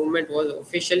 Surrealistic movement was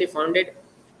officially founded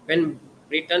when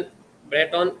Breton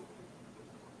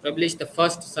published the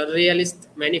first Surrealist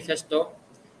manifesto,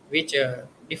 which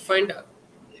defined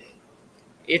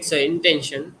its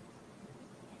intention.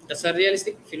 The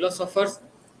surrealistic philosophers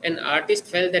and artists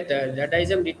felt that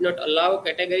Dadaism did not allow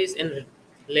categories and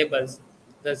labels.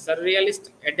 The surrealists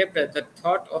adapted the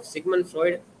thought of Sigmund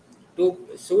Freud to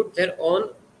suit their own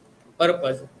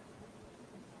purpose.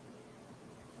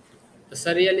 The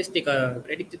surrealistic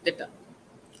predicted that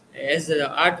as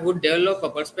art would develop a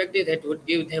perspective that would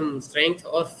give them strength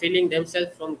or feeling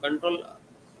themselves from control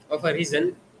of a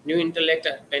reason, new intellect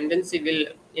tendency will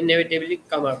inevitably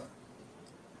come up.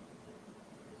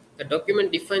 The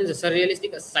document defines the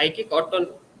surrealistic as psychic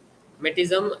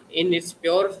automatism in its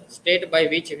pure state by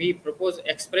which we propose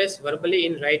express verbally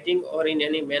in writing or in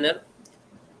any manner.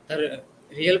 The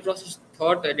real process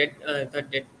thought,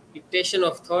 the dictation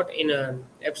of thought in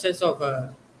absence of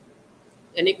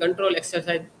any control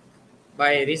exercised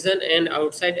by reason and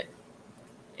outside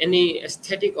any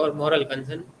aesthetic or moral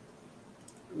concern.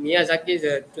 Miyazaki's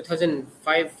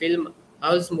 2005 film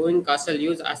Howl's Moving Castle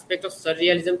used aspects of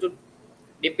surrealism to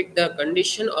depict the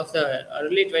condition of the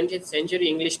early 20th century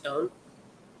English town.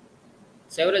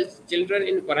 Several children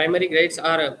in primary grades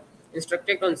are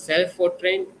instructed on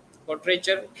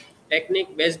self-portraiture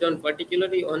technique based on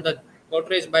particularly on the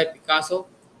portraits by Picasso,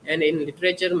 and in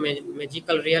literature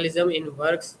magical realism in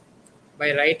works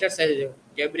by writers as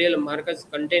Gabriel Marquez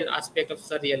contain aspect of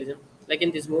surrealism. Like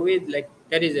in this movie, like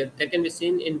there can be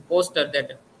seen in poster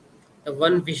that the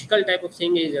one vehicle type of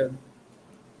thing is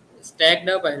stacked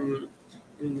up and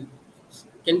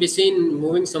can be seen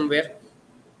moving somewhere.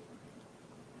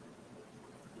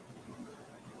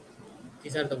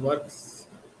 These are the works.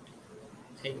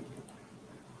 Thank you.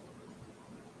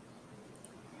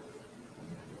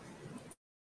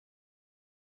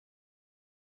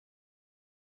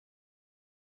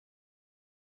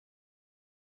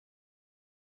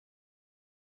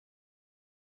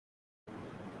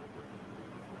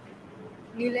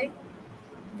 Nilay,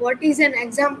 what is an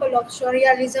example of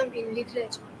surrealism in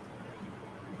literature?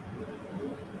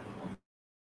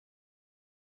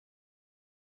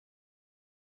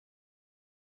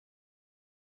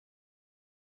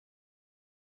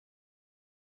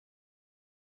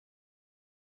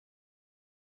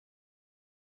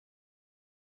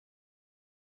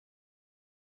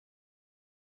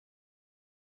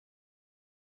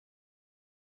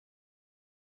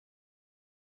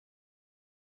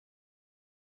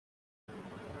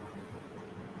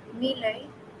 Nilay,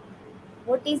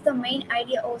 what is the main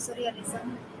idea of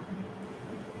surrealism?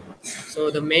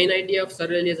 So the main idea of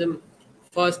surrealism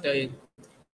first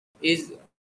is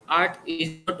art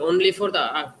is not only for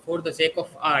the sake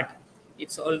of art;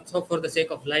 it's also for the sake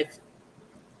of life.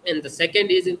 And the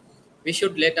second is we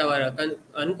should let our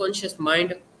unconscious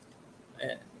mind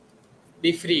uh,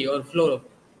 be free or flow.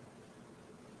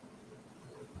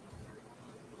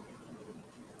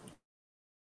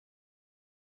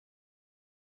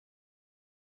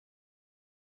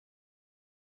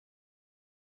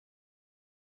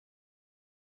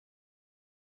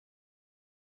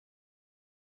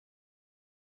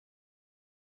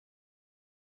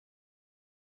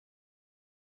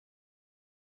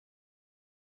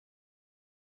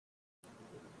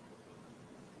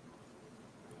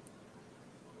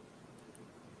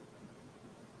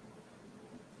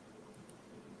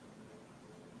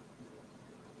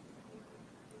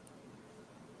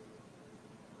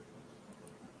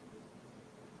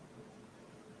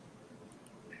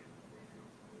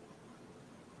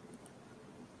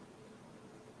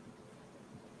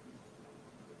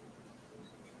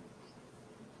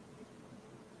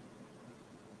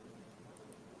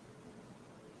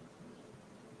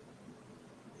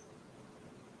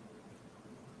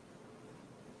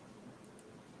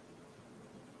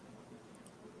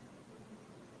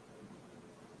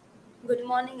 Good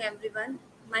morning, everyone.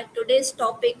 My today's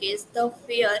topic is The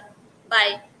Fear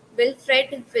by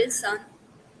Wilfred Wilson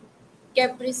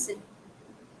Capricin.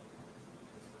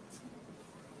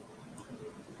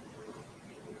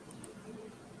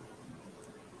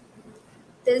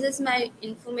 This is my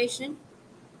information.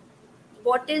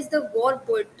 What is the war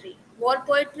poetry? War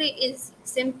poetry is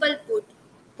simple put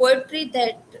poetry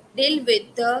that deal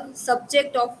with the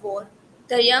subject of war.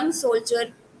 The young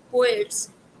soldier poets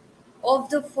of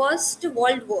the First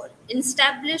World War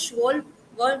established war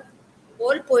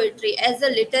poetry as a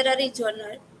literary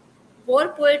genre. War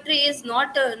poetry is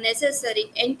not a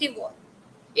necessary anti-war.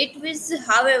 It was,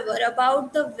 however,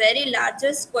 about the very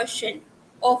largest question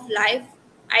of life,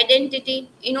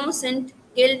 identity, innocence,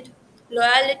 guilt,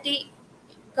 loyalty,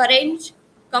 courage,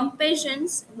 compassion,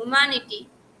 humanity,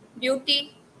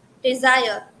 beauty,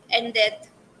 desire, and death.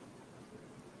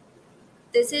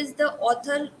 This is the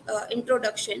author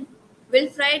introduction.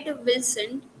 Wilfred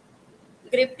Wilson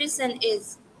Gripson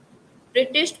is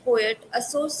British poet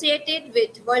associated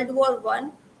with World War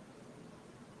One,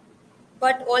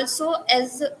 but also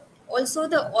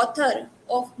the author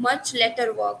of much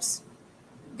later works.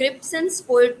 Gripson's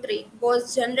poetry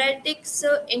was genetics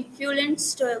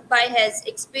influenced by his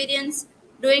experience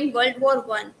during World War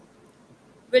One.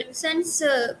 Wilson's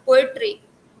poetry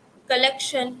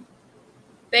collection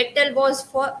Battle was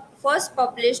first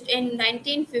published in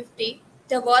 1950.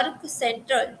 The work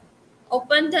central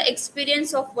upon the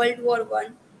experience of World War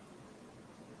One.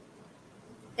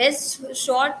 His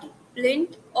short,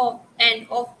 blunt, and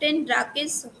often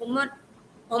raucous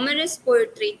humorous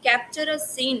poetry capture a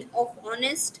scene of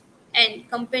honest and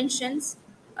compassion,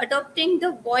 adopting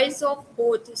the voice of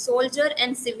both soldier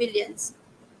and civilians.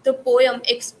 The poem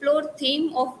explores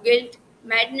theme of guilt,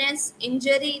 madness,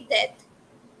 injury, death.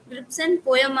 Gibson's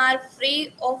poems are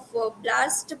free of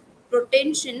blast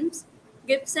pretensions.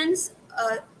 Gibson's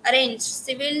arranged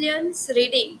civilians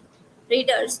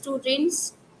readers to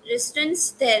restrain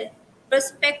their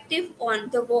perspective on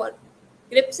the war.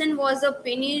 Gibson was a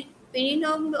pioneer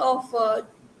of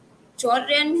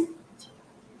Georgian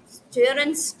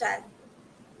style.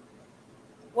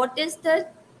 What is the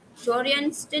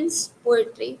Georgian's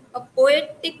poetry? A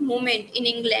poetic movement in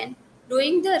England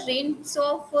during the reigns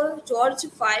of George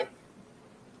V,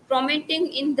 prominent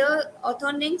in the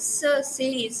Orthodox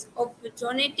series of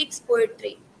Genetics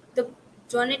poetry. The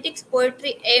Genetics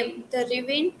poetry aim to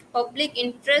revive public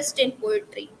interest in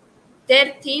poetry.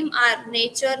 Their themes are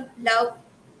nature, love,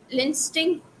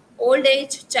 instinct, old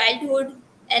age, childhood,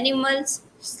 animals,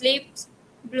 sleeps,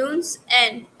 blooms,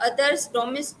 and others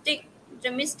domestic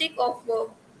of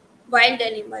wild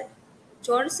animal.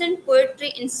 Georgian poetry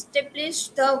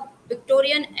established the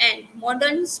Victorian and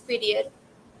modern period.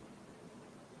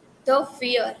 The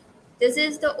Fear. This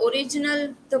is the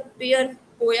original The Fear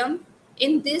poem.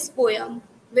 In this poem,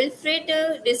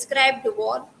 Wilfred described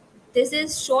war. This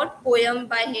is short poem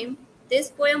by him. This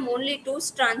poem only 2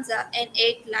 stanza and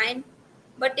 8 line,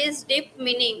 but is deep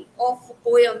meaning of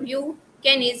poem. You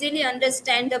can easily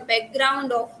understand the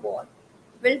background of war.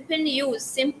 Wilfred used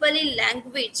simple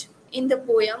language in the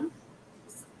poem.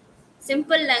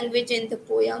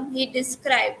 He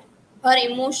described her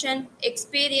emotion,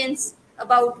 experience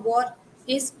about war.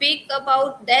 He speak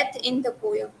about death in the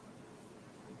poem.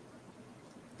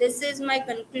 This is my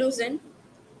conclusion.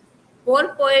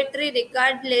 War poetry,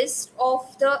 regardless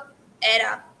of the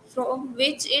era from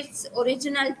which it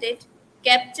originated,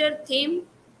 capture themes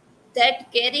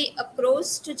that carry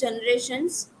across to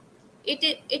generations.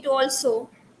 It also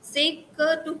seek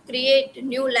to create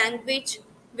new language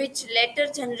which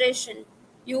later generation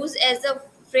use as a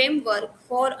framework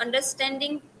for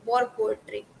understanding war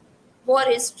poetry, war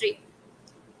history.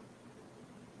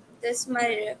 That's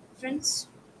my reference.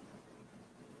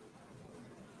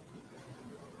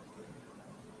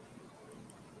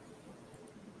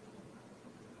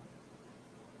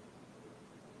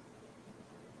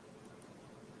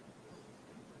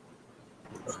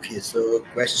 Okay, so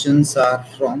questions are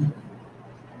from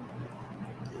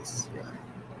this. Yeah.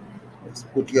 Let's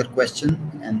put your question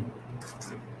and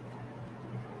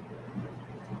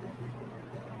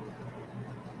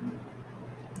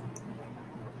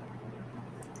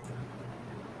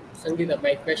Sangita,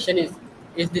 my question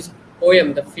is this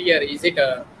poem, The Fear, is it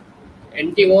a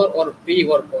anti-war or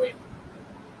pre-war poem?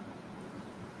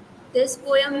 This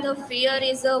poem, The Fear,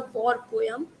 is a war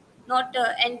poem, not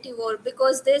anti-war,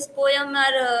 because this poem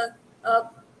are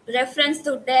reference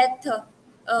to death,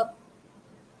 uh,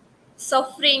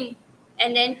 suffering,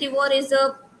 and anti-war is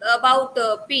about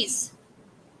peace.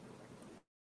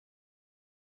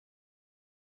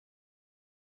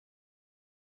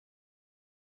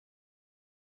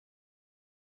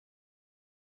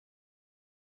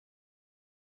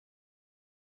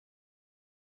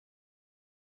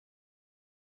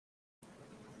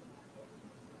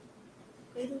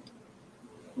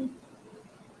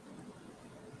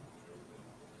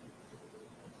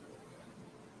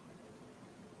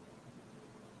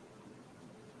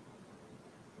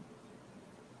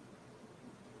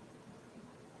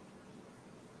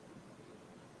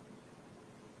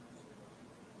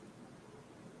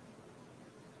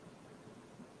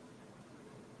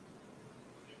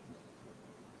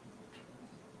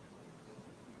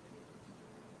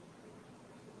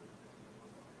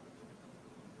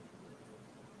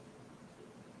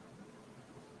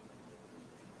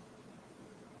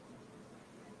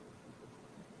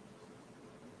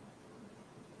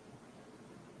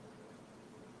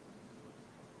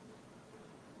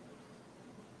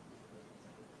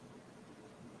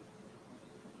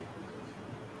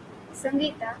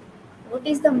 Sangita, what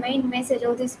is the main message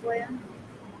of this poem?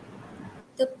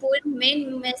 The poem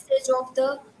main message of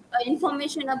the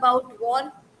information about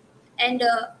war, and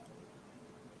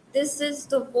this is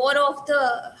the war of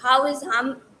the how is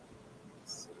harm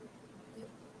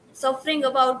suffering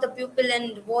about the people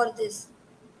and war this.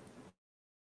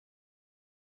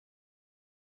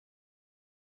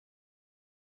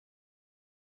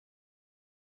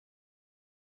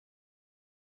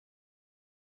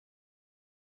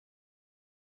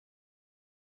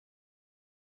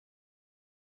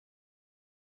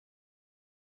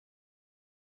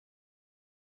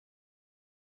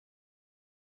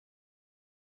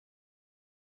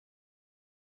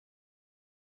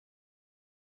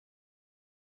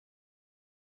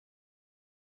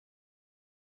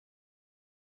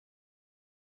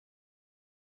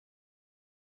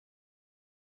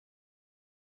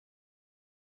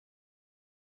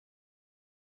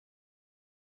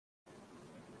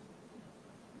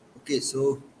 Okay,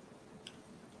 so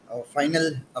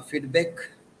final feedback.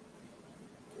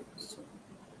 So,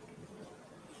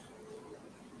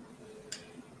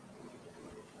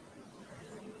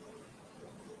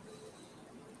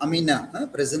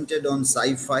 Aamena presented on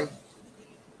sci-fi,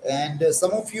 and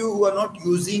some of you who are not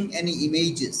using any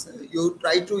images, you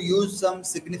try to use some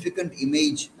significant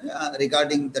image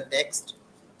regarding the text.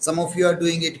 Some of you are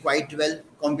doing it quite well,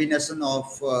 combination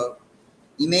of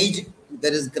image,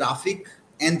 there is graphic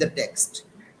and the text.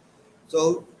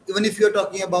 So even if you're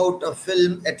talking about a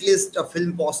film, at least a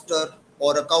film poster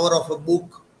or a cover of a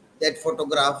book, that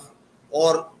photograph,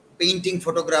 or painting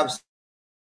photographs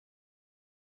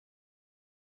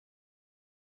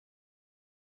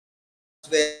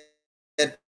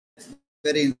where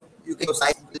very you can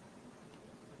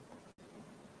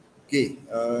okay.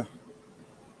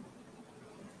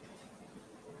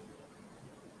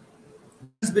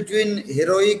 Between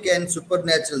heroic and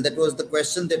supernatural, that was the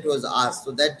question that was asked,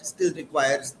 so that still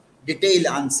requires detailed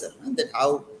answer, that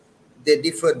how they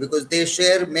differ, because they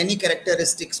share many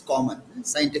characteristics common: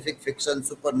 scientific fiction,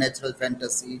 supernatural,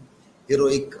 fantasy,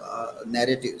 heroic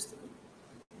narratives.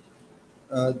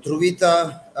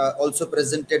 Dhruvita also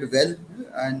presented well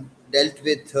and dealt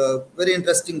with very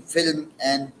interesting film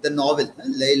and the novel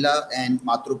Layla and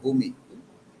Matrubhumi.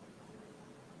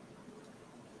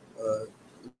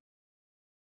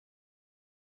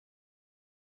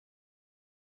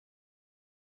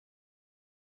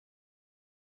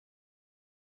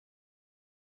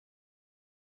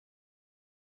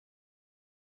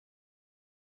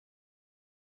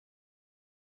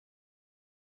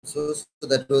 So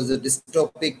that was a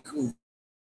dystopic.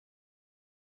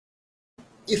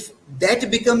 If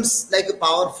that becomes like a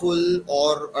powerful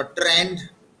or a trend,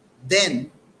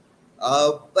 then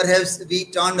perhaps we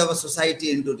turned our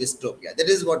society into dystopia. That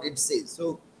is what it says.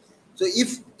 So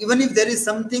if even if there is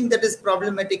something that is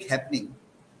problematic happening,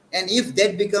 and if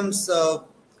that becomes a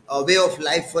way of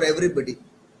life for everybody,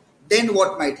 then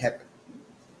what might happen?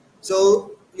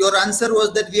 So your answer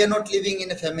was that we are not living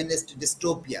in a feminist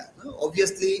dystopia.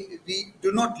 Obviously, we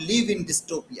do not live in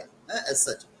dystopia as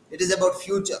such. It is about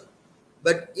future.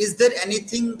 But is there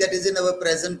anything that is in our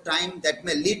present time that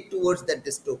may lead towards that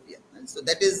dystopia? And so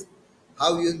that is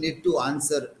how you need to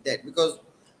answer that, because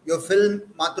your film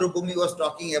Matrubhumi was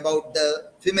talking about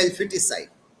the female feticide.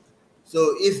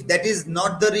 So if that is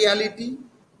not the reality,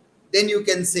 then you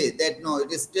can say that no,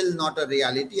 it is still not a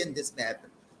reality and this may happen.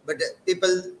 But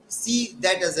people see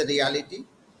that as a reality,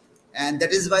 and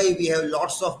that is why we have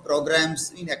lots of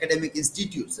programs in academic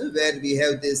institutes where we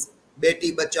have this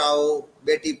Beti Bachao,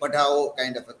 Beti Padhao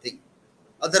kind of a thing.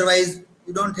 Otherwise,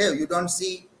 you don't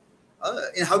see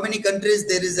in how many countries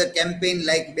there is a campaign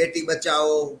like Beti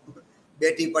Bachao,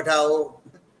 Beti Padhao.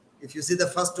 If you see the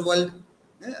first world,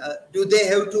 do they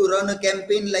have to run a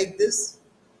campaign like this?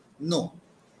 No.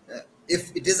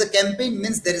 If it is a campaign,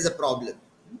 means there is a problem.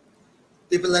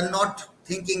 People are not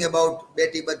thinking about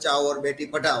Beti Bachao or Beti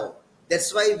Padhao.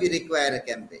 That's why we require a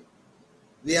campaign.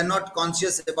 We are not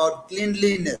conscious about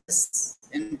cleanliness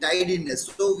and tidiness,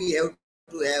 so we have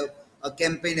to have a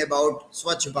campaign about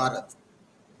Swachh Bharat.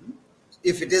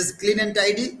 If it is clean and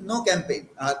tidy, no campaign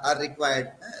are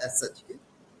required as such.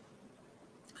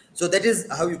 So that is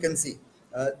how you can see.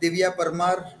 Divya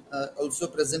Parmar also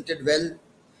presented well.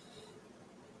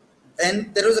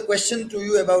 And there was a question to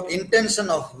you about intention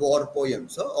of war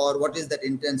poems, or what is that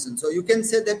intention. So you can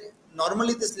say that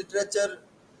normally this literature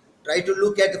try to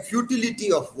look at the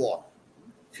futility of war.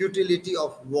 Futility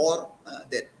of war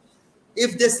there.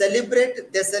 If they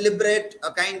celebrate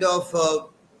a kind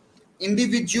of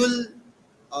individual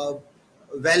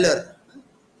valor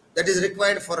that is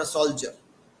required for a soldier.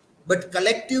 But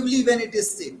collectively, when it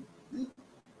is seen,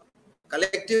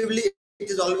 collectively it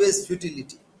is always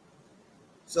futility.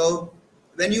 So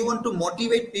when you want to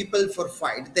motivate people for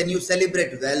fight, then you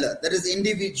celebrate valor. That is,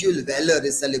 individual valor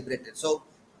is celebrated. So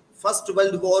First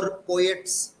World War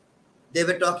poets, they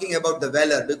were talking about the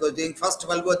valor, because during First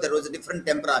World War there was a different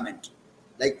temperament.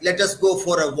 Like, let us go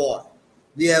for a war.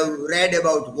 We have read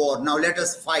about war. Now let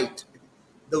us fight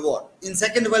the war. In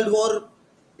Second World War,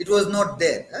 it was not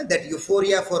there. That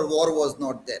euphoria for war was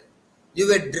not there. You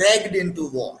were dragged into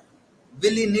war.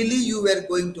 Willy-nilly you were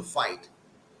going to fight.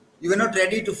 You were not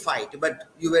ready to fight, but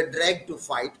you were dragged to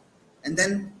fight. And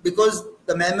then, because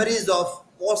the memories of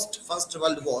post First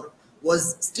World War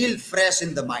was still fresh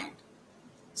in the mind,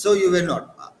 so you were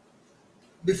not.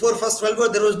 Before First World War,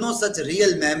 there was no such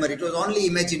real memory. It was only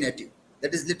imaginative.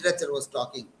 That is, literature was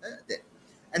talking there.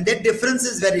 And that difference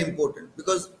is very important,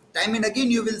 because time and again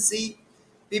you will see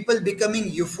people becoming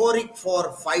euphoric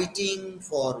for fighting,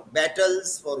 for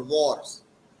battles, for wars.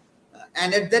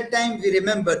 And at that time, we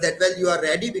remember that, well, you are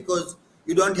ready because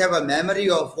you don't have a memory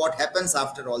of what happens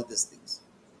after all these things.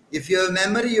 If you have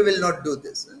memory, you will not do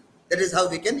this. That is how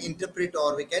we can interpret,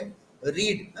 or we can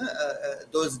read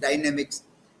those dynamics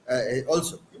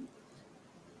also.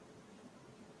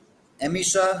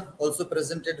 Emisha also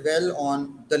presented well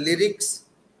on the lyrics,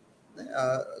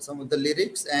 some of the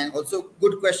lyrics, and also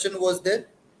good question was there.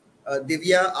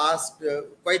 Divya asked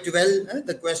quite well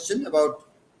the question about,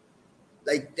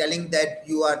 like, telling that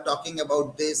you are talking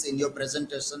about this in your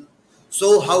presentation.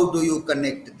 So how do you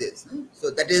connect this? So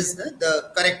that is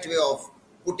the correct way of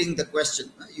putting the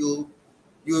question. You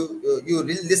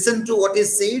listen to what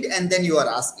is said and then you are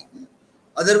asking.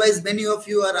 Otherwise, many of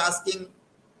you are asking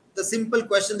the simple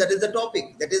question that is the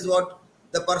topic. That is what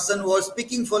the person was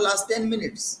speaking for last 10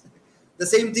 minutes. The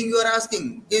same thing you are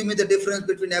asking. Give me the difference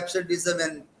between absurdism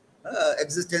and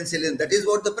existentialism. That is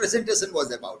what the presentation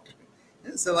was about.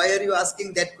 So why are you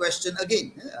asking that question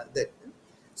again?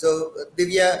 So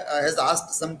Divya has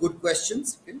asked some good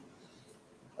questions,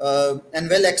 and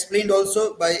well explained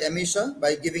also by Emisha,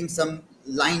 by giving some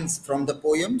lines from the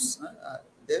poems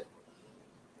there.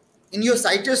 In your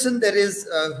citation, there is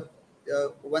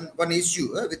one issue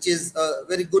which is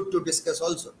very good to discuss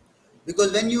also,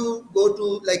 because when you go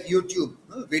to like YouTube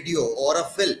video or a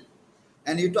film,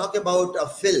 and you talk about a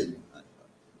film,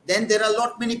 then there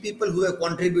are many people who have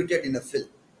contributed in a film.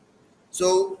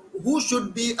 So who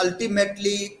should be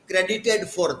ultimately credited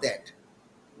for that?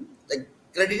 Like,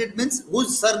 credited means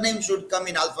whose surname should come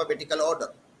in alphabetical order.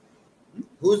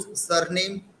 Whose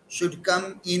surname should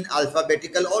come in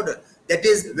alphabetical order. That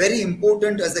is very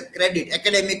important as a credit,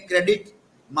 academic credit.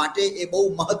 Mate e bau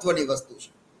mahatvani vastu છે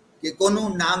કે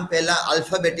કોનું નામ પહેલા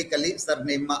alphabetically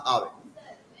surname માં આવે.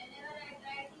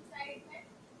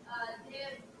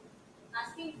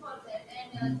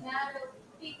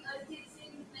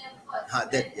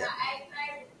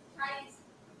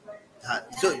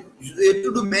 So you have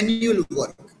to do manual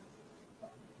work.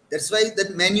 That's why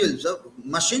that manual. So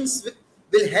machines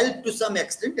will help to some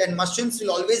extent, and machines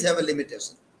will always have a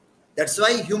limitation. That's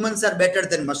why humans are better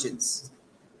than machines.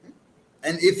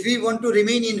 And if we want to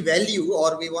remain in value,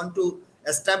 or we want to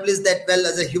establish that, well,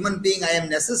 as a human being I am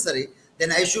necessary,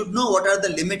 then I should know what are the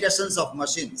limitations of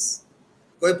machines.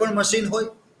 કોઈ પણ machine હોય,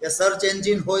 કે search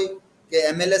engine હોય, કે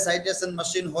MLS citation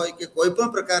machine હોય, કે કોઈ પણ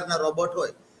પ્રકારના રોબોટ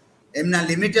હોય, એમના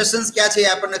લિમિટેશન્સ ક્યાં છે એ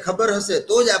આપણને ખબર હશે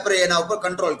તો જ આપણે એના ઉપર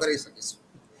કંટ્રોલ કરી શકીશું.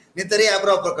 નહીંતર એ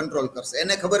આપણા ઉપર કંટ્રોલ કરશે.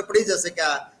 એને ખબર પડી જશે કે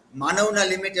આ માનવના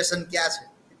લિમિટેશન ક્યાં છે,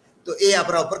 તો એ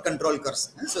આપણા ઉપર કંટ્રોલ કરશે.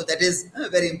 So that is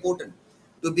very important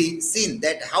to be seen,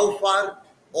 that how far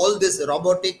all this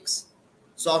robotics,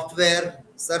 software,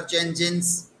 search engines,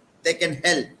 they can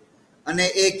help. અને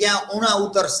એ ક્યાં ઊણા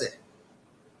ઉતરશે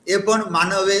એ પણ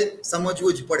માનવે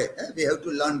સમજવું જ પડે. We have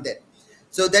to learn that.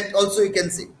 So that also you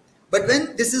can see. But when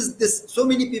so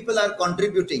many people are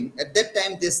contributing, at that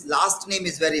time this last name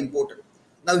is very important.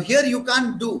 Now here you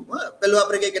can't do પેલું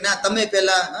આપણે કહે કે ના તમે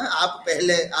પહેલા આપ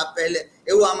પહેલે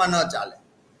એવું આમાં ન ચાલે.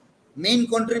 Main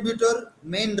contributor,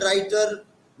 main writer,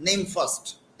 name first.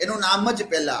 એનું નામ જ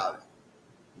પહેલા આવે.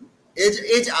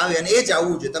 એ જ આવે અને એ જ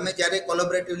આવવું જોઈએ. તમે જ્યારે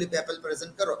કોલેબોરેટિવલી પેપર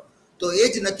પ્રેઝન્ટ કરો તો એ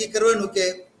જ નક્કી કરવાનું કે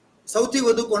સૌથી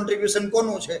વધુ કોન્ટ્રીબ્યુશન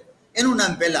કોનું છે એનું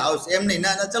નામ પહેલા આવશે. એમ નહીં,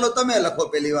 ના ચલો તમે લખો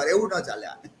પહેલી વાર, એવું ન ચાલે.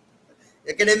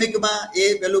 એકેડેમિકમાં એ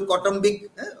પેલું કૌટુંબિક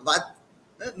વાત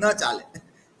ન ચાલે.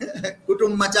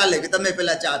 કુટુંબમાં ચાલે કે તમે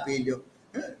પહેલા ચા પી લ્યો,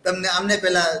 તમને આમને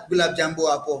પહેલા ગુલાબ જાંબુ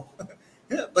આપો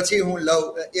પછી હું લઉં,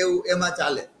 એવું એમાં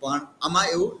ચાલે. પણ આમાં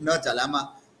એવું ન ચાલે. આમાં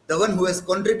the one who has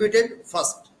contributed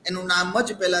first, એનું નામ જ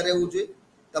પહેલા રહેવું જોઈએ.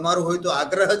 તમારું હોય તો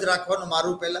આગ્રહ જ રાખવાનો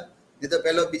મારું પહેલા, નહીં તો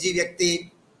પહેલો બીજી વ્યક્તિ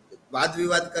વાદ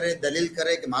વિવાદ કરે, દલીલ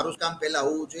કરે કે મારું કામ પહેલા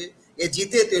હોવું જોઈએ, એ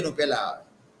જીતે તો એનું પહેલા આવે.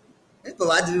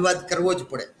 વાદ વિવાદ કરવો જ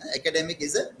પડે. Academic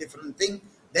is a different thing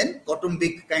than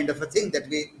Kautumbik kind of a thing that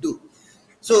we do.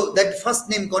 So that first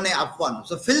name kone apwanu.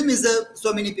 So film is so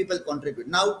many people contribute.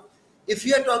 Now, if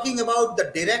you are talking about the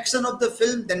direction of the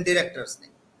film, then director's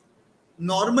name.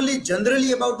 Normally,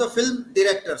 generally about the film,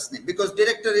 director's name, because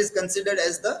director is considered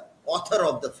as the author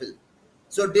of the film.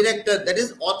 So director, that is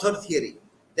author theory,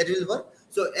 that will work.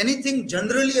 So anything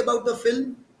generally about the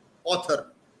film, author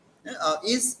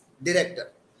is director.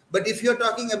 But if you're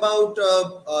talking about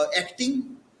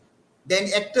acting, then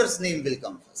actor's name will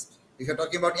come first. If you're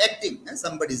talking about acting,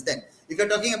 somebody's then. If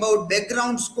you're talking about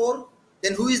background score,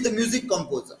 then who is the music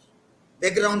composer?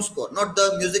 Background score, not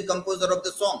the music composer of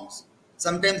the songs.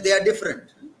 Sometimes they are different.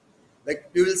 Like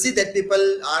you will see that people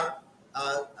are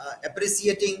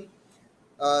appreciating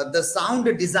the sound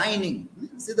designing.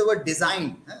 See the word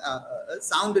design.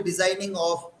 Sound designing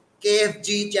of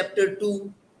KFG Chapter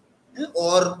 2,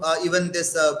 or even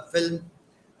this film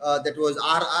that was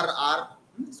RRR.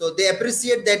 So they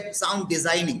appreciate that sound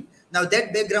designing. Now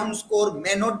that background score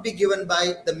may not be given by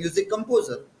the music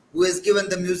composer who has given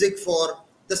the music for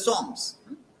the songs,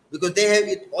 because they have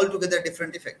it altogether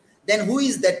different effect. Then who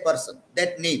is that person,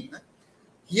 that name?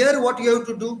 Here what you have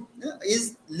to do is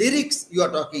lyrics you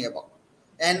are talking about.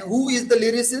 And who is the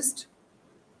lyricist?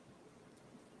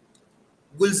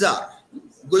 Gulzar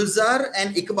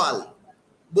and Iqbal.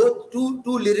 Both two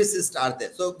lyricists are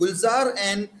there. So Gulzar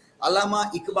and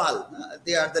Allama Iqbal,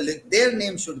 they are their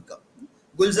name should come.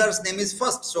 Gulzar's name is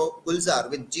first, so Gulzar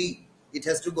with G. It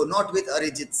has to go, not with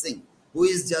Arijit Singh, who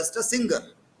is just a singer.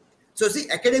 So see,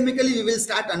 academically we will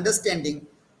start understanding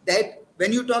that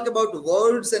when you talk about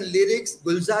words and lyrics,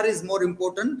 Gulzar is more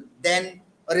important than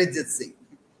Arijit Singh.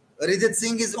 Arijit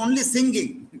Singh is only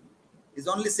singing.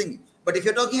 But if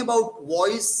you're talking about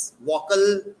voice,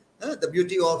 vocal, the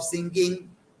beauty of singing,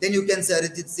 then you can say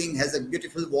Arijit Singh has a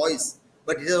beautiful voice.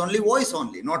 But it is only voice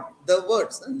only, not the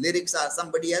words. Lyrics are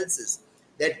somebody else's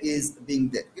that is being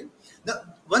there. Okay? Now,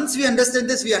 once we understand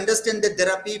this, we understand that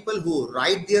there are people who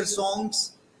write their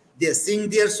songs, they sing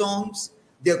their songs,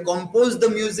 they compose the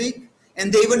music,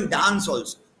 and they even dance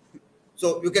also.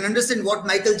 So you can understand what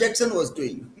Michael Jackson was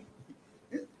doing.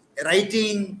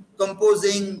 Writing,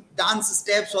 composing, dance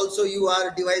steps also you are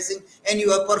devising, and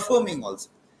you are performing also.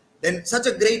 Then such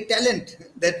a great talent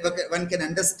that one can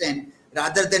understand,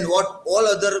 rather than what all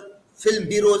other film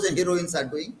heroes and heroines are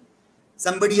doing.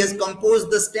 Somebody has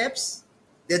composed the steps,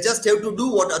 they just have to do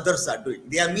what others are doing.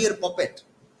 They are mere puppet,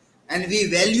 and we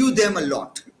value them a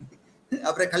lot.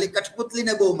 આપણે ખાલી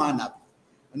કઠપુતલીને બહુ માન આપે,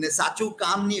 અને સાચું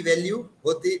કામની value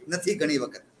હોતી નથી ઘણી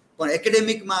વખત. પણ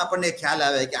એકેડેમિકમાં આપણને ખ્યાલ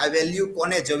આવે કે આ વેલ્યુ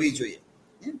કોને જવી જોઈએ,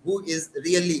 who is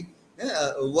really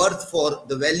worth for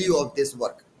the value of this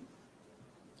work.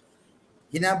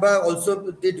 Hinaba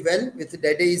also did well with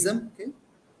Dadaism. Okay.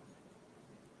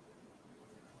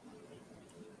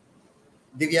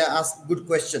 Divya asked good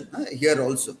question here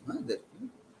also.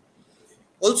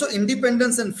 Also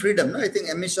independence and freedom. I think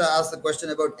Emisha asked the question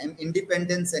about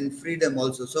independence and freedom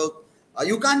also. So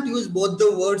you can't use both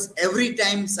the words every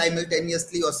time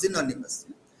simultaneously or synonymous.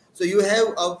 So you have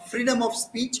a freedom of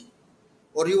speech,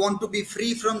 or you want to be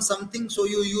free from something, so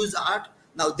you use art.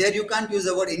 Now there you can't use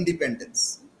the word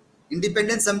independence.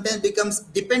 Independence sometimes becomes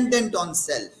dependent on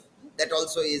self. That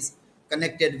also is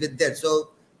connected with that.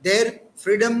 So there,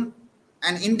 freedom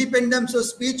and independence of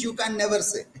speech, you can never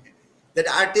say that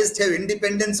artists have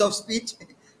independence of speech.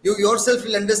 You yourself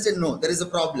will understand, no, there is a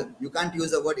problem. You can't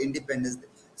use the word independence.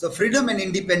 So freedom and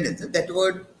independence, that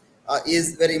word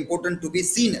is very important to be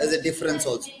seen as a difference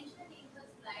also.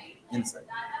 Inside.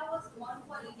 Dada was born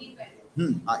for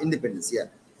independence. Independence, yeah.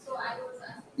 So I was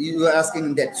You are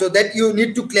asking that. So that you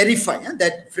need to clarify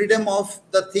that freedom of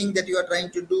the thing that you are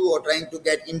trying to do, or trying to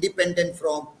get independent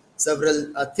from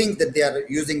several things that they are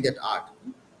using that art.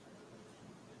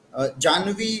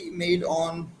 Janvi made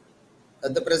on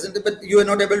the present, but you are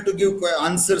not able to give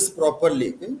answers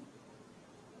properly. Okay?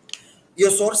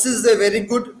 Your sources are very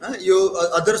good.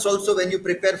 Others also, when you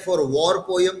prepare for war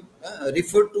poem,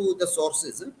 refer to the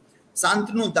sources.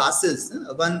 Santanu Das's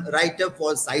one write-up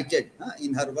was cited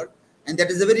in her work, and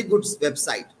that is a very good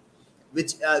website,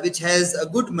 which has a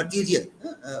good material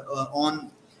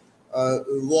on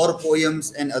war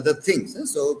poems and other things.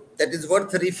 So that is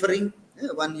worth referring.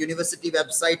 One university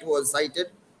website was cited.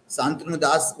 Santanu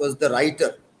Das was the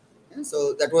writer.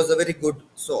 So that was a very good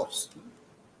source.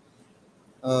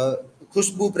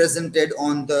 Khushboo presented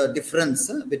on the difference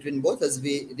between both, as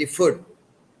we referred.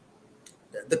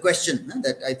 The question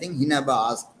that I think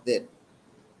Hinaba asked there.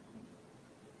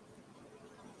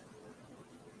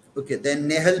 Okay, then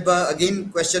Nehalba, again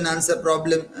question answer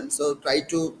problem. So try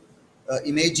to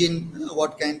imagine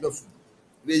what kind of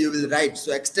where you will write.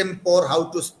 So extempore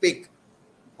how to speak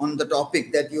on the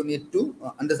topic that you need to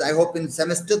understand. I hope in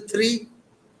semester 3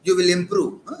 you will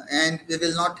improve, and we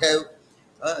will not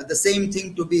have the same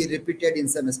thing to be repeated in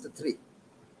semester 3.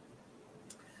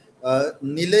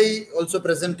 Nilay also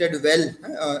presented well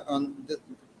on the,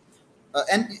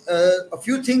 and a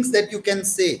few things that you can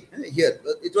say here.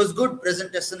 It was good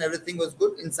presentation, everything was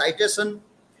good. In citation,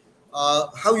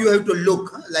 how you have to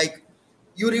look, like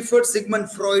you referred Sigmund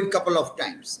Freud couple of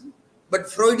times,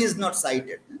 but Freud is not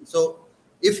cited. So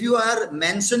if you are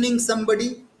mentioning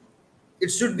somebody, it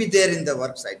should be there in the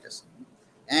work citation.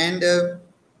 And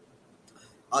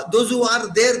those who are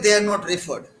there, they are not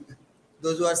referred.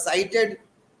 Those who are cited,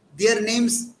 their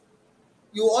names,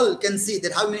 you all can see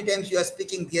that how many times you are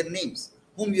speaking their names,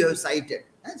 whom you have cited.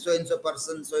 And so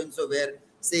person, so where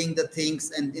saying the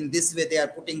things, and in this way they are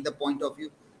putting the point of view.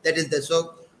 That is the,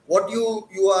 so what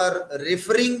you are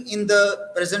referring in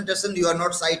the presentation, you are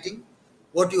not citing.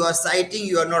 What you are citing,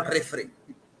 you are not referring.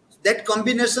 That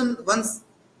combination, once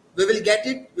we will get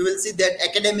it, we will see that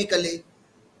academically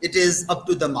it is up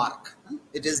to the mark.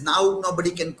 It is now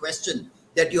nobody can question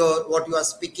that what you are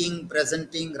speaking,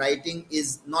 presenting, writing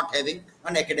is not having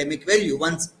an academic value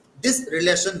once this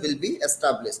relation will be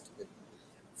established.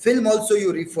 Film also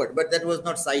you referred, but that was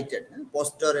not cited.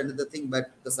 Poster and the thing,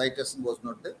 but the citation was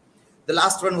not there. The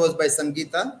last one was by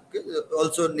Sangita. Okay.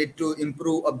 Also need to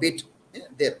improve a bit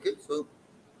there. Okay. So,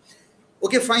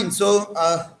 okay, fine. So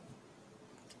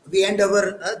we end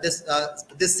our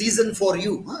this season for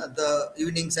you. The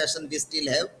evening session we still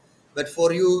have. But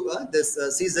for you, this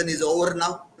season is over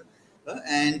now,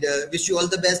 and wish you all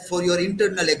the best for your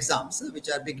internal exams, which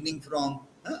are beginning from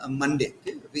Monday.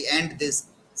 Okay? We end this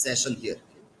session here.